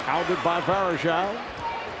 Hounded by Bergeau.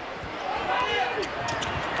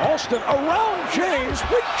 Alston around James.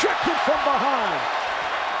 Rejected from behind.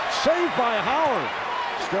 Saved by Howard.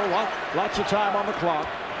 Still lots of time on the clock.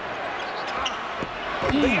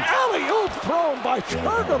 The alley-oop thrown by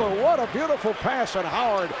Turkoglu. What a beautiful pass, and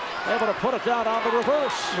Howard able to put it down on the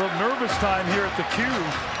reverse. A little nervous time here at the Q.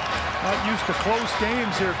 Not used to close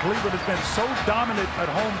games here. Cleveland has been so dominant at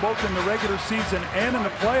home both in the regular season and in the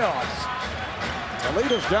playoffs. The lead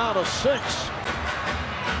is down to 6.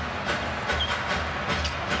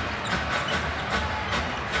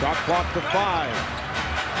 Shot clock to 5.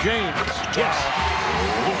 James, yes.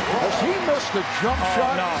 Has he missed a jump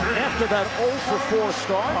shot after that 0 for 4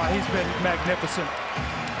 start? He's been magnificent.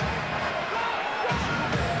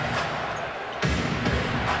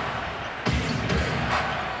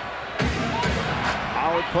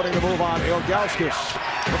 Howard putting the move on Ilgauskas.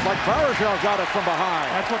 Looks like Bergeau got it from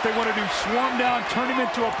behind. That's what they want to do. Swarm down, turn him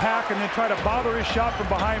into a pack, and then try to bother his shot from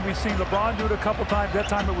behind. We've seen LeBron do it a couple times. That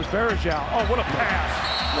time it was Bergeau. Oh, what a pass.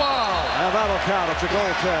 Wow. And that'll count. It's a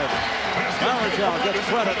goaltend. Bergeau gets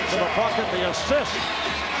credit for the bucket, the assist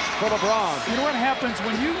for LeBron. You know what happens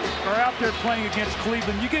when you are out there playing against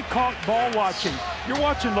Cleveland? You get caught ball watching. You're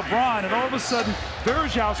watching LeBron, and all of a sudden,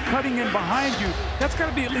 Bergeau's cutting in behind you. That's got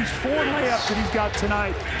to be at least 4 layups that he's got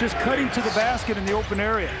tonight, just cutting to the basket in the open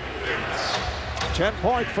area. 10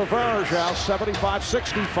 point for Bergeau,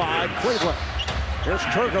 75-65, Cleveland. Here's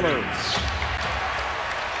Turkoglu.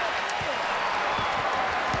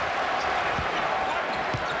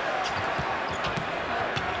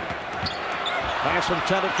 Pass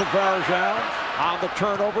intended for Bergeau. On the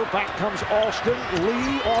turnover, back comes Alston.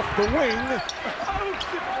 Lee off the wing.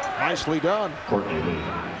 Nicely done.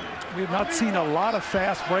 We have not seen a lot of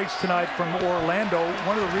fast breaks tonight from Orlando.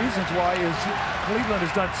 One of the reasons why is Cleveland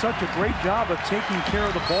has done such a great job of taking care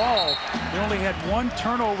of the ball. They only had 1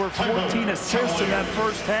 turnover, 14 assists in that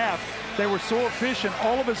first half. They were so efficient.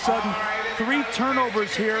 All of a sudden, 3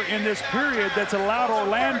 turnovers here in this period that's allowed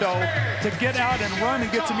Orlando to get out and run and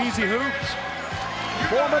get some easy hoops.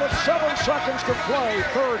 4 minutes, 7 seconds to play,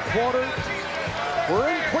 third quarter. We're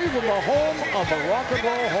in Cleveland, the home of the Rock and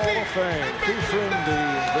Roll Hall of Fame, featuring the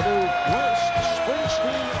new Bruce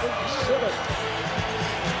Springsteen exhibit.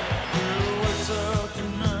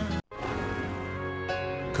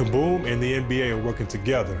 Kaboom and the NBA are working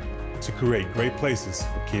together to create great places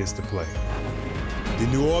for kids to play. The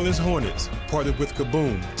New Orleans Hornets partnered with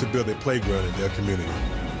Kaboom to build a playground in their community.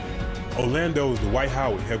 Orlando's Dwight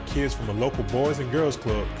Howard helped kids from a local Boys and Girls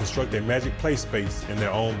Club construct a magic play space in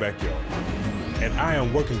their own backyard. And I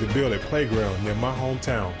am working to build a playground near my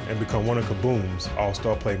hometown and become one of Kaboom's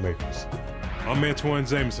all-star playmakers. I'm Antoine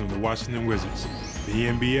Jameson of the Washington Wizards. The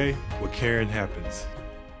NBA, where caring happens.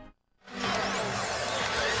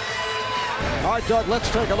 All right, Doug, let's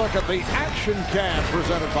take a look at the action cam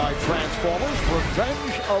presented by Transformers.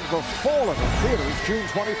 Revenge of the Fallen in theaters June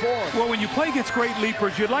 24th. Well, when you play against great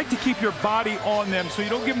leapers, you'd like to keep your body on them so you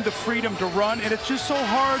don't give them the freedom to run. And it's just so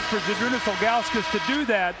hard for Zydrunas to do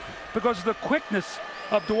that because of the quickness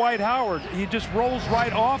of Dwight Howard. He just rolls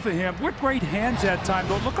right off of him with great hands that time.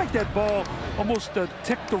 Though it looked like that ball almost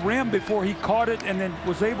ticked the rim before he caught it and then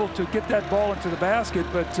was able to get that ball into the basket.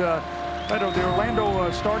 But the Orlando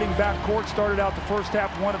starting backcourt started out the first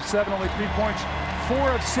half 1 of 7, only 3 points. 4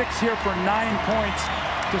 of 6 here for 9 points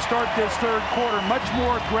to start this third quarter. Much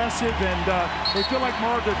more aggressive, and they feel like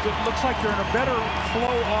it looks like they're in a better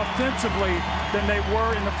flow offensively than they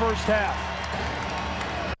were in the first half.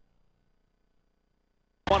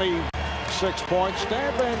 26 points.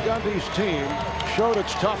 Dan Van Gundy's team showed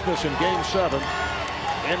its toughness in Game 7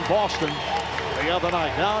 in Boston the other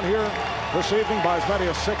night. Down here this evening by as many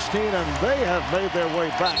as 16, and they have made their way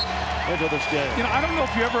back into this game. You know, I don't know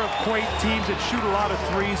if you ever equate teams that shoot a lot of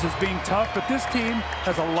threes as being tough, but this team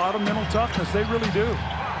has a lot of mental toughness. They really do.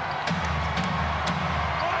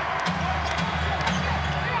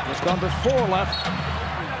 Just under 4 left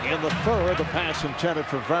in the third. The pass intended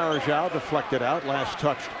for Varejao, deflected out. Last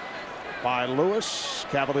touched by Lewis.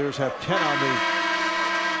 Cavaliers have 10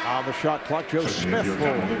 on the shot clock. Joe Smith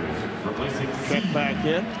will check back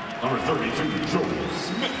in. Number 32, Joe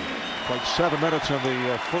Smith. Played 7 minutes in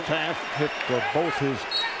the first half. Hit both his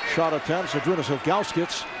shot attempts. Zydrunas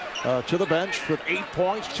to the bench with 8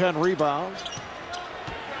 points, 10 rebounds.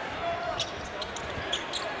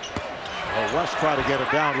 West tried to get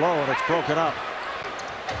it down low, and it's broken up.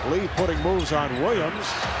 Lee putting moves on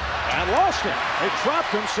Williams and lost it. They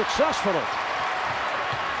trapped him successfully.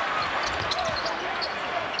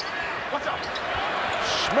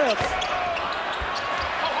 Smith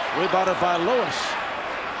rebounded by Lewis.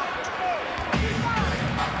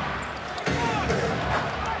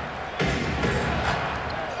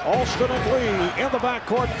 Alston and Lee in the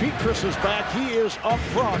backcourt. Petrus is back. He is up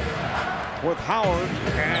front with Howard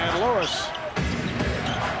and Lewis.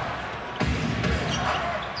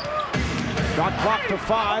 Shot clock to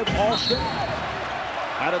 5. Alston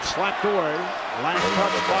had it slapped away. Last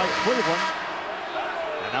touch by Cleveland.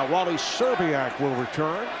 And now Wally Serbiak will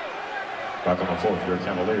return. Back on the floor for your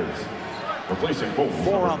Cavaliers. Replacing both.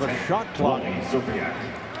 4 on the shot clock. Serbiak.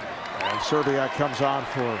 And Serbiak comes on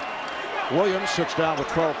for Williams. Sits down with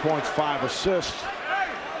 12 points, 5 assists.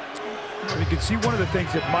 You can see one of the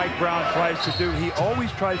things that Mike Brown tries to do. He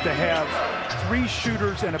always tries to have 3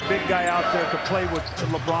 shooters and a big guy out there to play with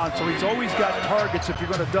Lebron. So he's always got targets if you're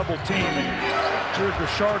going to double team. And here's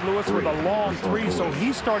Rashard Lewis with a long 3. So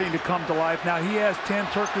he's starting to come to life. Now he has 10,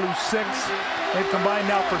 Turkoglu 6. They've combined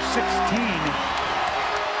now for 16.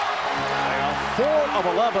 4 of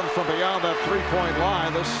 11 from beyond that 3-point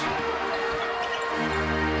line. This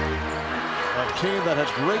a team that had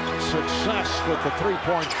great success with the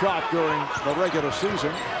 3-point shot during the regular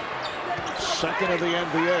season. Second in the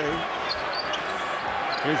NBA.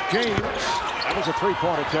 Here's James. That was a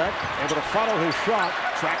 3-point attack. Able to follow his shot,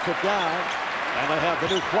 tracked it down, and they have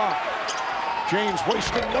the new clock. James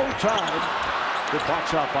wasting no time. Good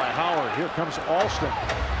box out by Howard. Here comes Alston.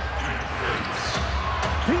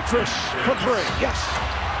 Petrus for 3. Yes.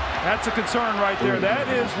 That's a concern right there. That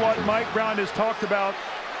is what Mike Brown has talked about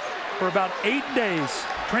for about 8 days.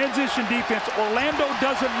 Transition defense. Orlando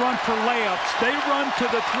doesn't run for layups. They run to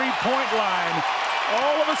the 3-point line.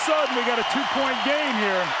 All of a sudden, we got a 2-point game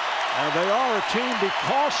here. And they are a team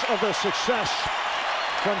because of their success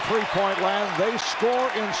from 3-point land. They score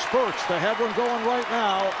in spurts. They have one going right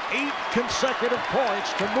now. 8 consecutive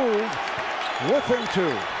points to move within 2.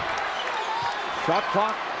 Shot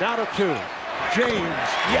clock down to 2. James,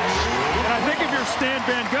 yes. And I think if you're Stan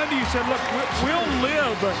Van Gundy, you said, look, we'll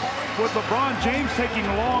live with LeBron James taking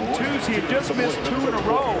long 2s. He had just missed 2 in a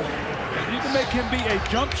row. You can make him be a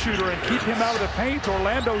jump shooter and keep him out of the paint.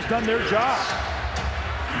 Orlando's done their job.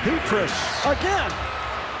 Petrus again.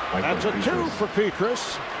 That's a 2 for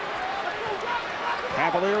Petrus.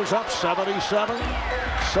 Cavaliers up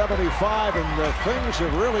 77-75, and things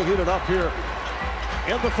have really heated up here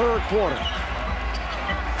in the third quarter.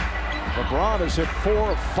 LeBron has hit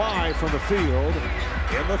 4 of 5 from the field.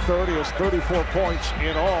 In the third, he has 34 points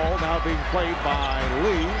in all, now being played by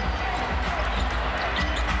Lee.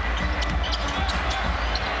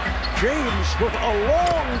 James with a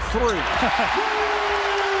long 3.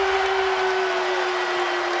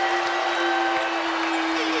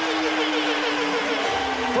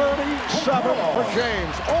 37 for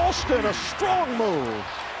James. Alston, a strong move,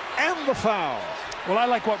 and the foul. Well, I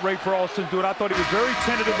like what Ray Alston's doing. I thought he was very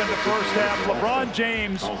tentative in the first half. LeBron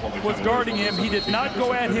James was guarding him. He did not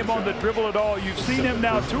go at him on the dribble at all. You've seen him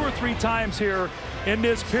now 2 or 3 times here in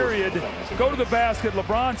this period. Go to the basket.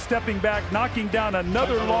 LeBron stepping back, knocking down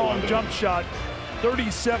another long jump shot.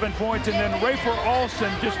 37 points, and then Ray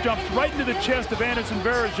Alston just jumps right into the chest of Anderson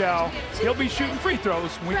Varejao. He'll be shooting free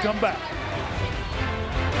throws when we come back.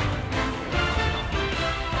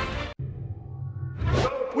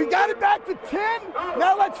 We got it back to 10.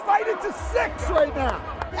 Now let's fight it to 6 right now.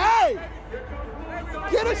 Hey,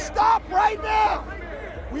 get a stop right now.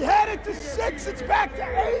 We had it to 6. It's back to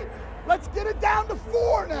 8. Let's get it down to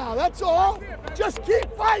 4 now. That's all. Just keep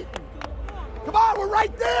fighting. Come on, we're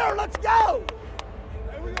right there. Let's go.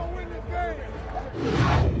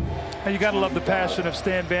 You got to love the passion of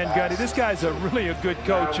Stan Van Gundy. This guy's really a good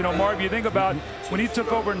coach. You know, Marv, you think about when he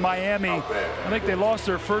took over in Miami, I think they lost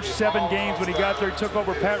their first 7 games when he got there. He took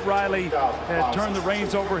over Pat Riley, turned the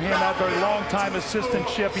reins over him after a long-time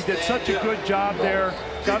assistantship. He did such a good job there.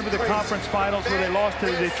 Got into the conference finals where they lost to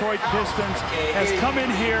the Detroit Pistons. Has come in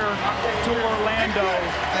here to Orlando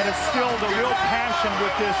and instilled a real passion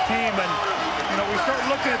with this team. And, you know, we start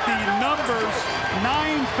looking at the numbers,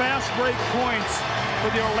 9 fast break points for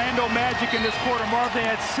the Orlando Magic in this quarter. Marv, they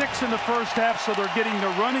had 6 in the first half, so they're getting the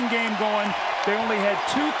running game going. They only had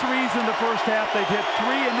 2 threes in the first half. They've hit 3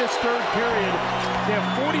 in this third period. They have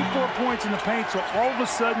 44 points in the paint, so all of a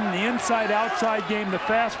sudden the inside-outside game, the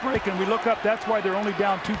fast break, and we look up, that's why they're only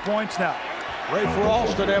down 2 points now. Ray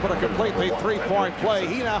Alston able to complete the 3-point play.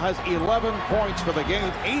 He now has 11 points for the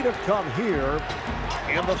game. 8 have come here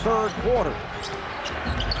in the third quarter.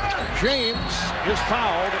 James is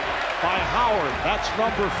fouled by Howard. That's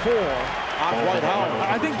number 4 on Dwight Howard.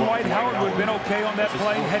 I think Dwight Howard would have been okay on that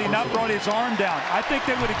play had he not brought his arm down. I think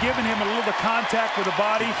they would have given him a little bit of contact with the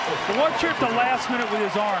body. But watch here at the last minute with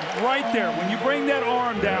his arm. Right there. When you bring that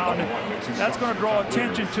arm down, that's going to draw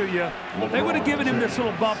attention to you. They would have given him this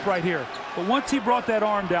little bump right here. But once he brought that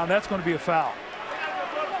arm down, that's going to be a foul.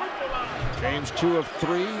 James 2 of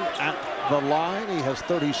 3 at the line. He has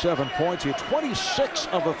 37 points. He had 26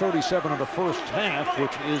 of the 37 in the first half,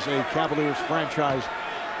 which is a Cavaliers franchise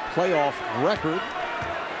playoff record.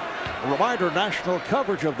 A reminder, national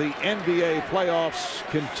coverage of the NBA playoffs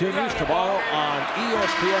continues tomorrow on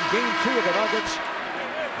ESPN. Game 2 of the Nuggets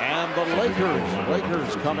and the Lakers.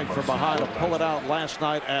 Lakers coming from behind to pull it out last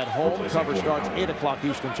night at home. Coverage starts 8 o'clock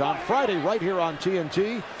Eastern time. Friday right here on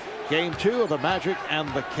TNT. Game 2 of the Magic and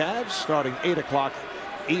the Cavs starting 8 o'clock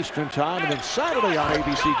Eastern time. And then Saturday on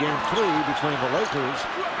ABC Game 3 between the Lakers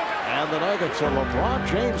and the Nuggets. And LeBron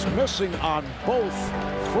James missing on both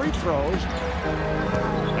free throws.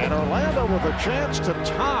 And Orlando with a chance to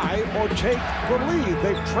tie or take the lead.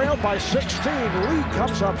 They've trailed by 16. Lee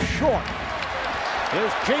comes up short.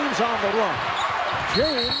 Here's James on the run.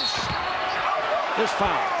 James is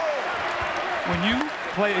fouled. When you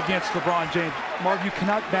play against LeBron James, Marv, you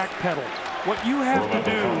cannot backpedal. What you have to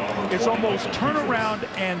do is almost turn around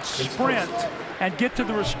and sprint and get to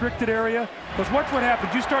the restricted area. Because watch what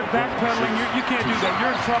happens. You start backpedaling, you can't do that.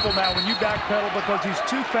 You're in trouble now when you backpedal because he's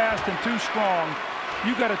too fast and too strong.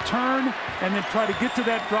 You got to turn and then try to get to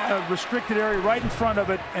that restricted area right in front of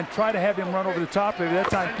it and try to have him run over the top of it. That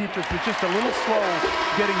time, Peepers was just a little slow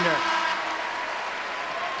getting there.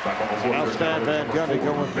 Now Stan Van Gundy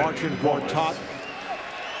going with Marcin Gortat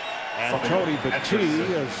and Tony Battie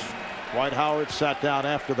as Dwight Howard sat down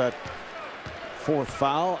after that 4th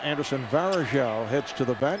foul. Anderson Varejao heads to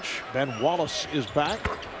the bench. Ben Wallace is back.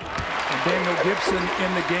 And Daniel Gibson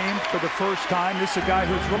in the game for the first time. This is a guy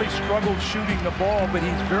who's really struggled shooting the ball, but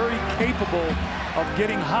he's very capable of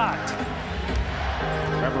getting hot.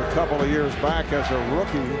 Remember a couple of years back as a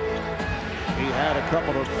rookie, he had a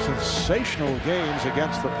couple of sensational games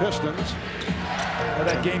against the Pistons. Well,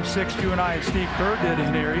 that game 6 you and I and Steve Kerr did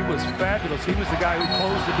in here, he was fabulous. He was the guy who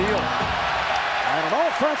closed the deal. And an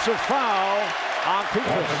offensive foul on Peters.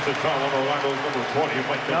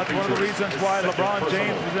 That's one of the reasons why LeBron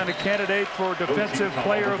James was in a candidate for Defensive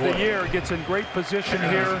Player of the Year. Gets in great position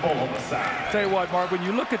here. Tell you what, Mark, when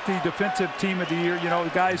you look at the Defensive Team of the Year, you know, the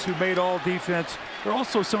guys who made all defense, they're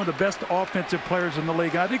also some of the best offensive players in the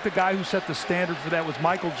league. And I think the guy who set the standard for that was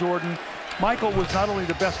Michael Jordan. Michael was not only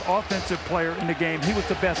the best offensive player in the game, he was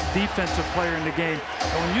the best defensive player in the game.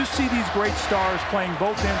 And when you see these great stars playing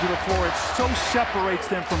both ends of the floor, it so separates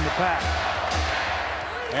them from the pack.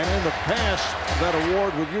 And in the past, that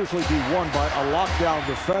award would usually be won by a lockdown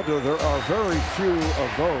defender. There are very few of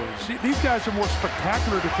those. See, these guys are more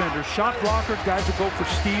spectacular defenders. Shot blockers, guys who go for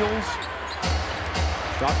steals.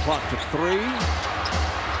 Shot clock to 3.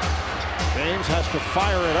 James has to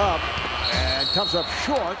fire it up and comes up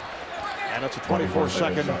short. And it's a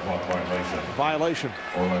 24-second violation.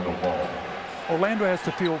 Orlando has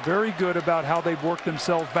to feel very good about how they've worked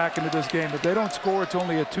themselves back into this game. If they don't score, it's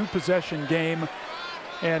only a 2-possession game.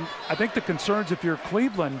 And I think the concerns, if you're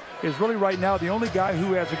Cleveland, is really right now the only guy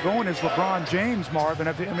who has it going is LeBron James, Marv. And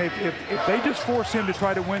if they just force him to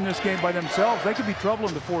try to win this game by themselves, they could be trouble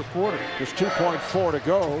in the fourth quarter. Just 2.4 to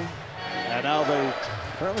go. And now they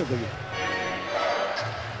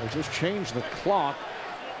just changed the clock.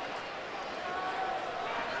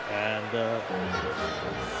 And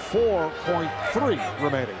 4.3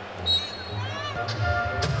 remaining.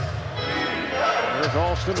 There's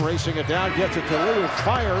Alston racing it down, gets it to Lou,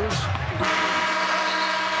 fires.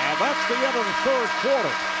 And that's the end of the third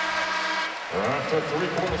quarter.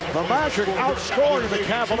 The Magic outscoring the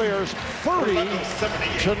Cavaliers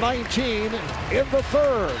 30-19 in the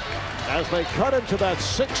third. As they cut into that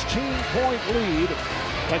 16-point lead.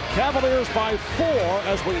 The Cavaliers by 4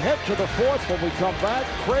 as we head to the fourth. When we come back,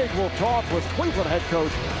 Craig will talk with Cleveland head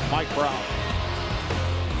coach Mike Brown.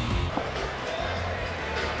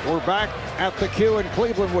 We're back at the Q in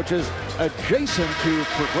Cleveland, which is adjacent to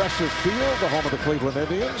Progressive Field, the home of the Cleveland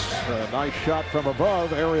Indians. A nice shot from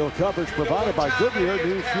above. Aerial coverage provided by Goodyear.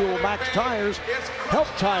 New Fuel Max tires. Help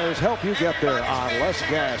tires help you get there on less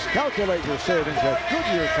gas. Calculate your savings at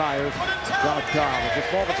GoodyearTires.com.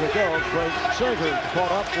 Just moments ago, Craig Sager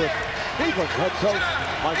caught up with Cleveland head coach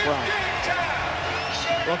Mike Brown.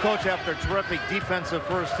 Well, Coach, after a terrific defensive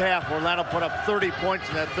first half, Orlando put up 30 points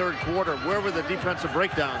in that third quarter. Where were the defensive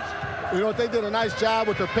breakdowns? You know, they did a nice job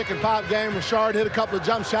with their pick and pop game. Richard hit a couple of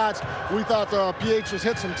jump shots. We thought PH was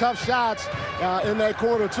hit some tough shots in that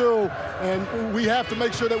quarter, too. And we have to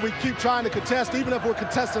make sure that we keep trying to contest, even if we're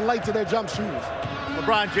contesting late to their jump shooters.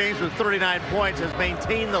 LeBron James with 39 points has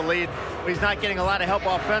maintained the lead, but he's not getting a lot of help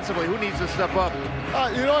offensively. Who needs to step up?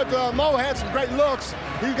 You know what? Mo had some great looks.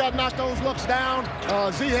 He got knocked those looks down.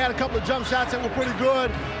 Z had a couple of jump shots that were pretty good.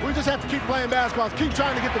 We just have to keep playing basketball, keep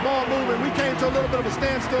trying to get the ball moving. We came to a little bit of a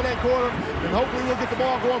standstill that quarter, and hopefully we'll get the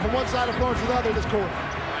ball going from one side of the floor to the other this quarter. All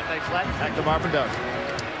right, thanks, Len. Back to Marvin Doug.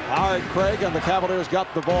 All right, Craig, and the Cavaliers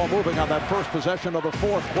got the ball moving on that first possession of the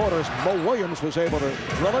fourth quarter. Mo Williams was able to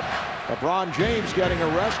drill it. LeBron James getting a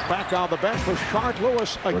rest. Back on the bench was Shard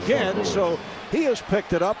Lewis again, so he has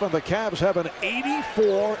picked it up, and the Cavs have an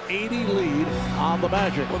 84-80 lead on the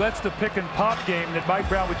Magic. Well, that's the pick and pop game that Mike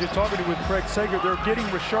Brown was just talking to with Craig Sager. They're getting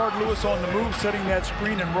Rashard Lewis on the move, setting that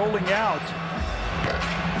screen and rolling out.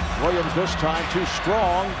 Williams this time too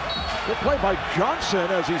strong. Good play by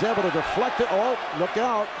Johnson as he's able to deflect it. Oh, look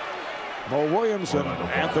out. Mo Williams and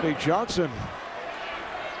Anthony Johnson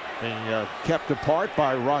being kept apart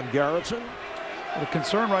by Ron Garretson. The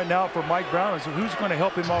concern right now for Mike Brown is who's going to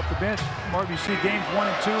help him off the bench. Marv, you see games 1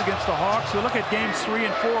 and 2 against the Hawks. So look at games 3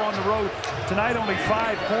 and 4 on the road. Tonight only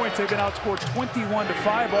 5 points. They've been outscored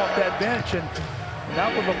 21-5 off that bench. And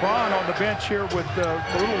now with LeBron on the bench here with a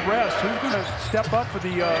little rest, who's going to step up for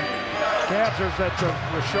the Cavs? There's that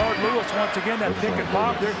Rashard Lewis once again, that pick and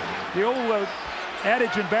pop. The old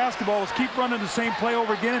adage in basketball is keep running the same play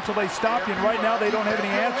over again until they stop you. And right now they don't have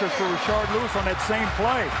any answers for Rashard Lewis on that same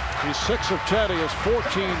play. He's 6 of 10. He has 14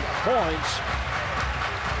 points.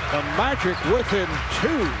 The Magic within 2.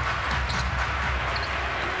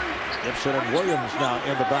 Gibson and Williams now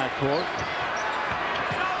in the backcourt.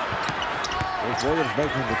 There's Williams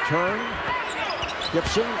making the turn.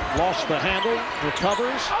 Gibson lost the handle,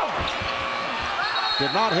 recovers.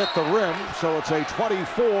 Did not hit the rim, so it's a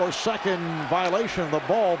 24-second violation of the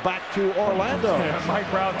ball back to Orlando. Yeah, Mike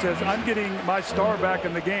Brown says, I'm getting my star back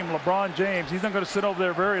in the game, LeBron James. He's not going to sit over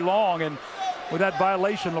there very long, and with that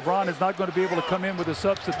violation, LeBron is not going to be able to come in with a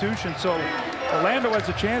substitution. So Orlando has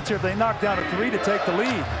a chance here if they knock down a 3 to take the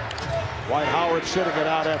lead. Dwight Howard sitting it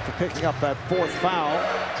out after picking up that 4th foul.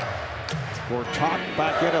 Gortat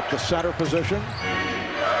back in at the center position.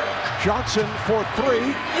 Johnson for 3.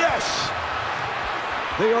 Yes!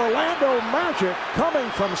 The Orlando Magic, coming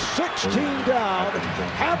from 16 down,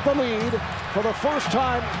 have the lead for the first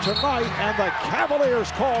time tonight, and the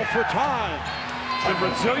Cavaliers call for time. The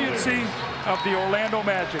resiliency of the Orlando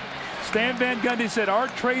Magic. Stan Van Gundy said, our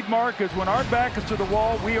trademark is when our back is to the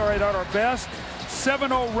wall, we are at our best.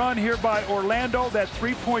 7-0 run here by Orlando. That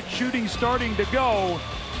 3-point shooting starting to go,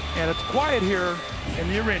 and it's quiet here in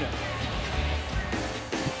the arena.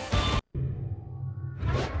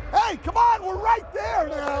 Hey, come on, we're right there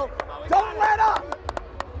now. Don't let up.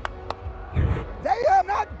 They have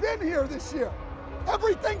not been here this year.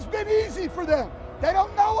 Everything's been easy for them. They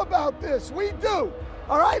don't know about this. We do.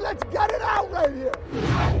 All right, let's get it out right here.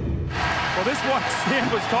 Well, this one Stan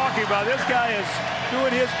was talking about, this guy is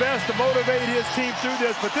doing his best to motivate his team through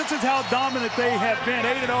this, but this is how dominant they have been.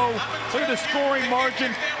 8-0. Look at the scoring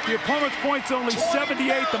margin. The opponent's points only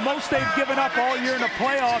 78. The most they've given up all year in the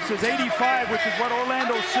playoffs is 85, which is what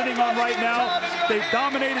Orlando's sitting on right now. They've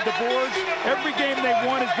dominated the boards. Every game they've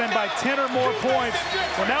won has been by 10 or more points.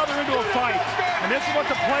 Well, now they're into a fight, and this is what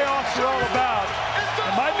the playoffs are all about.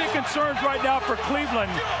 And my big concerns right now for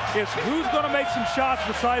Cleveland is who's going to make some shots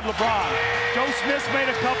beside LeBron. Joe Smith's made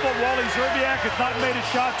a couple. Wally Zerbiak has not made a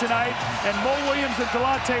shot tonight. And Mo Williams and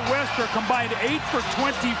Delonte West are combined 8 for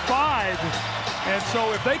 25. And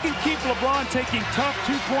so if they can keep LeBron taking tough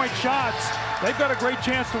two-point shots, they've got a great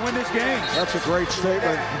chance to win this game. That's a great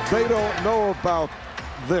statement. They don't know about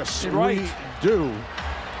this. Right. We do.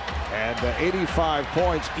 And 85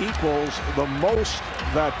 points equals the most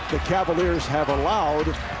that the Cavaliers have allowed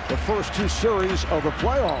the first two series of the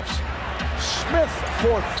playoffs. Smith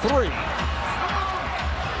for three.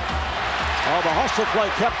 Oh, the hustle play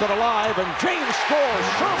kept it alive, and James scores.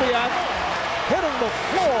 Zerbiak hitting the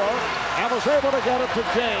floor and was able to get it to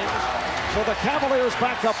James. So the Cavaliers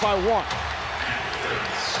back up by one.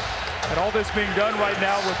 And all this being done right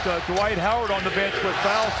now with Dwight Howard on the bench with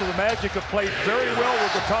fouls, so the Magic have played very well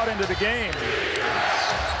with the Gortat into the game.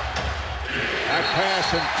 That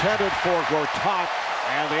pass intended for Gortat,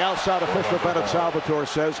 and the outside official Bennett Salvatore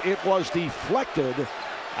says it was deflected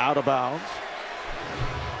out of bounds.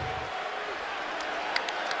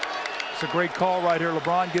 It's a great call right here.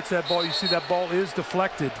 LeBron gets that ball. You see that ball is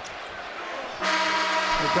deflected.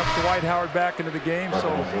 Here comes Dwight Howard back into the game.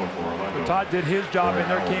 So Gortat did his job in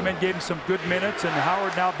there, came in, gave him some good minutes, and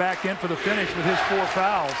Howard now back in for the finish with his 4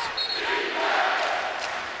 fouls.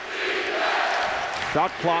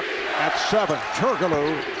 Shot clock at 7.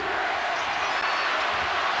 Turkoglu.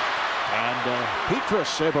 And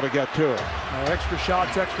Petrus able to get to it. Extra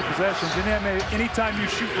shots, extra possessions. And anytime you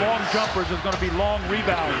shoot long jumpers, there's going to be long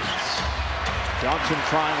rebounds. Johnson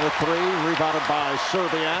trying with 3, rebounded by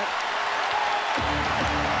Zerbiak.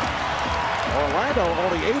 Orlando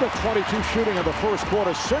only 8 of 22 shooting in the first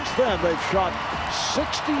quarter. Since then, they've shot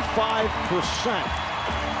 65%.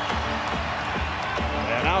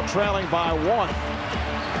 And now trailing by 1.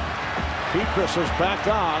 Petrus is back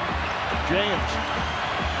on. James.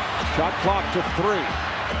 Shot clock to 3.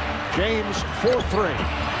 James for 3.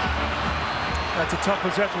 That's a tough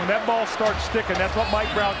possession. When that ball starts sticking, that's what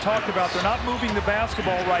Mike Brown talked about. They're not moving the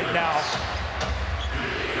basketball right now.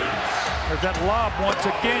 There's that lob once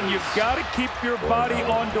again. You've got to keep your body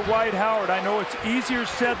on Dwight Howard. I know it's easier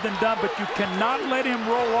said than done, but you cannot let him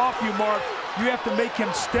roll off you, Mark. You have to make him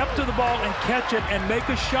step to the ball and catch it and make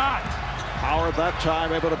a shot. Howard that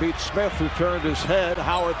time able to beat Smith, who turned his head.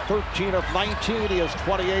 Howard 13 of 19. He has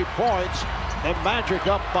 28 points. And Magic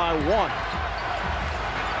up by 1.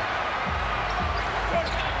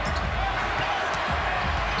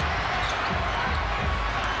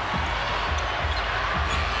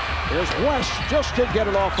 Here's West, just to get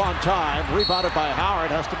it off on time. Rebounded by Howard.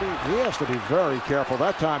 He has to be very careful.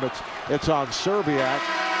 That time it's on Zerbiak.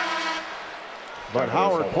 But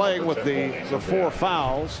Howard playing with the 4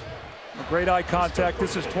 fouls. Great eye contact.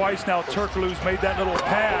 This is twice now Turkoglu's made that little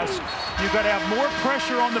pass. You've got to have more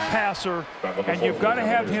pressure on the passer, and you've got to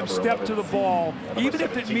have him step to the ball, even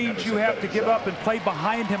if it means you have to give up and play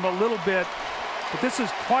behind him a little bit. But this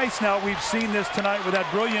is twice now we've seen this tonight with that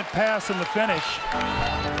brilliant pass in the finish.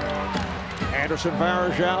 Anderson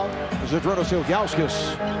Varejao, Zydrunas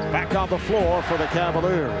Ilgauskas back on the floor for the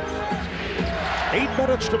Cavaliers. 8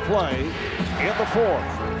 minutes to play in the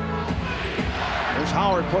 4th. There's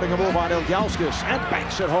Howard putting a move on Ilgauskas and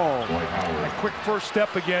banks it home. A quick first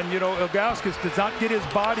step again. You know, Ilgauskas does not get his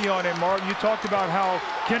body on him, Martin. You talked about how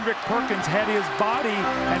Kendrick Perkins had his body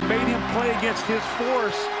and made him play against his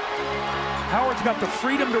force. Howard's got the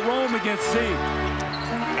freedom to roam against Z.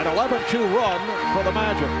 An 11-2 run for the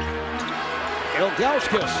Magic.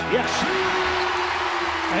 Ilgauskas, yes.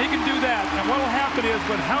 And he can do that. And what will happen is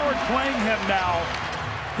with Howard playing him now,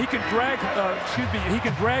 he can drag, he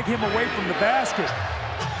can drag him away from the basket.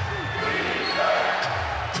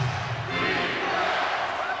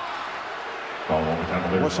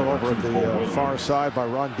 Whistle over at the far side by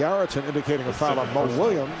Ron Garrettson, indicating a foul on Mo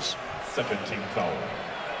Williams. Second team foul.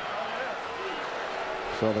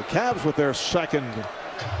 So the Cavs with their second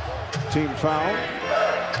team foul.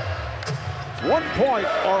 1 point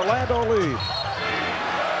Orlando lead.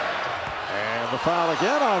 And the foul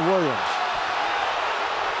again on Williams.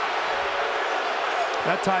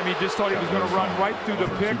 That time he just thought he was going to run right through the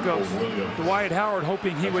pick of Dwight Howard,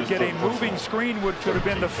 hoping he would get a moving screen, which could have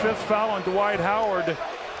been the 5th foul on Dwight Howard.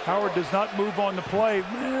 Howard does not move on the play.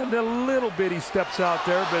 Man, a little bit he steps out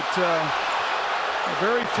there, but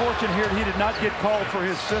Very fortunate here he did not get called for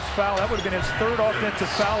his 5th foul. That would have been his 3rd offensive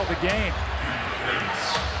foul of the game.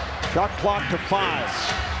 Shot clock to 5.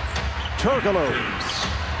 Turkoglu.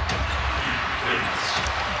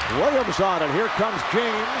 Williams on it. Here comes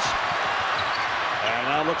James. And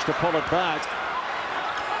now looks to pull it back.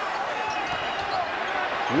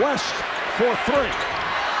 West for 3.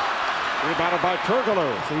 Rebounded by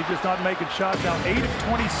Turkoglu. So he's just not making shots now. 8 of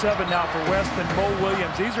 27 now for West and Mo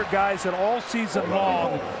Williams. These are guys that all season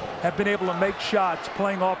long have been able to make shots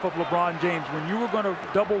playing off of LeBron James. When you were going to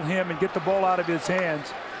double him and get the ball out of his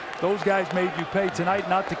hands, those guys made you pay. Tonight,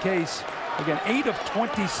 not the case. Again, 8 of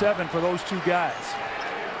 27 for those 2 guys.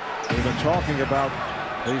 We've been talking about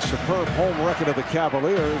the superb home record of the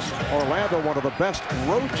Cavaliers. Orlando, one of the best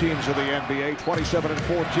road teams in the NBA,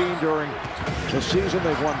 27-14 during the season.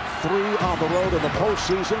 They've won 3 on the road in the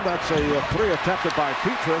postseason. That's a 3 attempted by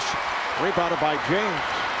Petrus, rebounded by James.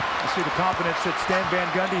 You see the confidence that Stan Van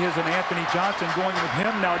Gundy has in Anthony Johnson, going with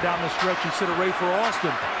him now down the stretch instead of Ray for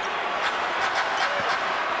Austin.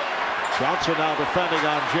 Johnson now defending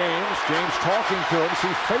on James. James talking to him.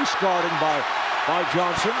 See face guarding by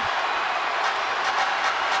Johnson.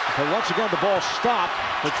 But once again, the ball stopped,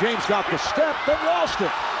 but James got the step, then lost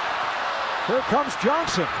it. Here comes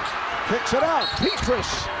Johnson. Kicks it out.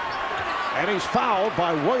 Petrus. And he's fouled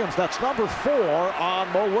by Williams. That's number 4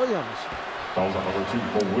 on Mo Williams. Fouls on number 2,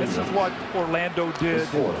 Mo Williams. This is what Orlando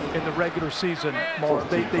did in the regular season, Mark.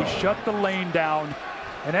 They shut the lane down.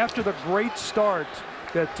 And after the great start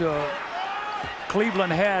that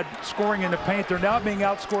Cleveland had scoring in the paint, they're now being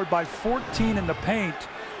outscored by 14 in the paint.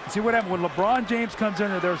 See what happened when LeBron James comes in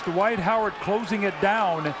there. There's Dwight Howard closing it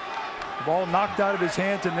down. The ball knocked out of his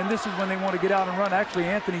hands, and then this is when they want to get out and run. Actually,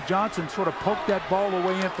 Anthony Johnson sort of poked that ball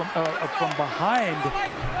away in from behind.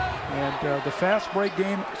 And the fast break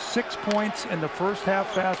game, 6 points in the first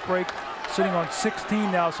half fast break, sitting on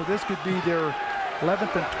 16 now. So this could be their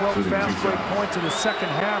 11th and 12th fast break points in the second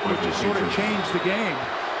half, which has sort of changed the game.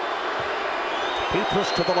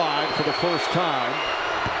 Petrus to the line for the first time.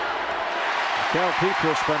 Cal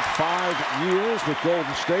Petrus spent 5 years with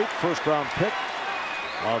Golden State, first-round pick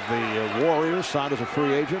of the Warriors, signed as a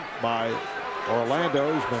free agent by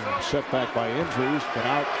Orlando. He's been set back by injuries, been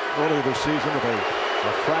out earlier this season with a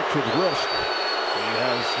fractured wrist. He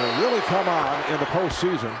has really come on in the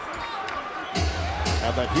postseason.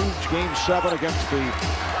 Had that huge Game 7 against the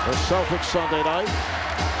Celtics Sunday night.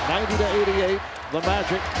 90-88, the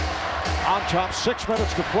Magic on top, 6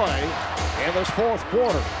 minutes to play in this 4th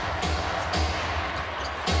quarter.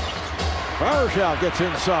 Varejao gets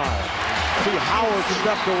inside. See Howard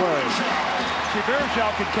stepped away. See, Varejao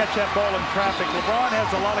can catch that ball in traffic. LeBron has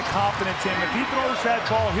a lot of confidence in him. If he throws that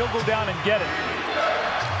ball, he'll go down and get it.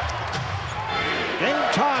 Game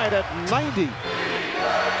tied at 90.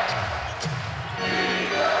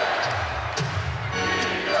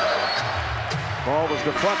 Ball was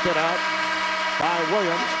deflected out by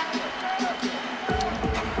Williams.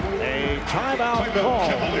 A timeout call.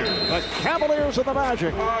 The Cavaliers and the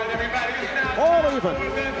Magic. All even.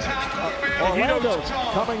 Orlando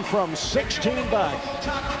coming from 16 back.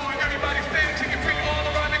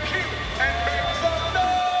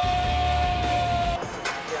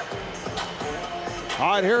 All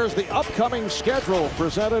right, here's the upcoming schedule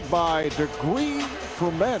presented by Degree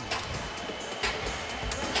for Men.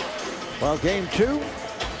 Well, Game 2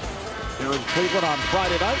 here in Cleveland on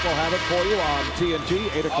Friday night. We'll have it for you on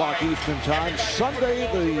TNT, 8 o'clock Eastern Time. Sunday,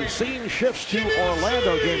 the scene shifts to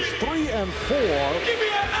Orlando. Games 3 and 4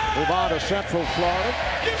 move on to Central Florida,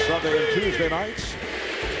 Sunday and Tuesday nights.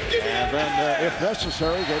 And then, if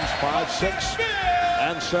necessary, games 5, 6,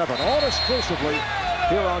 and 7. All exclusively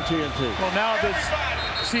here on TNT. Well, now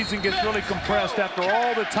this season gets really compressed after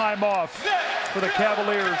all the time off for the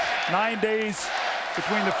Cavaliers. 9 days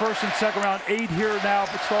between the first and second round, 8 here now,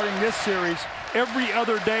 but starting this series every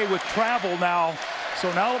other day with travel now. So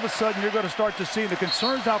now all of a sudden you're going to start to see the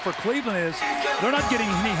concerns now for Cleveland is they're not getting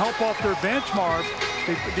any help off their bench, Marv.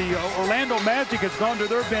 The Orlando Magic has gone to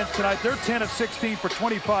their bench tonight. They're 10 of 16 for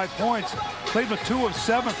 25 points. Cleveland 2 of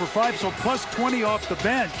 7 for 5, so plus 20 off the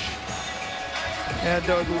bench. And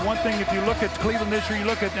the one thing, if you look at Cleveland this year, you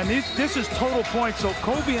look at, and this is total points. So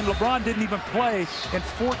Kobe and LeBron didn't even play in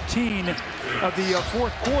 14 of the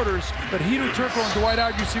 4th quarters. But Hedo Turco and Dwight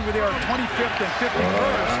Howard, you see where they are 25th and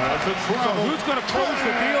 51st. So who's going to close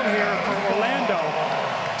the deal here for Orlando?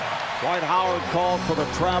 Dwight Howard called for the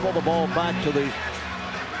travel, the ball back to the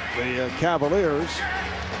Cavaliers.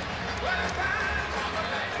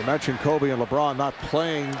 You mentioned Kobe and LeBron not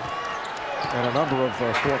playing in a number of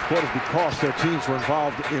 4th quarters because their teams were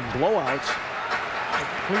involved in blowouts.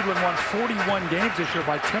 Cleveland won 41 games this year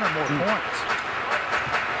by 10 or more points.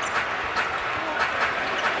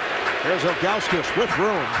 Here's Ilgauskas with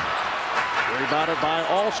room. Rebounded by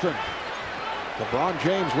Alston. LeBron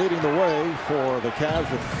James leading the way for the Cavs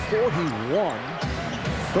with 41.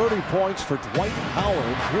 30 points for Dwight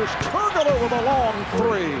Howard. Here's Turkoglu with a long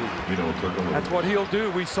three. That's what he'll do.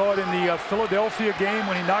 We saw it in the Philadelphia game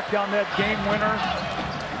when he knocked down that game winner.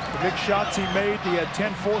 The big shots he made. He had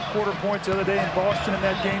 10 fourth quarter points the other day in Boston in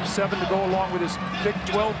that game, 7 to go along with his Big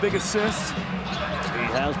 12 big assists. He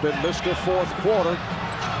has been Mr. Fourth Quarter.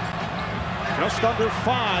 Just under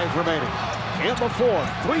 5 remaining in the fourth.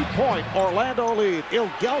 3-point Orlando lead.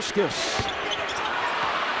 Ilgauskas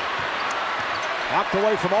knocked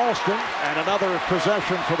away from Alston, and another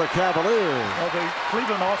possession for the Cavaliers. Well, the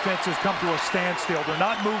Cleveland offense has come to a standstill. They're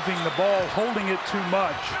not moving the ball, holding it too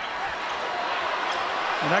much.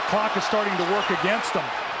 And that clock is starting to work against them.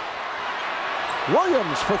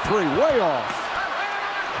 Williams for 3, way off.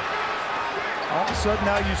 All of a sudden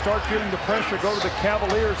now you start feeling the pressure go to the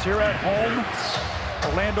Cavaliers here at home.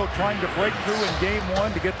 Orlando trying to break through in game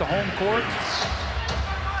 1 to get the home court.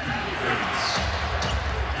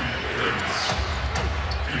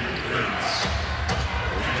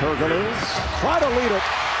 Turkoglu try to lead it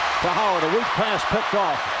to Howard. A weak pass picked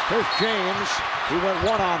off. Here's James. He went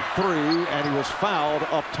 1 on 3, and he was fouled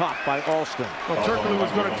up top by Alston. Well, Turkoglu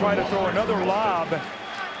was going to try to throw another lob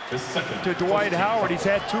to Dwight Howard. He's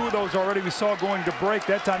had 2 of those already. We saw going to break.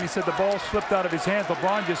 That time he said the ball slipped out of his hands.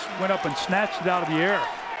 LeBron just went up and snatched it out of the air.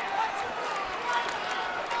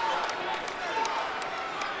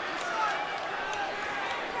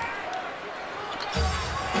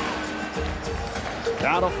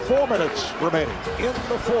 Down to 4 minutes remaining in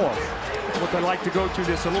the fourth. What they like to go to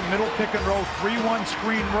this, a little middle pick and roll, 3-1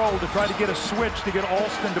 screen roll to try to get a switch to get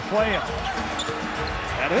Alston to play him.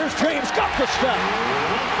 And here's James, got the step.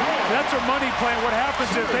 That's a money play. What happens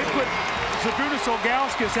is they put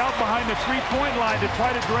Ilgauskas out behind the 3-point line to try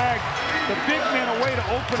to drag the big man away to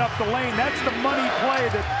open up the lane. That's the money play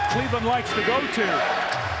that Cleveland likes to go to.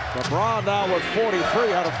 LeBron now with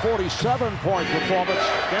 43 out of 47-point performance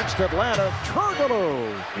against Atlanta. Turkoglu.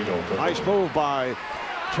 Nice move by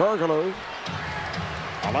Turkoglu.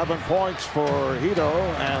 11 points for Hito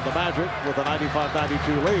and the Magic with a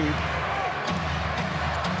 95-92 lead.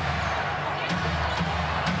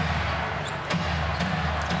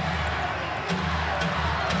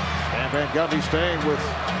 And Van Gundy staying with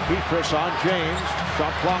Petrus on James.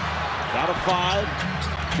 Shot clock down to 5.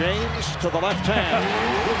 James to the left hand.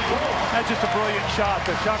 That's just a brilliant shot.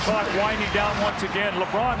 The shot clock winding down once again.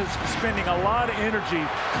 LeBron is spending a lot of energy.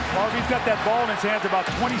 He's got that ball in his hands about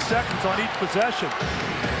 20 seconds on each possession.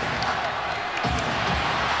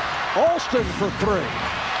 Alston for 3.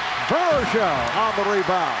 Varejao on the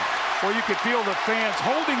rebound. Well, you could feel the fans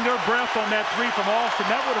holding their breath on that 3 from Alston.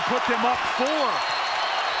 That would have put them up 4.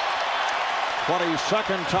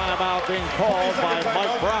 22nd timeout being called by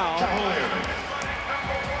Mike Brown.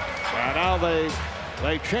 And now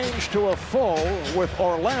they change to a full with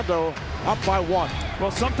Orlando up by 1.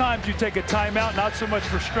 Well, sometimes you take a timeout, not so much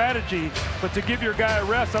for strategy, but to give your guy a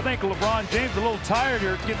rest. I think LeBron James a little tired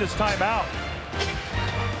here to get this timeout.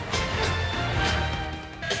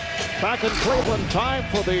 Back in Cleveland, time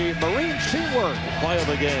for the Marines teamwork play of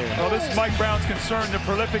the game. Well, this is Mike Brown's concern, the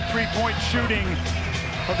prolific 3-point shooting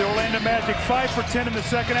of the Orlando Magic. 5 for 10 in the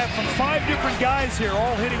second half from 5 different guys here,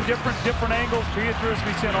 all hitting different angles. Beatrice,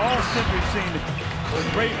 we've seen Alston, we've seen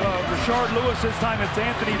Rashard Lewis. This time it's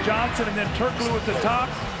Anthony Johnson, and then Turkoglu at the top.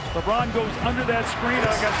 LeBron goes under that screen.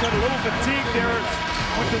 Like I said, a little fatigued there.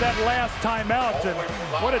 Went to that last timeout, and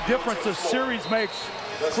what a difference a series makes.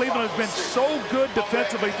 Cleveland has been so good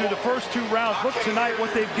defensively through the first 2 rounds. Look tonight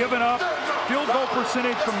what they've given up. Field goal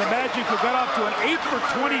percentage from the Magic, who got off to an 8 for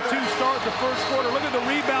 22 start the first quarter. Look at the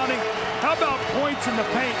rebounding. How about points in the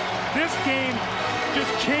paint? This game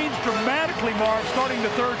just changed dramatically, Marv, starting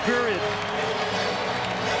the 3rd period.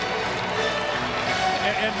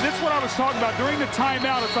 And this is what I was talking about during the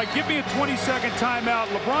timeout. It's like, give me a 20-second timeout.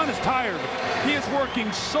 LeBron is tired. He is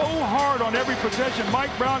working so hard on every possession.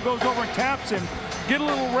 Mike Brown goes over and taps him. Get a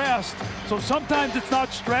little rest. So sometimes it's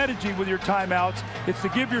not strategy with your timeouts. It's to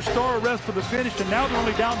give your star a rest for the finish, and now they're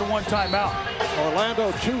only down to 1 timeout.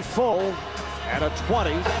 Orlando 2 full and a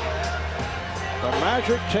 20. The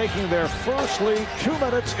Magic taking their first lead 2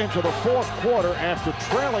 minutes into the fourth quarter after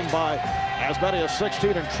trailing by as many as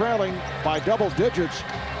 16 and trailing by double digits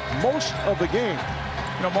most of the game.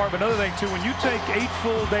 You know, Marv, another thing, too, when you take 8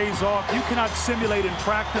 full days off, you cannot simulate in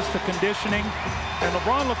practice the conditioning. And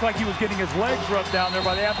LeBron looked like he was getting his legs rubbed down there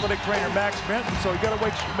by the athletic trainer, Max Benton, so you got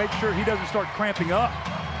to make sure he doesn't start cramping up.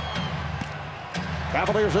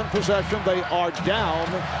 Cavaliers in possession. They are down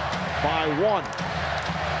by 1.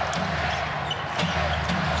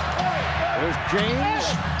 There's James.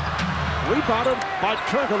 Rebounded by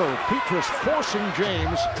Turkoglu. Petrus forcing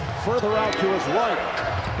James further out to his right.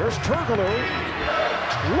 There's Turkoglu.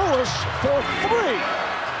 Lewis for three.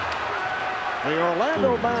 The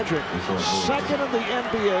Orlando Magic, second in the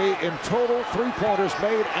NBA in total three-pointers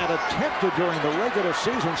made and attempted during the regular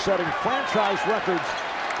season, setting franchise records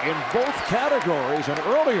in both categories. And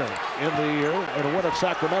earlier in the year, in a win at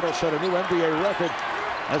Sacramento, set a new NBA record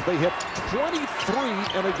as they hit 23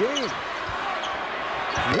 in a game.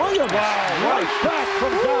 Williams, right back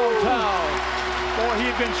from downtown. Boy, he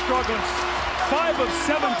had been struggling. 5 of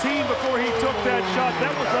 17 before he took that shot.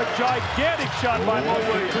 That was a gigantic shot by Mo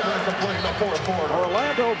Williams.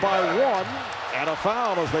 Orlando by 1, and a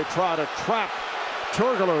foul as they try to trap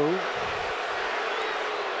Turkoglu.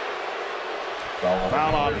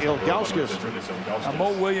 Foul on Ilgauskas.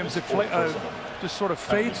 Mo Williams just sort of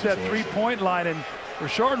fades that three-point line, and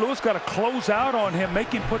Rashard Lewis got to close out on him,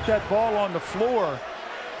 make him put that ball on the floor.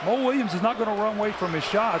 Mo Williams is not going to run away from his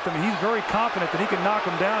shot. I mean, he's very confident that he can knock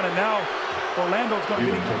him down, and now Orlando's going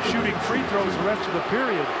to be shooting free throws the rest of the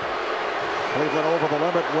period. Cleveland over the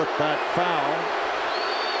limit with that foul.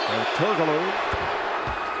 And Turkoglu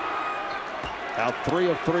out 3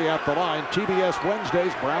 of 3 at the line. TBS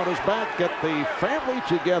Wednesdays, Brown is back. Get the family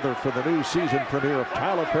together for the new season premiere of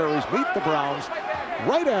Tyler Perry's Meet the Browns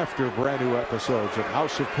right after brand new episodes of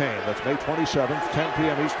House of Pain. That's May 27th, 10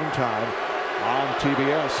 p.m. Eastern Time on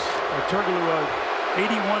TBS. Turkoglu,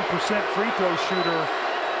 81% free throw shooter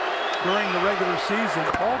during the regular season.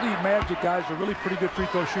 All the Magic guys are really pretty good free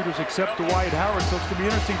throw shooters except Dwight Howard, so it's going to be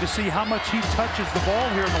interesting to see how much he touches the ball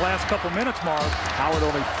here in the last couple minutes, Marv. Howard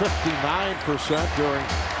only 59% during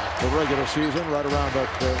the regular season, right around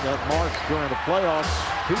that mark during the playoffs.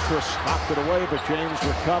 Petrus knocked it away, but James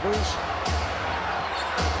recovers.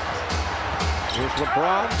 Here's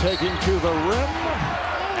LeBron taking to the rim,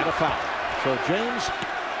 and a foul. So James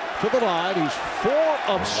to the line. He's 4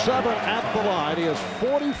 of 7 at the line. He has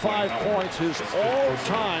 45 points, his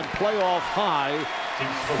all-time playoff high,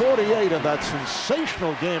 48 in that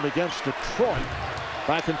sensational game against Detroit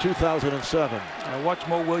back in 2007. Now watch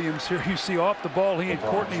Mo Williams here. You see off the ball, he and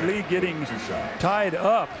Courtney Lee getting tied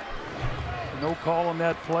up. No call on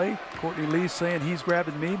that play. Courtney Lee saying he's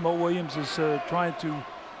grabbing me. Mo Williams is trying to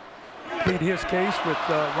plead his case with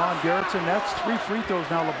Ron Gerritsen. That's 3 free throws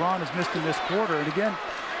now LeBron has missed in this quarter. And again,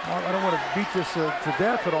 I don't want to beat this to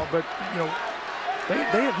death at all, but you know,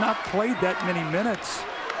 they have not played that many minutes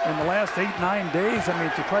in the last 8-9 days. I mean,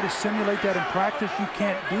 to try to simulate that in practice, you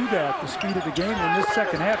can't do that. The speed of the game in this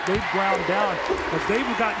second half, they've ground down. As they've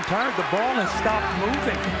gotten tired, the ball has stopped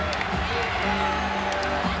moving.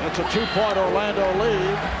 It's a 2-point Orlando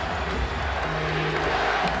lead.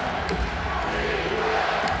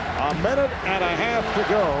 A minute and a half to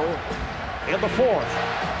go in the fourth.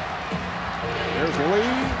 Here's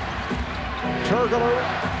Lee. Turkoglu.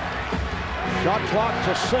 Shot clock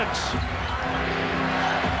to 6.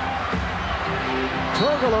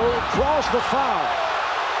 Turkoglu draws the foul.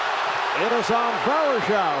 It is on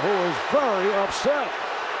Varejao, who is very upset.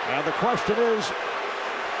 And the question is,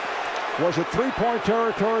 was it 3-point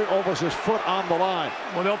territory or was his foot on the line?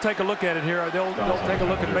 Well, they'll take a look at it here. They'll take a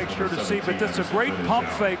look and make sure to see. But this is a great pump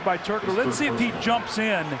fake by Turkoglu. Let's see if he jumps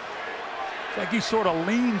in. It's like he sort of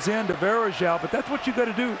leans into Varejao, but that's what you got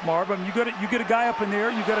to do, Marv. I mean, you get a guy up in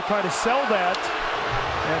there. You got to try to sell that.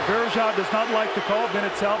 And Varejao does not like the call.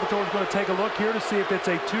 Bennett Salvatore is going to take a look here to see if it's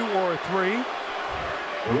a 2 or a 3. The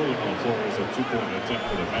ruling on the floor is a 2-point attempt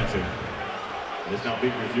for the Magic. It is now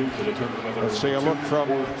being reviewed to determine whether. Let's see a look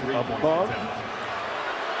from above.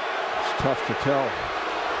 It's tough to tell.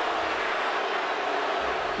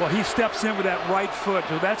 Well, he steps in with that right foot,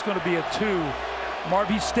 so that's going to be a 2. Marv,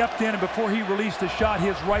 he stepped in, and before he released the shot,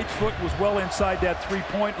 his right foot was well inside that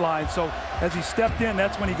 3-point line. So as he stepped in,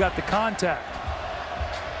 that's when he got the contact.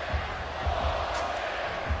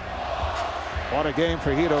 What a game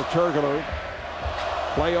for Hedo Turkoglu.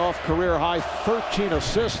 Playoff career high 13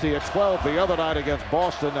 assists. He had 12 the other night against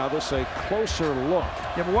Boston. Now this a closer look.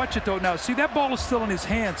 Yeah, but watch it though. Now see, that ball is still in his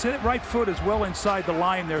hand. See, that right foot is well inside the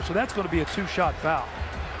line there, so that's going to be a 2-shot foul.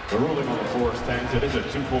 The ruling on the floor stands. It is a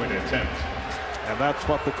 2-point attempt. And that's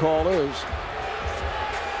what the call is.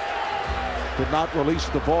 Did not release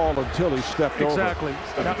the ball until he stepped over. Exactly.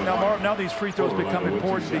 Now these free throws become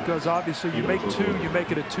important because obviously you make 2, you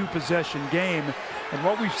make it a 2-possession game. And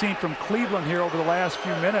what we've seen from Cleveland here over the last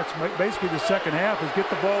few minutes, basically the second half, is get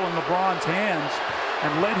the ball in LeBron's hands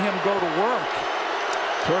and let him go to work.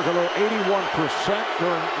 Turkoglu 81%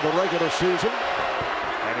 during the regular season.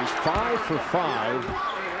 And he's 5 for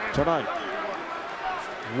 5 tonight.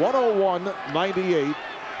 101-98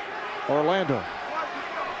 Orlando.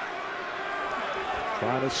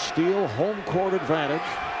 Trying to steal home court advantage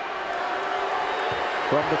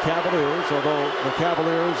from the Cavaliers, although the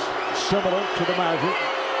Cavaliers, similar to the Magic,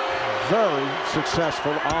 very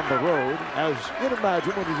successful on the road, as you'd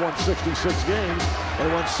imagine when you won 66 games. They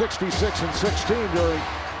won 66 and 16 during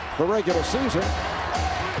the regular season.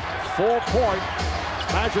 4-point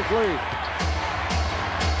Magic lead.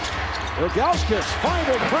 Ilgauskas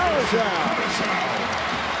finding Varejao.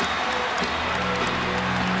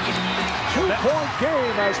 2-point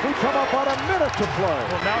game as we come up on a minute to play.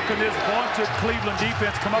 Well, now can this vaunted Cleveland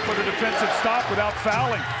defense come up with a defensive stop without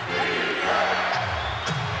fouling?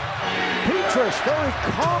 Petrus very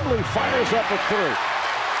calmly fires up a three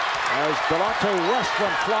as Delonte West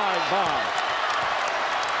went flying by.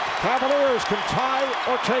 Cavaliers can tie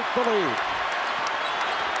or take the lead.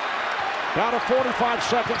 Down to 45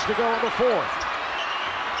 seconds to go in the fourth.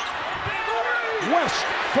 West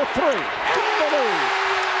for three. In the lead.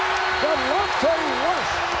 Delonte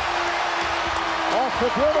West off the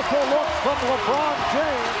beautiful look from LeBron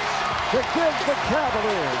James to give the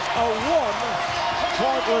Cavaliers a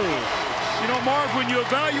 1-point lead. You know, Marv, when you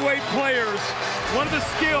evaluate players, one of the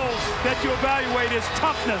skills that you evaluate is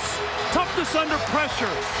toughness. Toughness under pressure.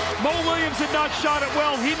 Mo Williams had not shot it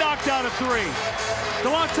well. He knocked down a three.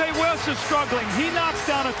 Delonte West is struggling. He knocks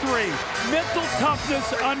down a three. Mental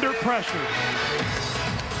toughness under pressure.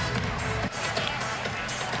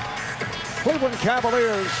 Cleveland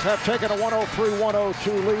Cavaliers have taken a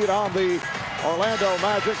 103-102 lead on the Orlando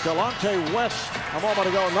Magic. Delonte West, a moment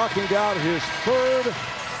ago, knocking down his third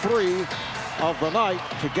three of the night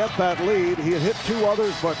to get that lead. He had hit two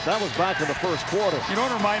others, but that was back in the first quarter. You know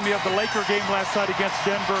what reminded me of the Laker game last night against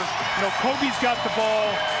Denver? You know, Kobe's got the ball,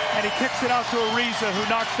 and he kicks it out to Ariza, who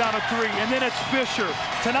knocks down a three, and then it's Fisher.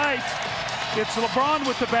 Tonight, it's LeBron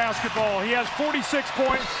with the basketball. He has 46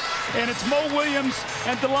 points, and it's Mo Williams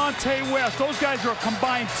and Delonte West. Those guys are a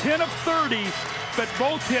combined 10 of 30, but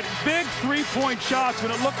both hit big three-point shots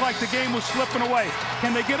when it looked like the game was slipping away.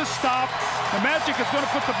 Can they get a stop? The Magic is going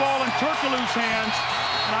to put the ball in Turkoglu's hands,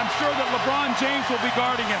 and I'm sure that LeBron James will be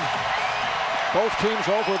guarding him. Both teams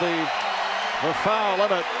over the foul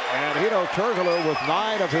limit, and Hedo Turkoglu with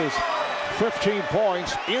 9 of his 15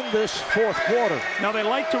 points in this fourth quarter. Now they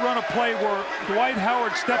like to run a play where Dwight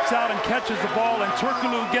Howard steps out and catches the ball, and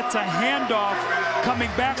Turkoglu gets a handoff coming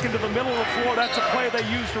back into the middle of the floor. That's a play they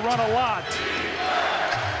use to run a lot.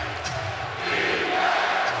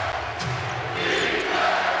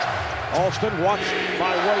 Alston watched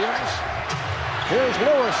by Williams. Here's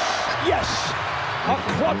Lewis. Yes! A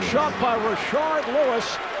clutch shot by Rashard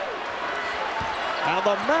Lewis. And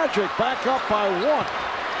the Magic back up by 1.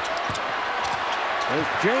 As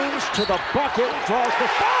James to the bucket, draws the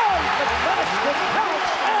foul. The basket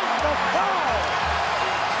counts and the foul.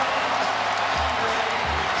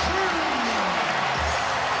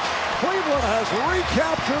 Cleveland has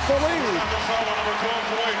recaptured the lead.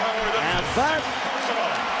 And that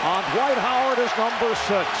on Dwight Howard is number 6.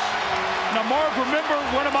 Now, Marv, remember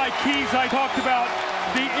one of my keys I talked about,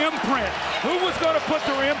 the imprint. Who was going to put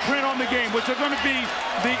their imprint on the game? Was it going to be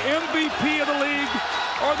the MVP of the league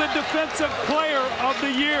or the defensive player of the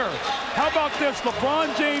year? How about this?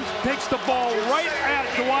 LeBron James takes the ball right at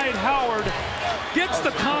Dwight Howard, gets the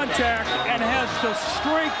contact, and has the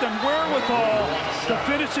strength and wherewithal to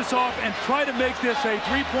finish this off and try to make this a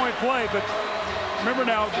three-point play. But remember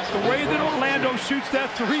now, the way that Orlando shoots that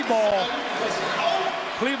three ball,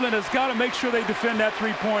 Cleveland has got to make sure they defend that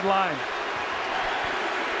three-point line.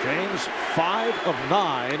 James 5 of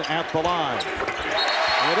 9 at the line.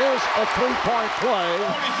 It is a three-point play,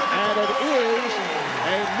 and it is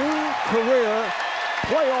a new career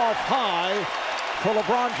playoff high for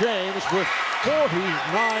LeBron James with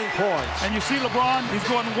 49 points. And you see LeBron, he's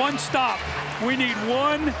going one stop. We need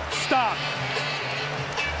one stop.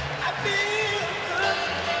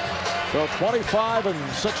 So 25 and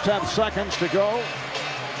 6/10 seconds to go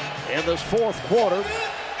in this fourth quarter.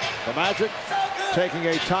 The Magic taking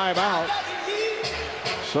a timeout,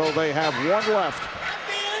 so they have one left.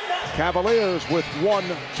 Cavaliers with one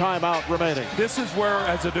timeout remaining. This is where,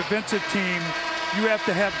 as a defensive team, you have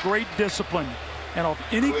to have great discipline. And on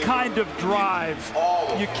any kind of drive,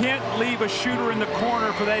 you can't leave a shooter in the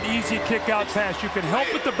corner for that easy kick-out pass. You can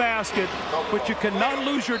help with the basket, but you cannot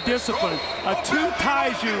lose your discipline. A 2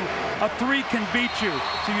 ties you, a 3 can beat you.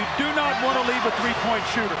 So you do not want to leave a three-point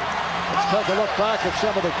shooter. Let's take a look back at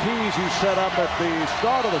some of the keys he set up at the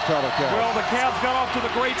start of the telecast. Well, the Cavs got off to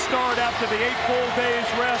the great start after the 8 full days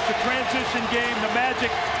rest, the transition game, the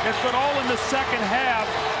Magic. It's been all in the second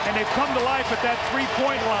half, and they've come to life at that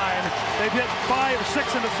three-point line. They've hit 5 or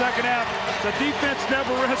 6 in the second half. The defense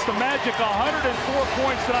never rests. The Magic 104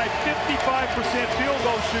 points tonight, 55% field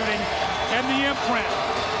goal shooting, and the imprint.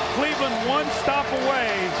 Cleveland one stop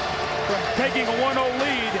away from taking a 1-0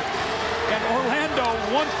 lead, and Orlando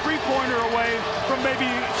one three-pointer away from maybe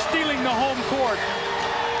stealing the home court.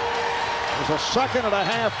 There's a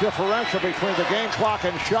 1.5-second differential between the game clock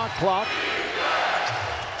and shot clock.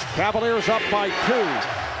 Cavaliers up by 2.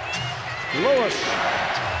 Lewis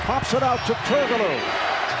pops it out to Turkoglu.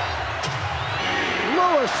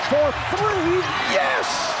 Lewis for 3. Yes!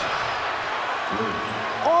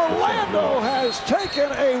 Orlando has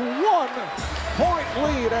taken a 1-point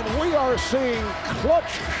lead, and we are seeing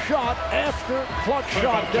clutch shot after clutch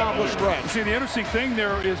shot down the stretch. See, the interesting thing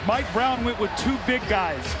there is Mike Brown went with 2 big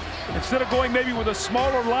guys. Instead of going maybe with a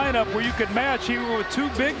smaller lineup where you could match, he went with 2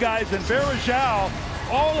 big guys, and Varejao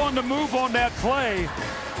all on the move on that play.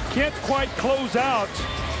 Can't quite close out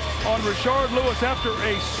on Rashard Lewis after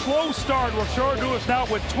a slow start. Rashard Lewis now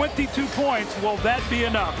with 22 points. Will that be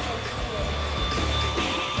enough?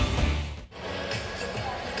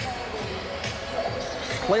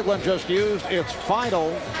 Cleveland just used its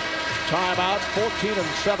final timeout. 14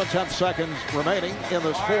 7/10 seconds remaining in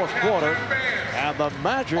this fourth quarter. And the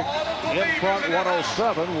Magic in front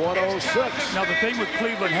 107-106. Now the thing with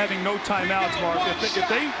Cleveland having no timeouts, Mark, if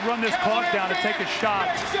they run this clock down and take a shot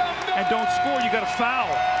and don't score, you got a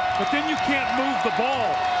foul. But then you can't move the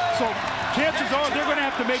ball. So chances are they're going to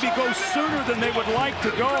have to maybe go sooner than they would like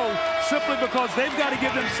to go, simply because they've got to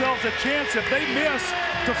give themselves a chance, if they miss,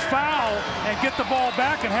 to foul and get the ball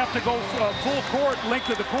back and have to go full court, length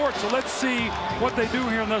of the court. So let's see what they do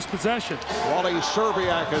here in this possession. Wally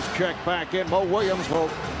Serbiak has checked back in. Mo Williams will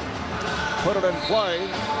put it in play.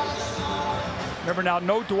 Remember now,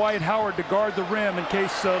 no Dwight Howard to guard the rim in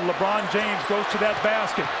case LeBron James goes to that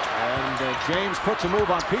basket. And James puts a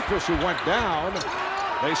move on Petrus, who went down.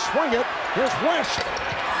 They swing it. Here's West.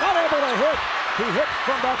 Not able to hit. He hit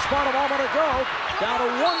from that spot a moment ago. Down to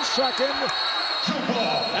 1 second.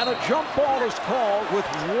 And a jump ball is called with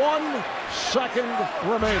 1 second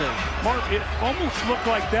remaining. Mark, it almost looked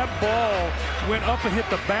like that ball went up and hit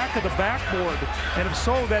the back of the backboard. And if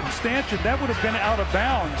so, that stanchion, that would have been out of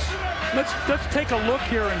bounds. Let's take a look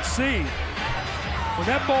here and see. When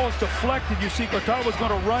that ball is deflected, you see Cortado was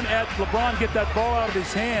going to run at LeBron, get that ball out of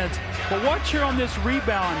his hands. But watch here on this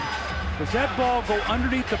rebound. Does that ball go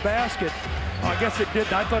underneath the basket? Oh, I guess it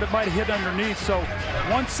didn't. I thought it might have hit underneath. So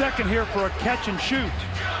 1 second here for a catch and shoot.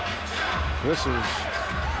 This is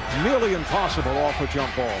nearly impossible off a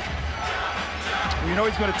jump ball. You know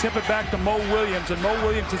he's going to tip it back to Mo Williams, and Mo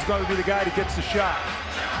Williams is going to be the guy that gets the shot.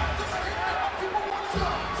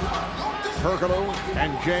 Turkoglu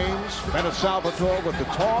and James. Bennett Salvatore with the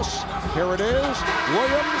toss. Here it is.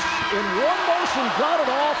 Williams in one motion got it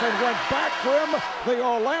off and went back rim. The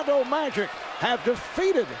Orlando Magic have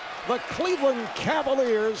defeated the Cleveland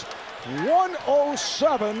Cavaliers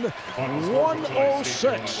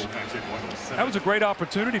 107-106. That was a great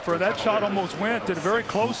opportunity for her. That shot almost went to very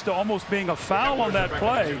close to almost being a foul on that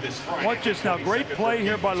play. Watch this now. Great play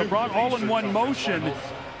here by LeBron, all in one motion.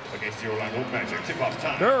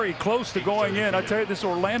 Very close to going in. I tell you, this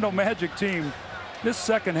Orlando Magic team, this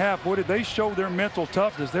second half, boy, did they show their mental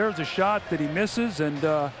toughness. There's a shot that he misses, and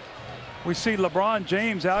we see LeBron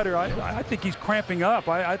James out here. I think he's cramping up.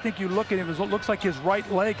 I think you look at him, it looks like his right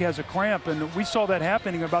leg has a cramp, and we saw that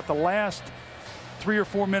happening about the last 3 or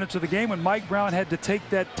 4 minutes of the game when Mike Brown had to take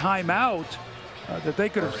that timeout that they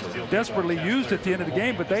could have desperately used at the end of the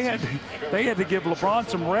game, but they had to give LeBron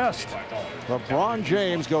some rest. LeBron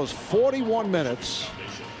James goes 41 minutes,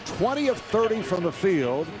 20 of 30 from the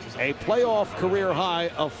field, a playoff career high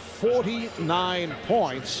of 49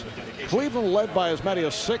 points. Cleveland led by as many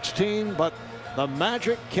as 16, but the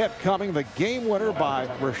Magic kept coming. The game winner by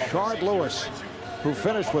Rashard Lewis, who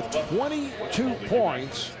finished with 22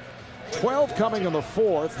 points, 12 coming in the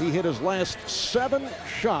fourth. He hit his last 7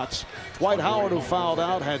 shots. Dwight Howard, who fouled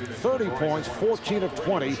out, had 30 points, 14 of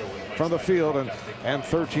 20 from the field, and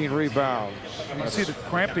 13 rebounds. You see the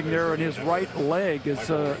cramping there in his right leg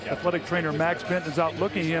as athletic trainer Max Benton is out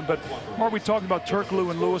looking at him. But more we talking about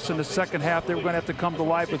Turkoglu and Lewis in the second half. They were going to have to come to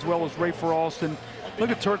life, as well as Rafer Alston. Look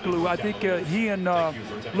at Turkoglu. I think he and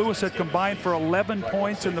Lewis had combined for 11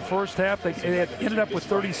 points in the first half. They had ended up with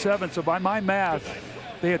 37. So by my math,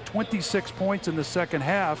 they had 26 points in the second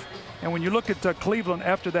half. And when you look at Cleveland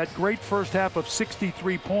after that great first half of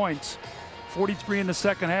 63 points, 43 in the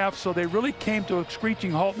second half. So they really came to a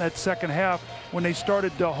screeching halt in that second half when they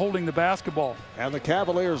started holding the basketball. And the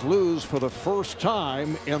Cavaliers lose for the first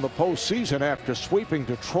time in the postseason after sweeping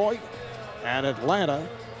Detroit and Atlanta,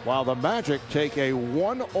 while the Magic take a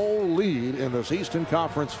 1-0 lead in this Eastern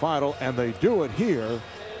Conference final, and they do it here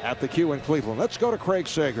at the Q in Cleveland. Let's go to Craig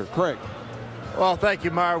Sager. Craig. Well, thank you,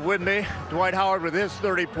 Marv. With me, Dwight Howard with his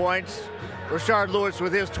 30 points. Rashard Lewis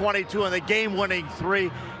with his 22 and the game-winning 3.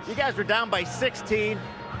 You guys were down by 16.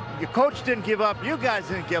 Your coach didn't give up. You guys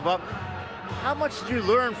didn't give up. How much did you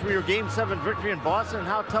learn from your Game 7 victory in Boston, and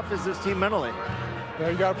how tough is this team mentally? Yeah,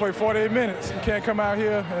 you got to play 48 minutes. You can't come out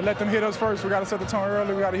here and let them hit us first. We got to set the tone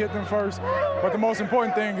early. We got to hit them first. But the most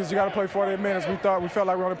important thing is you got to play 48 minutes. We felt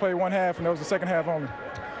like we only played one half, and that was the second half only.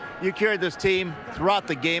 You carried this team throughout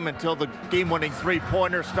the game until the game-winning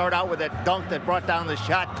 3-pointer. Start out with that dunk that brought down the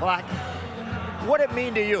shot clock. What did it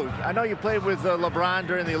mean to you? I know you played with LeBron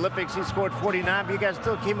during the Olympics. He scored 49, but you guys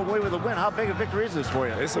still came away with a win. How big a victory is this for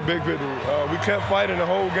you? It's a big victory. We kept fighting the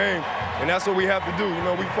whole game, and that's what we have to do. You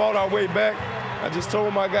know, we fought our way back. I just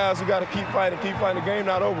told my guys we got to keep fighting. The game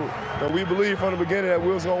not over. And we believed from the beginning that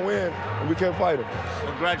we was going to win, and we kept fighting.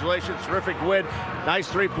 Congratulations, terrific win. Nice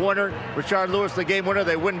 3-pointer. Rashard Lewis, the game winner.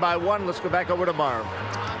 They win by 1. Let's go back over to Marv.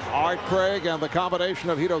 All right, Craig, and the combination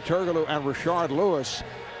of Hedo Turkoglu and Rashard Lewis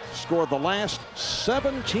scored the last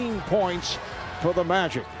 17 points for the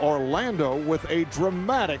Magic. Orlando with a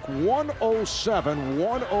dramatic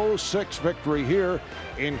 107-106 victory here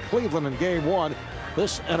in Cleveland in Game 1.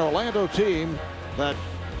 This an Orlando team that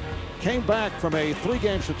came back from a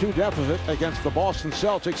 3-2 deficit against the Boston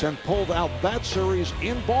Celtics and pulled out that series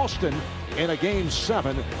in Boston in a Game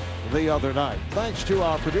 7 the other night. Thanks to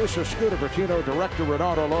our producer Scooter Bertino, director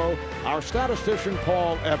Renato Lowe, our statistician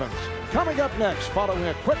Paul Evans. Coming up next, following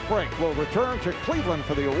a quick break, we'll return to Cleveland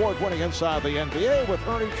for the award-winning Inside the NBA with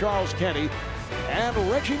Ernie Charles Kenny and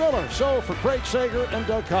Reggie Miller. So for Craig Sager and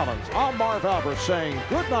Doug Collins, I'm Marv Albert saying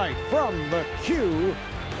good night from the Q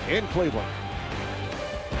in Cleveland.